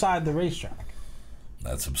inside the racetrack.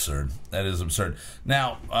 That's absurd. That is absurd.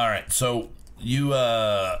 Now, all right. So you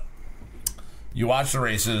watch the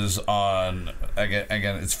races on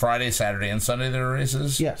again. It's Friday, Saturday, and Sunday. There are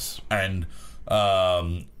races. Yes. And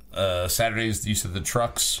Saturdays, you said the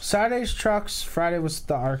trucks. Saturday's trucks. Friday was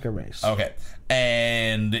the ARCA race. Okay.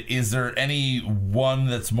 And is there any one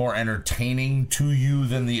that's more entertaining to you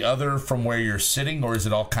than the other from where you're sitting, or is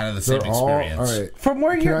it all kind of the same They're all experience? right. From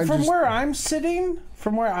where Can I I'm sitting,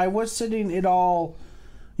 from where I was sitting, it all.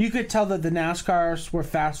 You could tell that the NASCARs were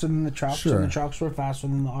faster than the trucks, Sure. and the trucks were faster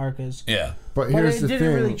than the ARCAs. Yeah. But But here's it the didn't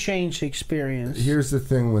thing. really change the experience. Here's the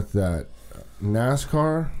thing with that.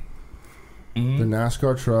 NASCAR, the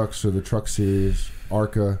NASCAR trucks or the truck series,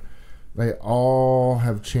 ARCA, they all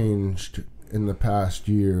have changed in the past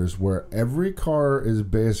years where every car is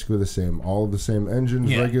basically the same. All of the same engines,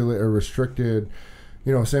 Yeah. regular or restricted.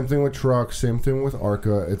 You know, same thing with trucks, same thing with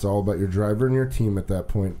ARCA. It's all about your driver and your team at that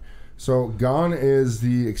point. So gone is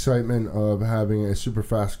the excitement of having a super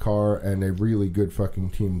fast car and a really good fucking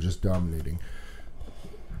team just dominating.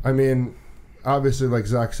 I mean, obviously, like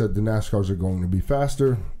Zach said, the NASCARs are going to be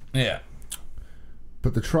faster, Yeah.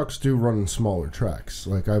 but the trucks do run in smaller tracks.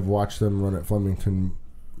 Like I've watched them run at Flemington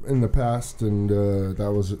in the past, and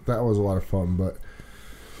that was a lot of fun. But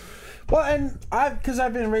Well, and because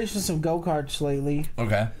I've been racing some go-karts lately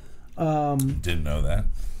Okay. Didn't know that.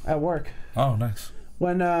 at work. Oh, nice.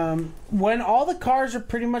 When all the cars are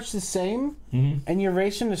pretty much the same, Mm-hmm. and you're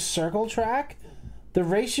racing a circle track, the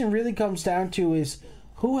racing really comes down to is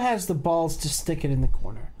who has the balls to stick it in the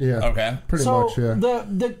corner. yeah, Okay. pretty So much, yeah.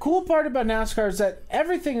 the cool part about NASCAR is that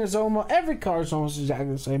every car is almost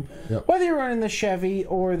exactly the same. Yep. Whether you're running the Chevy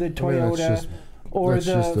or the I mean, Toyota that's or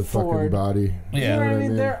just the the fucking Ford. body. Yeah. You know what I what I mean?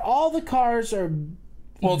 mean? They're all the cars are.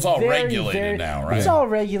 Well, it's all very, regulated very- now, right? It's all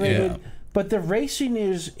regulated, Yeah. but the racing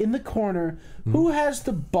is in the corner. Who has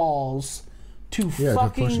the balls to Yeah, to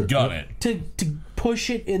fucking push it. Gun it. to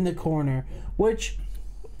push it in the corner? Which,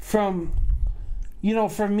 from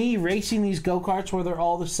for me racing these go karts where they're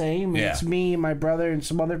all the same, and Yeah. it's me and my brother and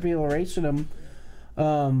some other people racing them.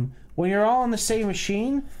 When you're all on the same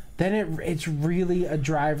machine, then it's really a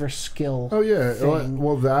driver skill. Oh yeah, thing,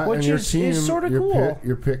 well that which and your is team, sorta your cool.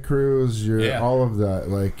 your pit crews, Yeah. all of that.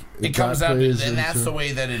 Like It comes down to, plays and that's into- the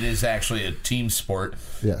way that it is actually a team sport.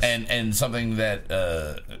 Yes. And something that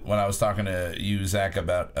when I was talking to you, Zach,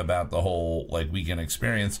 about the whole like weekend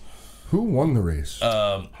experience, Who won the race?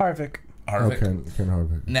 Harvick. Harvick. Ken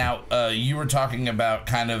Harvick. Now, you were talking about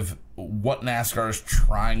kind of what NASCAR is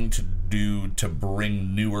trying to do to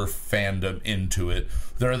bring newer fandom into it.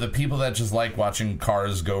 There are the people that just like watching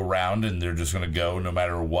cars go round, and they're just going to go no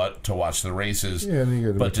matter what to watch the races. Yeah, and you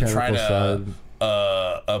get the but to try mechanical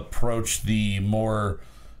to approach the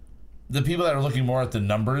people that are looking more at the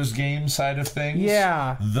numbers game side of things.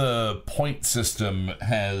 Yeah. The point system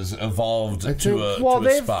has evolved I to think- a Well, to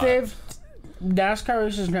a spot. they've NASCAR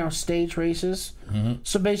races now stage races.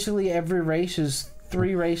 So basically, every race is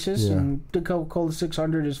 3 races, Yeah. and the Coca-Cola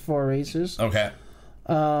 600 is 4 races. Okay.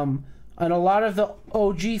 And a lot of the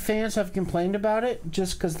OG fans have complained about it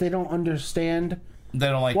just because they don't understand They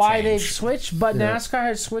don't like why change. they've switched. But Yeah. NASCAR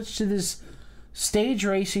has switched to this stage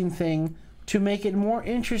racing thing to make it more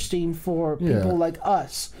interesting for people Yeah. like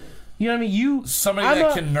us. You know what I mean? Somebody I'm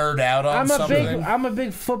that a- can nerd out on something. I'm a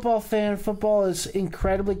big football fan. Football is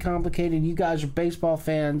incredibly complicated. You guys are baseball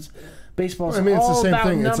fans. Baseball's I mean, it's the all same about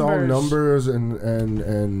thing. numbers. It's all numbers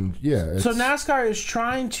and yeah. It's, So NASCAR is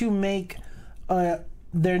trying to make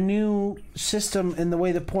their new system and the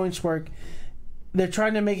way the points work. They're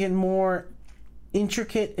trying to make it more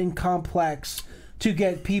intricate and complex to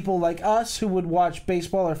get people like us who would watch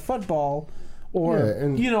baseball or football, or Yeah,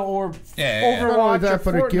 and- or Yeah. not only Overwatch that, or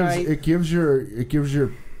but Fortnite. it gives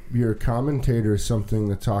your commentators something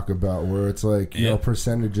to talk about, where it's like you Yeah. know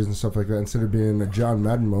percentages and stuff like that, instead of being a John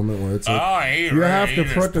Madden moment where it's like You have to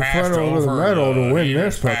put the foot over the metal to win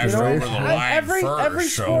this fucking race. Every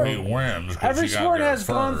sport- wins. Every sport has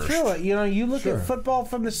gone through it. You know, you look at football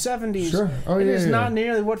from the 70s. Sure. Oh, it yeah, is yeah. not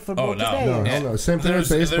nearly what football Oh no! today No, is. no. Same thing with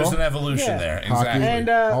There's baseball. an evolution Yeah. there, Hockey. exactly. And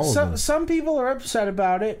All of them. some people are upset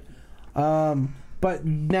about it, but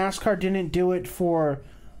NASCAR didn't do it for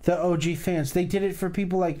the OG fans. They did it for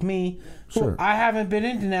people like me, who Sure. I haven't been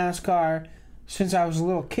into NASCAR since I was a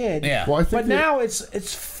little kid. Yeah. Well, I think But now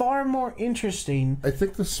it's far more interesting I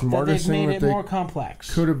think the that smartest they've thing made that it they more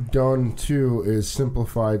complex. could have done too is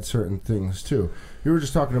simplified certain things too. You were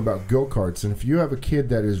just talking about go-karts, and if you have a kid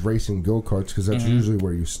that is racing go-karts, because that's usually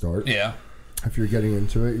where you start. Yeah. If you're getting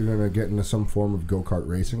into it, you're going to get into some form of go-kart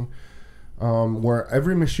racing, where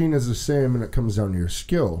every machine is the same and it comes down to your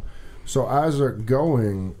skill. So as they're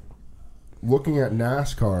going, looking at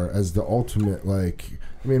NASCAR as the ultimate,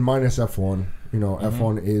 minus F1.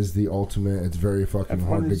 F1 is the ultimate. It's very fucking F1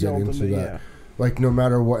 hard to is the get into ultimate, that. yeah. Like, no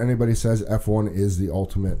matter what anybody says, F1 is the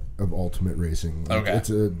ultimate of ultimate racing. Like, Okay. it's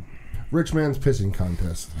a rich man's pissing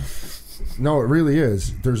contest. No, it really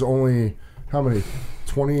is. There's only, how many?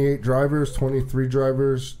 28 drivers, 23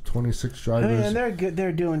 drivers, 26 drivers. And they're good.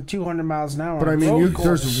 They're doing 200 miles an hour. But I on mean, road course.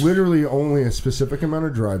 there's literally only a specific amount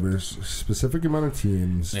of drivers, specific amount of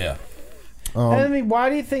teams. Yeah. I mean, why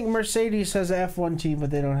do you think Mercedes has an F1 team,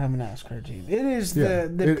 but they don't have a NASCAR team? It is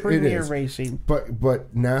it premier is. racing. But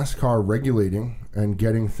NASCAR regulating and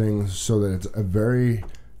getting things so that it's a very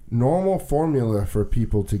normal formula for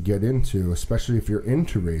people to get into, especially if you're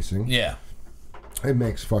into racing. Yeah. It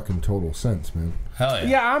makes fucking total sense, man. Hell yeah.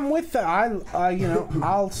 Yeah, I'm with the.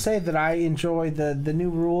 I'll say that I enjoy the new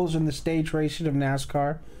rules and the stage racing of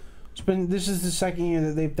NASCAR. This is the second year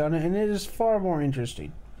that they've done it, and it is far more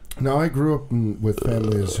interesting. Now, I grew up with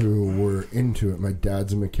families who were into it. My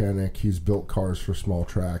dad's a mechanic. He's built cars for small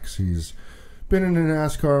tracks. He's been into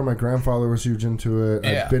NASCAR. My grandfather was huge into it.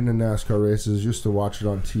 Yeah. I've been to NASCAR races. Used to watch it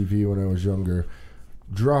on TV when I was younger.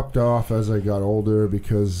 Dropped off as I got older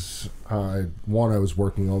because, one, I was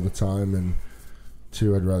working all the time, and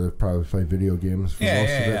two, I'd rather probably play video games for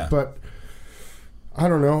most of it. But I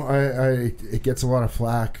don't know. It gets a lot of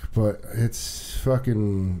flack, but it's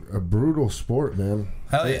fucking a brutal sport, man.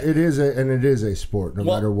 Hell yeah. It is a sport, no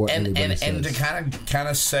matter what anybody says. And to kind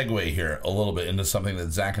of segue here a little bit into something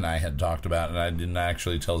that Zach and I had talked about, and I didn't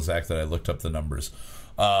actually tell Zach that I looked up the numbers.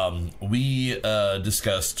 We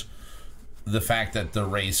discussed the fact that the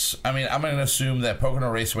race, I mean, I'm going to assume that Pocono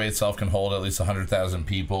Raceway itself can hold at least 100,000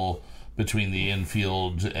 people between the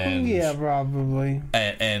infield and Yeah, probably.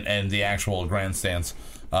 and the actual grandstands,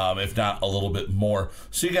 if not a little bit more.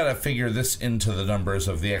 So you got to figure this into the numbers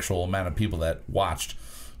of the actual amount of people that watched.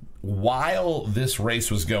 While this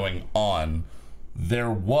race was going on,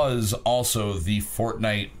 there was also the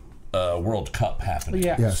Fortnite World Cup happening.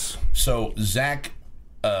 Yeah. Yes. So Zach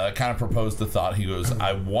kind of proposed the thought. He goes,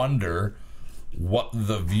 I wonder what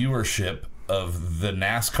the viewership of the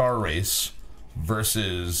NASCAR race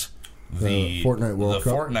versus the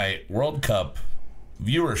Fortnite World Cup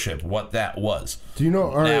viewership, what that was. Do you know?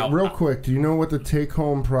 All right, real quick. Do you know what the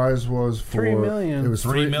take-home prize was for? $3 million. It was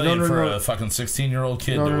 $3 million for a fucking 16-year-old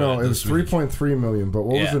kid. No. It was $3.3 million. But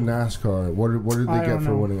what was the NASCAR? What did they get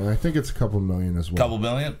for winning? I think it's a couple million as well. Couple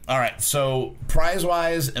million. All right. So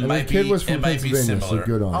prize-wise, it might the kid be was from it might be Pennsylvania, similar. so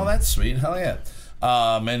good on him. That's sweet. Hell yeah.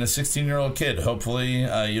 And a 16-year-old kid. Hopefully,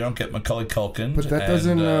 you don't get Macaulay Culkin. But that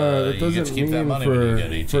doesn't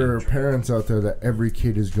mean for parents out there that every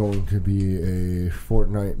kid is going to be a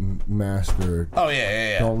Fortnite master. Oh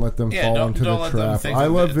yeah. Don't let them fall into the trap. I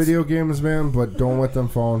love video games, man, but don't let them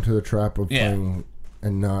fall into the trap of playing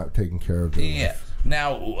and not taking care of them. Yeah.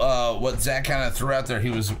 Now, what Zach kind of threw out there,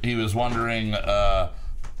 he was wondering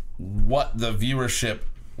what the viewership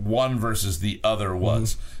one versus the other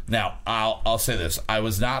was. Now, I'll say this: I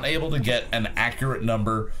was not able to get an accurate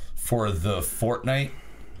number for the Fortnite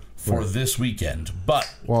for this weekend,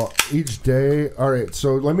 but each day. All right,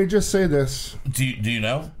 so let me just say this: do you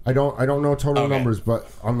know? I don't know total numbers, but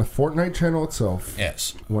on the Fortnite channel itself,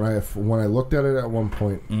 yes. When I looked at it at one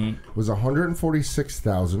point, it was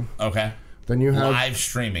 146,000. Okay. Then you had live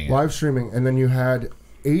streaming, and then you had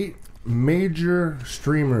 8 major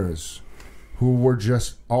streamers who were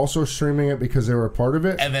just also streaming it because they were a part of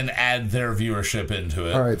it. And then add their viewership into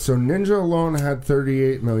it. All right, so Ninja alone had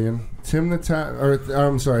 38 million.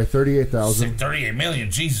 38,000. 38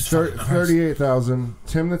 million, Jesus. 38,000.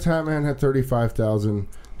 Tim the Tatman had 35,000.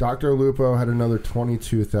 Dr. Lupo had another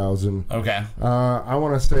 22,000. Okay. I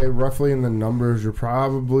want to say roughly in the numbers, you're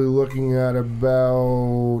probably looking at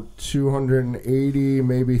about 280,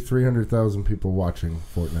 maybe 300,000 people watching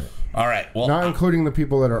Fortnite. All right. Well, not including the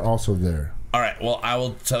people that are also there. All right. Well, I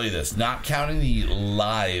will tell you this: not counting the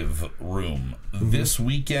live room, this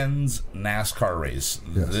weekend's NASCAR race,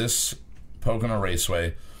 this Pocono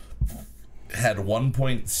Raceway, had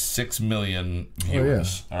 1.6 million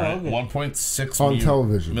viewers. Oh, yeah. All right, 1.6 on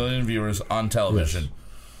television. Million viewers on television. Yes.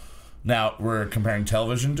 Now we're comparing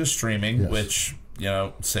television to streaming, which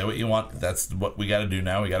say what you want. That's what we got to do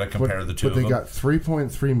now. We got to compare the two of them. But they got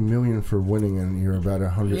 $3.3 million for winning, and you're about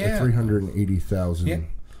 380,000. Yeah.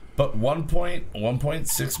 But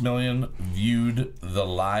 1.6 million viewed the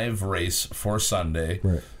live race for Sunday.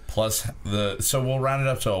 Right. Plus so we'll round it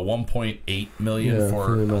up to a 1.8 million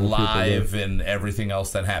for live and everything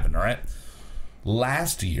else that happened. All right.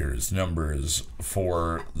 Last year's numbers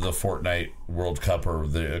for the Fortnite World Cup, or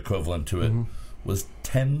the equivalent to it, was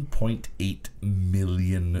 10.8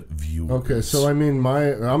 million viewers. Okay, so I mean,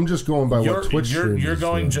 I'm just going by what Twitch streams. You're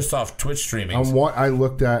going just off Twitch streaming. On what I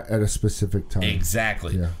looked at a specific time.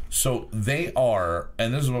 Exactly. Yeah. So they are,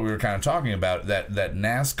 and this is what we were kind of talking about, that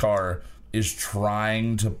NASCAR is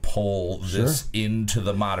trying to pull this into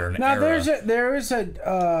the modern era. Now there is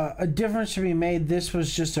a difference to be made. This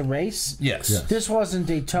was just a race. Yes. This wasn't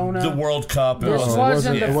Daytona. The World Cup. This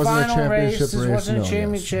wasn't the final race. This race. wasn't a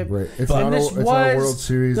championship. Right. It's but not this it's not a World was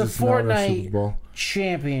Series. the It's not a Fortnite Super Bowl.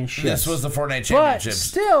 Championship. This was the Fortnite But Championship.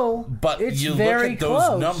 still, But it's you very look at those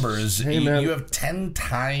close. numbers, Hey, you man. have 10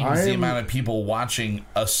 times the amount of people watching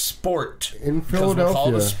a sport. In 'Cause we'll call it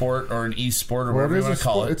Philadelphia. a sport or an e-sport or Well, whatever you want to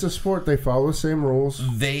call it. It's a sport. They follow the same rules.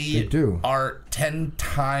 They do. are 10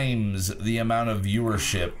 times the amount of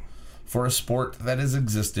viewership for a sport that has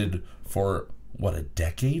existed for, what, a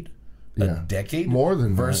decade? Yeah. A decade? More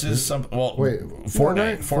than that. versus some. Well, Wait,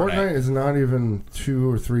 Fortnite is not even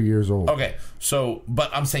 2 or 3 years old. Okay, so,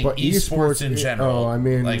 but I'm saying But esports in general. I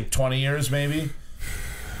mean, like 20 years maybe?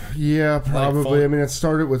 Yeah, probably. full- I mean, it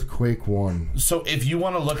started with Quake 1. So if you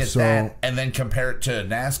want to look at that and then compare it to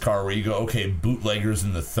NASCAR, where you go, okay, bootleggers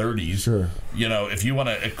in the 30s. Sure. If you want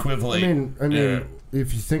to equivalent. I mean,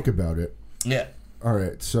 if you think about it. Yeah. All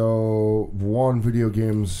right, so video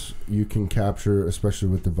games you can capture, especially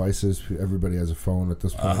with devices. Everybody has a phone at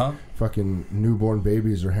this point. Fucking newborn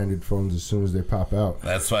babies are handed phones as soon as they pop out.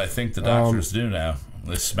 That's what I think the doctors do now.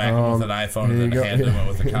 They smack them with an iPhone and then hand them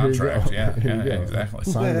with a contract. Yeah, exactly.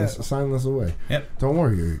 Sign this away. Yep. Don't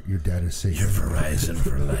worry, your dad is safe. You're Verizon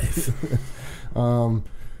for life.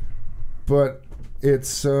 But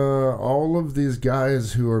it's all of these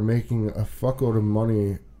guys who are making a fuckload of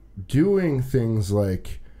money doing things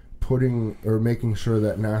like making sure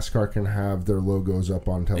that NASCAR can have their logos up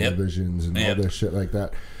on televisions and all this shit like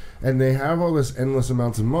that. And they have all this endless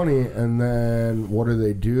amounts of money, and then what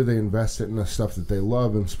do? They invest it in the stuff that they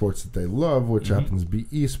love and sports that they love, which happens to be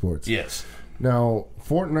esports. Yes. Now,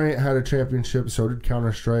 Fortnite had a championship, so did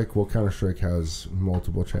Counter-Strike. Well, Counter-Strike has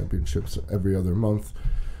multiple championships every other month.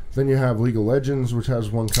 Then you have League of Legends, which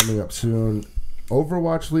has one coming up soon.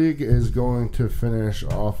 Overwatch League is going to finish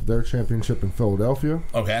off their championship in Philadelphia.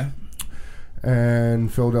 Okay.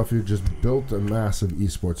 And Philadelphia just built a massive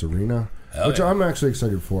esports arena, which I'm actually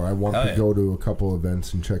excited for. I want to go to a couple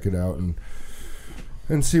events and check it out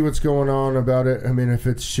and see what's going on about it. I mean, if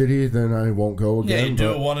it's shitty, then I won't go again. Yeah, you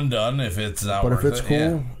do it one and done. If it's not but worth if it's it,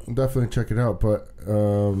 cool, definitely check it out. But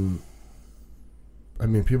I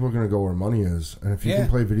mean, people are going to go where money is, and if you can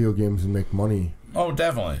play video games and make money, oh,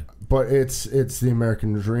 definitely. But it's the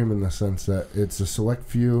American dream in the sense that it's a select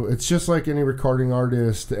few. It's just like any recording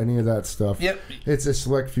artist, any of that stuff. Yep. It's a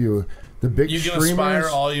select few. The big You can streamers, aspire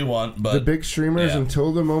all you want, but the big streamers,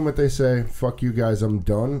 until the moment they say "fuck you guys, I'm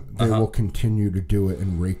done," they will continue to do it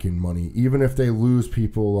and rake in money, even if they lose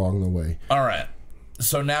people along the way. All right.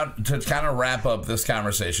 So now to kind of wrap up this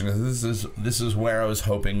conversation, 'cause this is where I was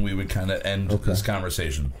hoping we would kind of end this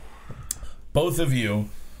conversation. Both of you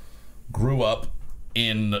grew up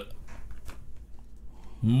in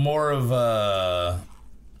more of a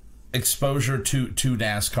exposure to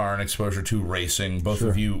NASCAR and exposure to racing. Both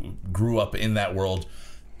of you grew up in that world,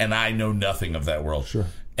 and I know nothing of that world. Sure.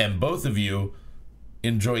 And both of you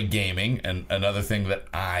enjoy gaming, and another thing that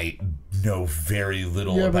I know very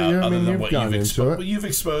little about, other than what you've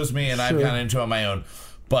exposed me, and I've gotten into on my own.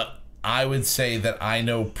 But I would say that I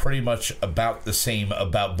know pretty much about the same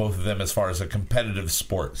about both of them as far as a competitive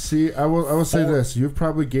sport. See, I will say this: you've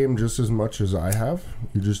probably gamed just as much as I have.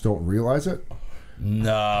 You just don't realize it.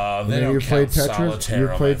 No, they don't count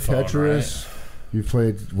solitaire. You played phone, Tetris. Right? You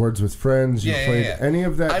played Words with Friends. You played any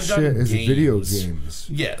of that shit is video games.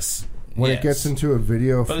 Yes. When it gets into a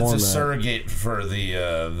video but format, it's a surrogate for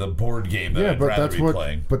the board game that I'd but rather that's be what.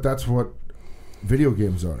 playing. But that's what video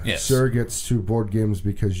games are. Yes. Surrogates to board games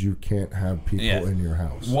because you can't have people in your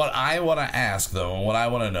house. What I want to ask, though, and what I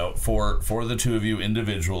want to know for the two of you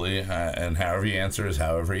individually, and however you answer is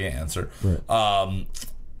however you answer, right.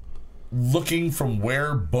 Looking from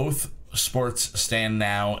where both sports stand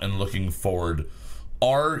now and looking forward,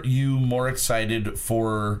 are you more excited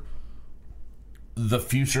for the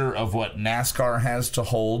future of what NASCAR has to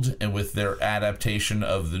hold and with their adaptation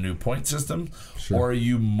of the new point system? Sure. Or are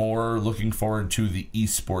you more looking forward to the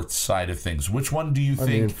esports side of things? Which one do you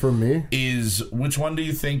think for me, which one do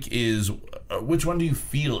you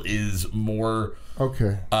feel is more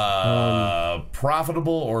okay,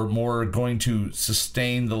 profitable or more going to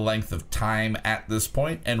sustain the length of time at this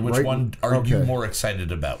point? And which Right, one are you okay. more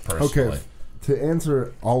excited about personally? okay. To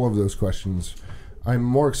answer all of those questions, I'm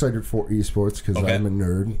more excited for esports because Okay. I'm a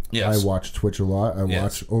nerd. Yes. I watch Twitch a lot. I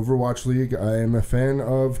Yes. watch Overwatch League. I am a fan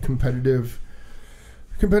of competitive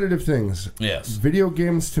things. Yes. Video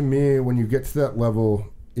games to me, when you get to that level,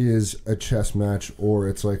 is a chess match, or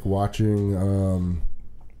it's like watching,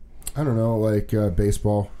 I don't know, like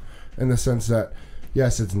baseball, in the sense that,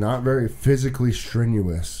 yes, it's not very physically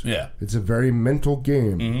strenuous. Yeah. It's a very mental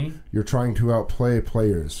game. Mm-hmm. You're trying to outplay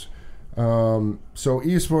players. So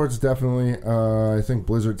esports definitely. I think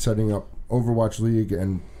Blizzard setting up Overwatch League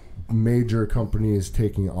and major companies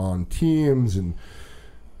taking on teams, and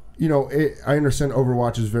I understand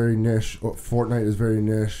Overwatch is very niche, Fortnite is very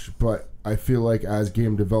niche, but I feel like as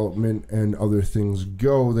game development and other things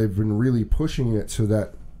go, they've been really pushing it so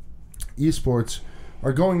that esports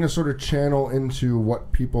are going to sort of channel into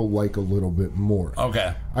what people like a little bit more.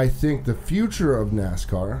 Okay. I think the future of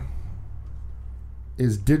NASCAR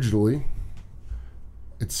is digitally.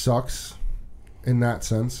 It sucks in that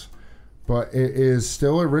sense, but it is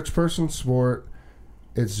still a rich person's sport.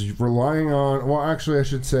 It's relying on, well, actually, I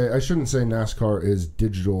shouldn't say NASCAR is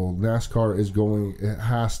digital. NASCAR it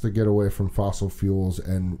has to get away from fossil fuels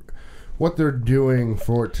and what they're doing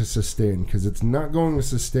for it to sustain, because it's not going to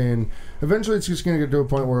sustain. Eventually, it's just going to get to a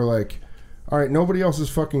point where, like, all right, nobody else is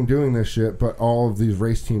fucking doing this shit, but all of these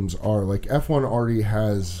race teams are. Like, F1 already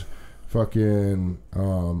has fucking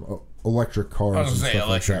electric cars. I was and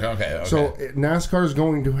going to say stuff electric. like that. Okay. So NASCAR is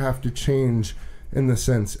going to have to change in the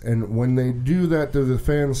sense, and when they do that, do the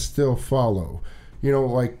fans still follow?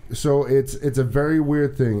 So it's a very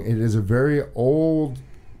weird thing. It is a very old.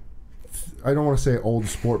 I don't want to say old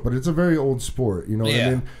sport, but it's a very old sport. You know what I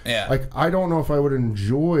mean? Yeah. Like, I don't know if I would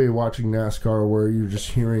enjoy watching NASCAR where you're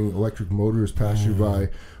just hearing electric motors pass you by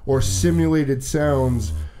or simulated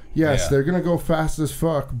sounds. Yes, Yeah. they're gonna go fast as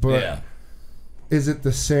fuck, but Yeah. is it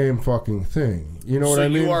the same fucking thing? You know what I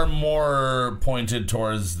mean? So you are more pointed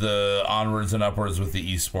towards the onwards and upwards with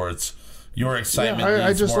the esports. Your excitement I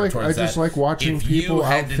leads just more like- towards I just that. like watching if people you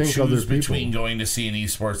had to outthink choose other people. between going to see an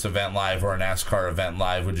esports event live or a NASCAR event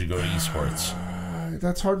live, would you go to esports?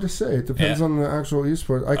 That's hard to say. It depends Yeah. on the actual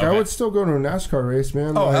esport. Like, I Okay. would still go to a NASCAR race,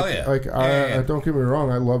 man. Oh, like, hell yeah. Like, Yeah. don't get me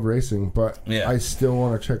wrong, I love racing, but Yeah. I still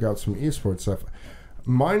want to check out some esports stuff.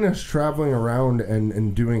 Minus traveling around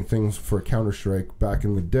and doing things for Counter-Strike back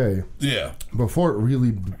in the day, Yeah. before it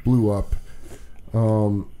really blew up.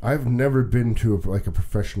 I've never been to a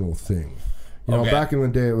professional thing. Okay. Back in the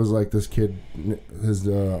day, it was like this kid. His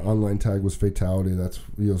online tag was Fatality.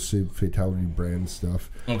 You'll see Fatality brand stuff.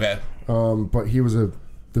 Okay. But he was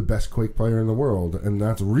the best Quake player in the world, and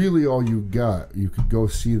that's really all you got. You could go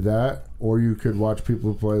see that, or you could watch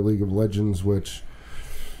people play League of Legends, which,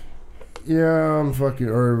 I'm fucking,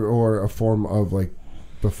 or a form of, like,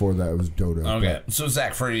 before that it was Dota. Okay. So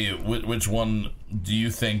Zach, for you, which one do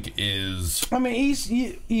you think is? I mean,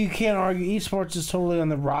 you can't argue esports is totally on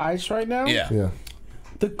the rise right now. Yeah. Yeah.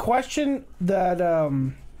 The question that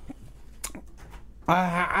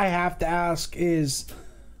I have to ask is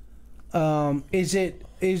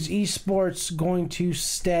esports going to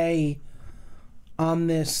stay on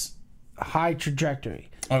this high trajectory?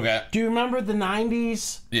 Okay. Do you remember the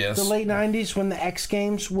 90s? Yes. The late 90s when the X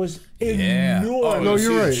Games was Yeah. enormous. Oh, No,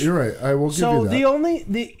 you're right. huge. You're right. I will give So you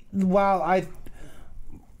that. while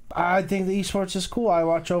I think the esports is cool. I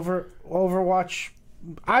watch Overwatch.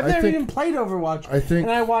 I've never think- even played Overwatch. I think-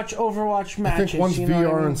 and I watch Overwatch I matches. think once you know what I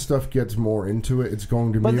VR mean? and stuff gets more into it, it's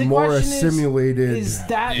going to But be the more a question simulated. is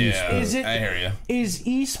that Yeah. is it? I hear you. Is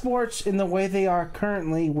esports in the way they are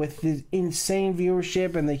currently with the insane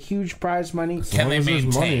viewership and the huge prize money? Can they long as there's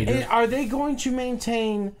maintain? money, Are they going to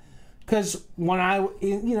maintain? Because when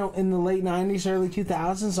in the late 90s, early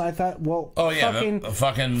 2000s, I thought, well, Oh yeah, the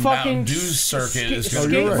fucking Mountain Dew circuit is going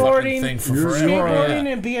to be a fucking skateboarding, thing for You're- forever. you're right.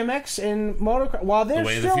 skateboarding and BMX and motocross. While The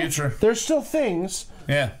way of the future. there's still things.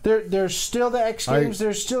 Yeah. There's still the X Games.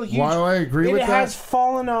 There's still huge. While I agree with it that- has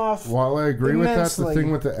fallen off. While I agree with that, the immensely.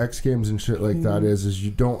 thing with the X Games and shit like that is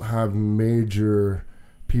you don't have major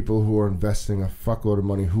people who are investing a fuckload of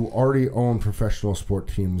money who already own professional sport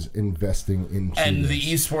teams investing into And this. the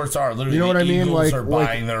esports are literally, You know what I mean? Eagles Like, are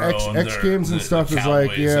buying their own. X Games and stuff is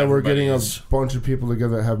like, Cowboys, we're getting a everybody's- bunch of people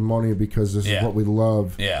together that have money because this is what we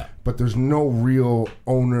love. Yeah. But there's no real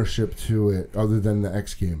ownership to it other than the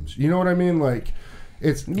X Games. You know what I mean? Like,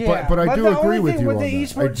 it's. Yeah, But I do the agree only with thing you with on the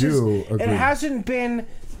that. I esports do is agree. it hasn't been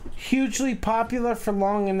hugely popular for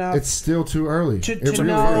long enough. It's still too early. To It really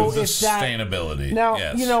know is. the if that- sustainability. Now,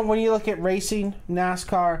 yes. you know, when you look at racing,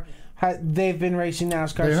 NASCAR, they've been racing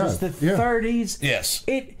NASCAR They since have, the yeah. 30s. Yes.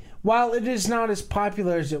 While it is not as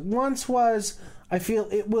popular as it once was, I feel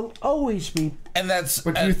it will always be. And that's.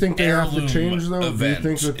 But do you think they have to change, though? Do you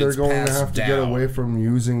think that they're going to have to get away from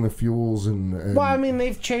using the fuels and Well, I mean,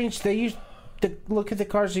 they've changed. They used to look at the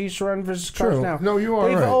cars they used to run versus cars True. now. No, you are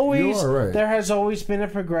They've right. Always, You are right. There has always been a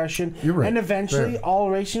progression. You're right. And eventually, Fair.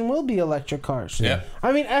 all racing will be electric cars. Yeah.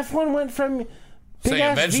 I mean, F1 went from So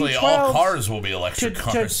big-ass eventually, V12s all cars will be to electric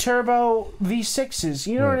cars. turbo V6s.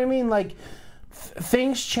 You know what I mean? Like,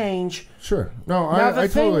 things change. Sure. No, Now, the I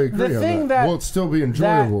totally thing- the agree on thing that. that- Will it still be That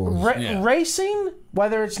enjoyable? racing,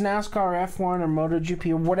 whether it's NASCAR, F1, or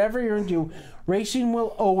MotoGP, or whatever you're into, racing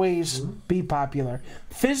will always be popular.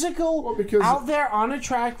 Physical, because- out there on a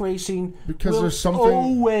track racing, Because will there's something-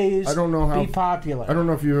 always I don't know how- be popular. I don't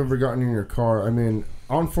know if you've ever gotten in your car. I mean,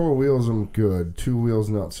 on 4 wheels, I'm good. 2 wheels,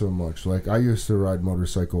 not so much. Like, I used to ride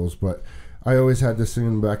motorcycles, but I always had this thing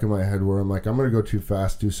in the back of my head where I'm like, I'm going to go too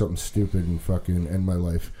fast, do something stupid, and fucking end my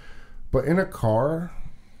life. But in a car,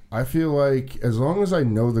 I feel like as long as I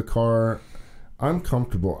know the car, I'm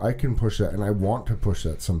comfortable. I can push that, and I want to push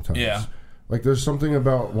that sometimes. Yeah. Like, there's something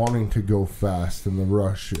about wanting to go fast and the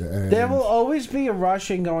rush. And There will always be a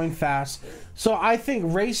rush in going fast. So I think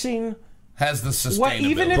racing, Has the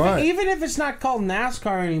sustainability. even if it's not called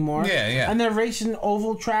NASCAR anymore, Yeah. and they're racing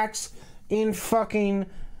oval tracks in fucking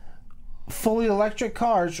fully electric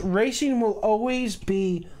cars, racing will always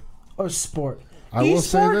be a sport. I will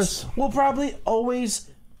say Esports this. will probably always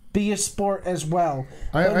be a sport as well.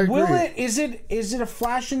 I But will agree. it? Is it a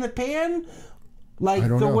flash in the pan? Like I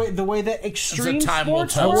don't know. the way that extreme time will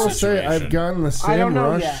sports tell. I will work? say situation. I've gotten the I don't same know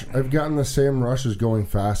rush. yet. I've gotten the same rush as going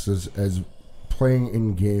fast as playing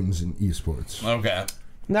in games in esports. Okay.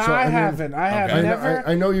 No, So, I I mean- haven't. I have Okay. never.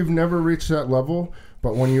 I know you've never reached that level,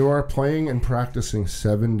 but when you are playing and practicing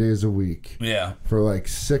 7 days a week Yeah. for like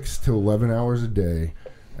 6 to 11 hours a day,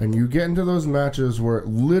 and you get into those matches where it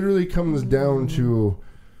literally comes down to,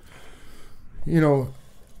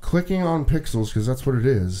 clicking on pixels, because that's what it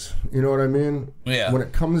is. You know what I mean? Yeah. When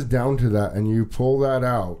it comes down to that and you pull that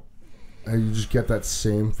out, and you just get that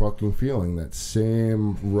same fucking feeling, that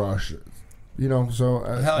same rush. So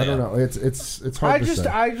Hell I don't yeah. know. It's hard to say.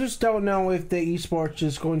 I just don't know if the esports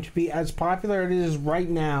is going to be as popular as it is right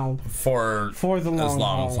now For for the as long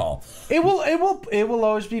long as haul. haul. It will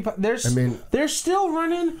always be. They're still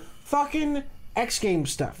running fucking X Games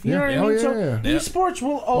stuff. You know what I Oh, mean? yeah, so yeah. esports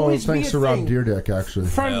will Oh, always be a thanks to Rob thing. Deerdeck, actually.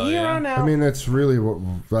 From Hell here yeah. on out. I mean, that's really what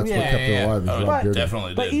Yeah. kept it alive. Is Oh, Rob Deerdeck.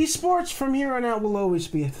 definitely but did. esports from here on out will always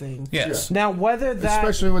be a thing. Yes. Now, whether that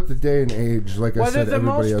Especially with the day and age, like I whether said, the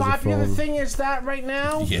everybody most has a popular phone. thing is that right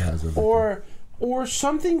now, Yeah. Has everything. or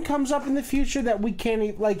something comes up in the future that we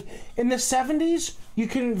can't like in the 70s you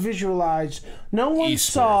couldn't visualize. No one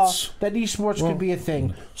saw Esports. that esports could be a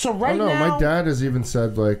thing. So right Oh no, now my dad has even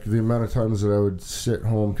said like the amount of times that I would sit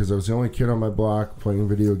home because I was the only kid on my block playing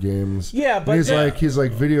video games. Yeah, And but he's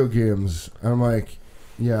like video games. And I'm like,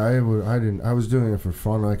 yeah, I was doing it for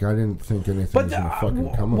fun. Like I didn't think anything was gonna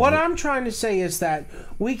fucking come. what of it. I'm trying to say is that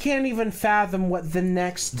we can't even fathom what the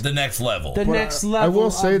next level. next I level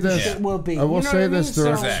will say of this. shit will be. I will You know say what I this. mean?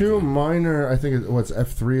 There So- are two minor. I think what's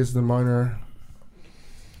F3 is the minor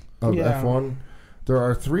of Yeah. F1. There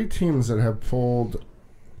are 3 teams that have pulled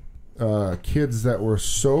kids that were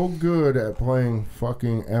so good at playing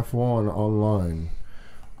fucking F1 online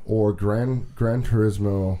or Gran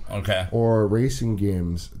Turismo Okay. or racing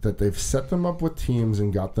games that they've set them up with teams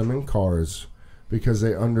and got them in cars because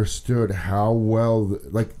they understood how well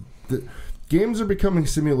the games are becoming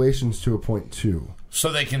simulations to a point too.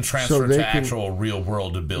 So they can transfer they to can- actual real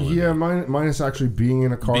world ability. Yeah, minus actually being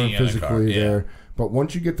in a car Being and in a physically car, yeah. there. But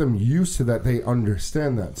once you get them used to that, they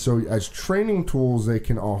understand that. So as training tools, they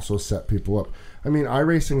can also set people up. I mean,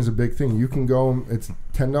 iRacing is a big thing. You can go, it's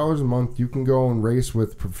 $10 a month. You can go and race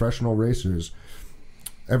with professional racers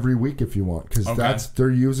every week if you want. Because they're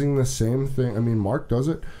using the same thing. I mean, Mark does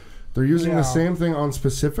it. They're using the same thing on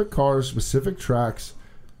specific cars, specific tracks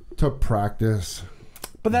to practice.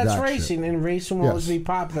 But that's that racing, shit. and racing will always Yes. be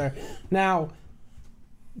popular. Now,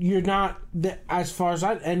 you're not, as far as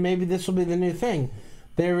and maybe this will be the new thing.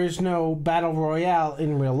 there is no battle royale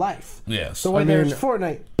in real life. Yes. The way I there's mean-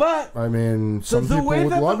 Fortnite. But I mean, some the people way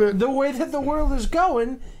would that love it. the way that the world is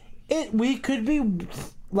going, we could be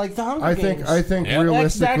like the Hunger Games. I think Yeah.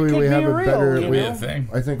 realistically That we could have be a real, better. you We, know? Thing.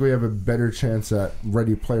 I think we have a better chance at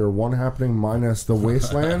Ready Player One happening minus the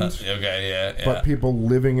wasteland. Okay, yeah. But people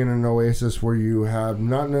living in an oasis where you have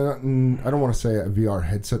not I don't want to say a VR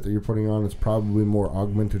headset that you're putting on. It's probably more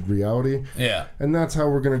augmented reality. Yeah. And that's how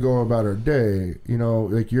we're going to go about our day. You know,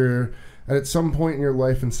 like at some point in your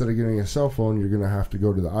life, instead of getting a cell phone, you're going to have to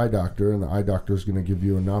go to the eye doctor, and the eye doctor is going to give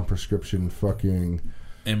you a non-prescription fucking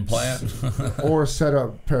Implant. or set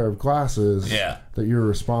up pair of glasses Yeah. that you're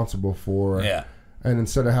responsible for. Yeah. And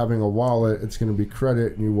instead of having a wallet, it's going to be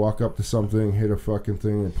credit, and you walk up to something, hit a fucking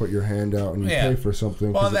thing, and put your hand out, and you Yeah. pay for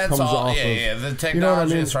something. Well, 'cause it that's comes all. off Yeah, of, yeah. The technology, You know what I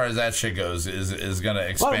mean? as far as that shit goes, is going to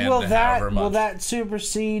expand Will however much. that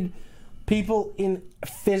supersede people in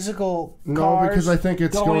physical No, cars because I think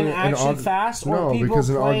it's going in action fast? Or No, people because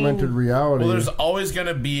in playing, augmented reality. Well, there's always going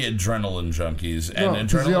to be adrenaline junkies, and no,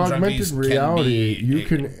 because the adrenaline augmented junkies reality, can be. you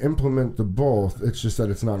can implement the both. It's just that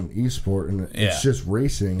it's not an esport, and Yeah. it's just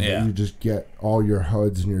racing. Yeah. But you just get all your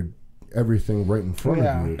HUDs and your everything right in front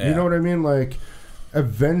Yeah. of you. Yeah. You know what I mean? Like,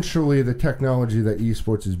 eventually, the technology that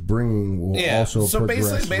esports is bringing will also So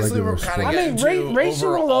progress basically regular we're kinda sport. I mean, getting to racing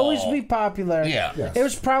will overall- always be popular. Yeah. Yes. It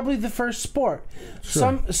was probably the first sport.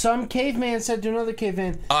 Some caveman said to another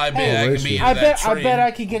caveman, I bet "Hey, I can racing. be in I that bet tree.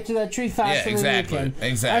 I could get to that tree faster Yeah, exactly, than you can."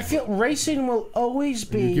 exactly. I feel racing will always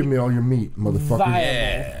be You give me all your meat, motherfucker. viable.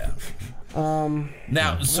 Yeah.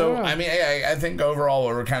 Now, so I mean, I think overall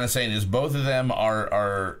what we're kind of saying is both of them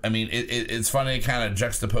are. I mean, it's funny to kind of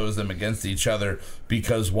juxtapose them against each other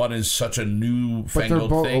because one is such a But they're newfangled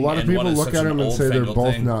both. thing, A lot of and people one is look such at an them and say they're old-fangled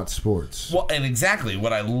both thing. not sports. Well, and exactly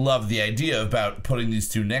what I love the idea about putting these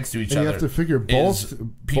two next to each And other. you have to figure is both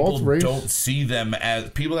people race- don't see them as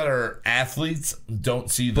people that are athletes don't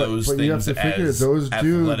see those but you have things to figure as those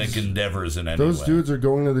athletic dudes- endeavors in any Those way. dudes are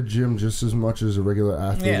going to the gym just as much as a regular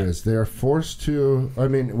athlete Yeah. is. They are forced to. I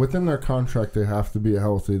mean, within their contract, they have to be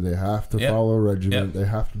healthy. They have to Yep. follow a regimen. Yep. They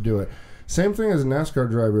have to do it. Same thing as a NASCAR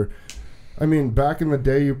driver. I mean, back in the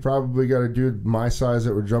day, you probably got a dude my size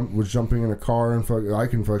that was jumping in a car and I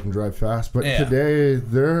can fucking drive fast. But Yeah. today,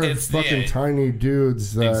 they're It's- fucking yeah. tiny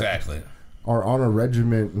dudes that Exactly. are on a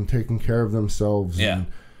regiment and taking care of themselves. Yeah. And,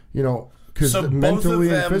 you know, because So mentally both of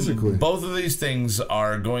and them, physically. both of these things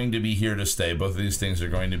are going to be here to stay. Both of these things are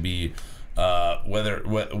going to be whether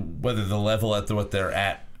the level at what they're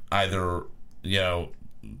at, either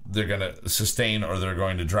they're going to sustain or they're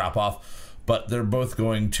going to drop off, but they're both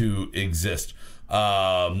going to exist.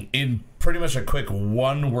 In pretty much a quick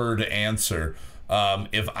one-word answer,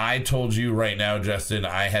 if I told you right now, Justin,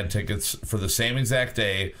 I had tickets for the same exact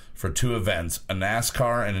day for two events, a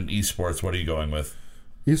NASCAR and an esports, what are you going with?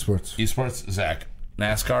 Esports. Esports, Zach.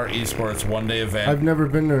 NASCAR, esports, one-day event. I've never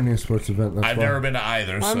been to an esports event. That's I've fun. never been to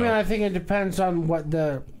either. I So mean, I think it depends on what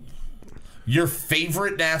the. your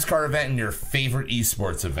favorite NASCAR event and your favorite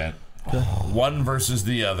esports event, one versus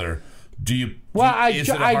the other. Do you? Well, is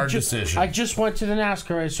it a hard decision? I just went to the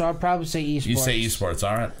NASCAR race, so I'd probably say esports. You say esports.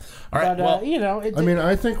 All right. All right. But well, I mean,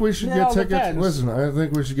 I think we should It get all tickets. depends. Listen, I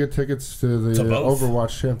think we should get tickets to the To both.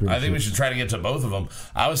 Overwatch Championship. I think we should try to get to both of them.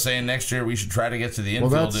 I was saying next year we should try to get to the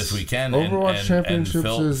infield if we can. Overwatch and Championships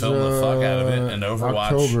fill is the fuck out of it. And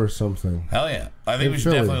Overwatch. October or something. Hell yeah. I think In we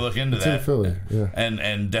should Philly. definitely look into It's that. in Philly, yeah.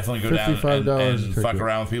 And definitely go down $55 and a fuck ticket.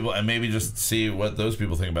 around with people and maybe just see what those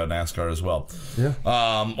people think about NASCAR as well. Yeah.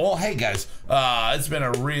 Well, hey guys, it's been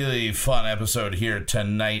a really fun episode here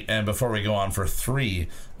tonight. And before we go on for 3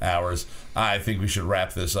 hours, I think we should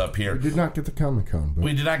wrap this up here. We did not get to Comic-Con, but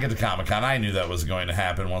We did not get to Comic-Con. I knew that was going to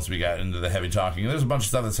happen once we got into the heavy talking. There's a bunch of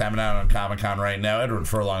stuff that's happening out on Comic-Con right now. Edward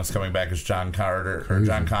Furlong's coming back as John Carter or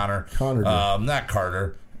John Connor. Connor. Not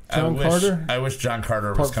Carter. John Carter? I wish John Carter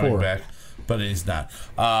was Part coming 4. back, but he's not.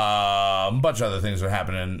 A bunch of other things are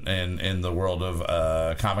happening in the world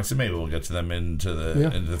of comics, and maybe we'll get to them into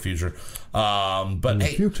the future. But the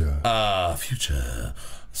hey, future.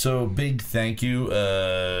 So big thank you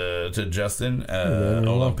to Justin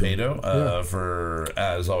Olampedo for,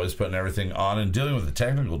 as always, putting everything on and dealing with the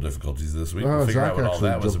technical difficulties this week. We'll figure Zach out what all actually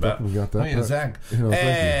that was jumped up about. and got that Oh yeah, back. Zach. You know, thank you.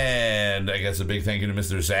 And I guess a big thank you to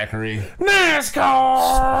Mr. Zachary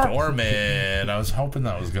NASCAR. Storman. I was hoping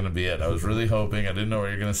that was going to be it. I was really hoping. I didn't know what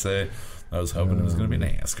you were going to say. I was hoping it was going to be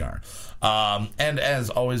NASCAR. And as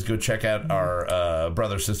always, go check out our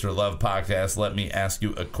Brother Sister Love podcast. Let me ask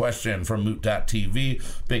you a question from Moot.tv.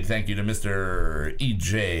 Big thank you to Mr.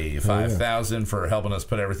 EJ5000 for helping us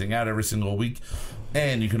put everything out every single week.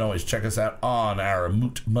 And you can always check us out on our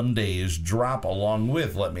Moot Mondays drop along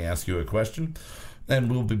with Let Me Ask You a Question. And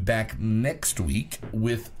we'll be back next week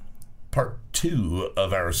with part 2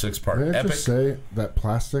 of our 6-part May I epic. just say that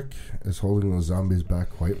plastic is holding those zombies back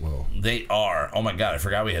quite well. They are. Oh my god, I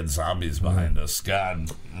forgot we had zombies behind us. God,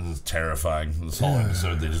 this is terrifying. This whole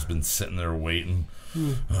episode, they've just been sitting there waiting.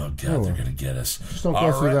 Oh god, they're gonna get us. Just don't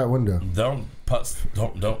go through that window. Don't punch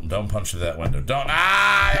through that window. They're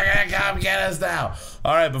gonna come get us now.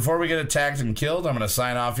 All right, before we get attacked and killed, I'm gonna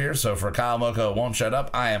sign off here. So for Kyle Mocha Won't Shut Up,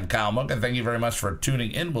 I am Kyle Mocha. Thank you very much for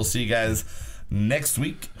tuning in. We'll see you guys next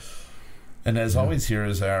week. And as always, here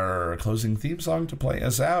is our closing theme song to play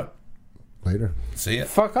us out. Later. See ya.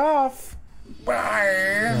 Fuck off.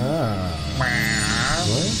 Bye.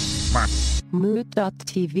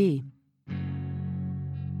 Mood.tv.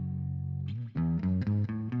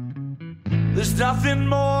 There's nothing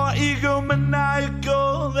more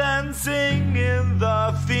egomaniacal than singing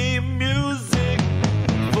the theme music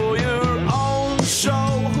for your own show.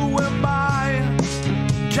 Who am I?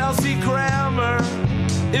 Kelsey Grammer.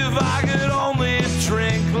 If I could only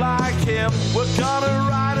drink like him, we're gonna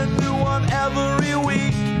ride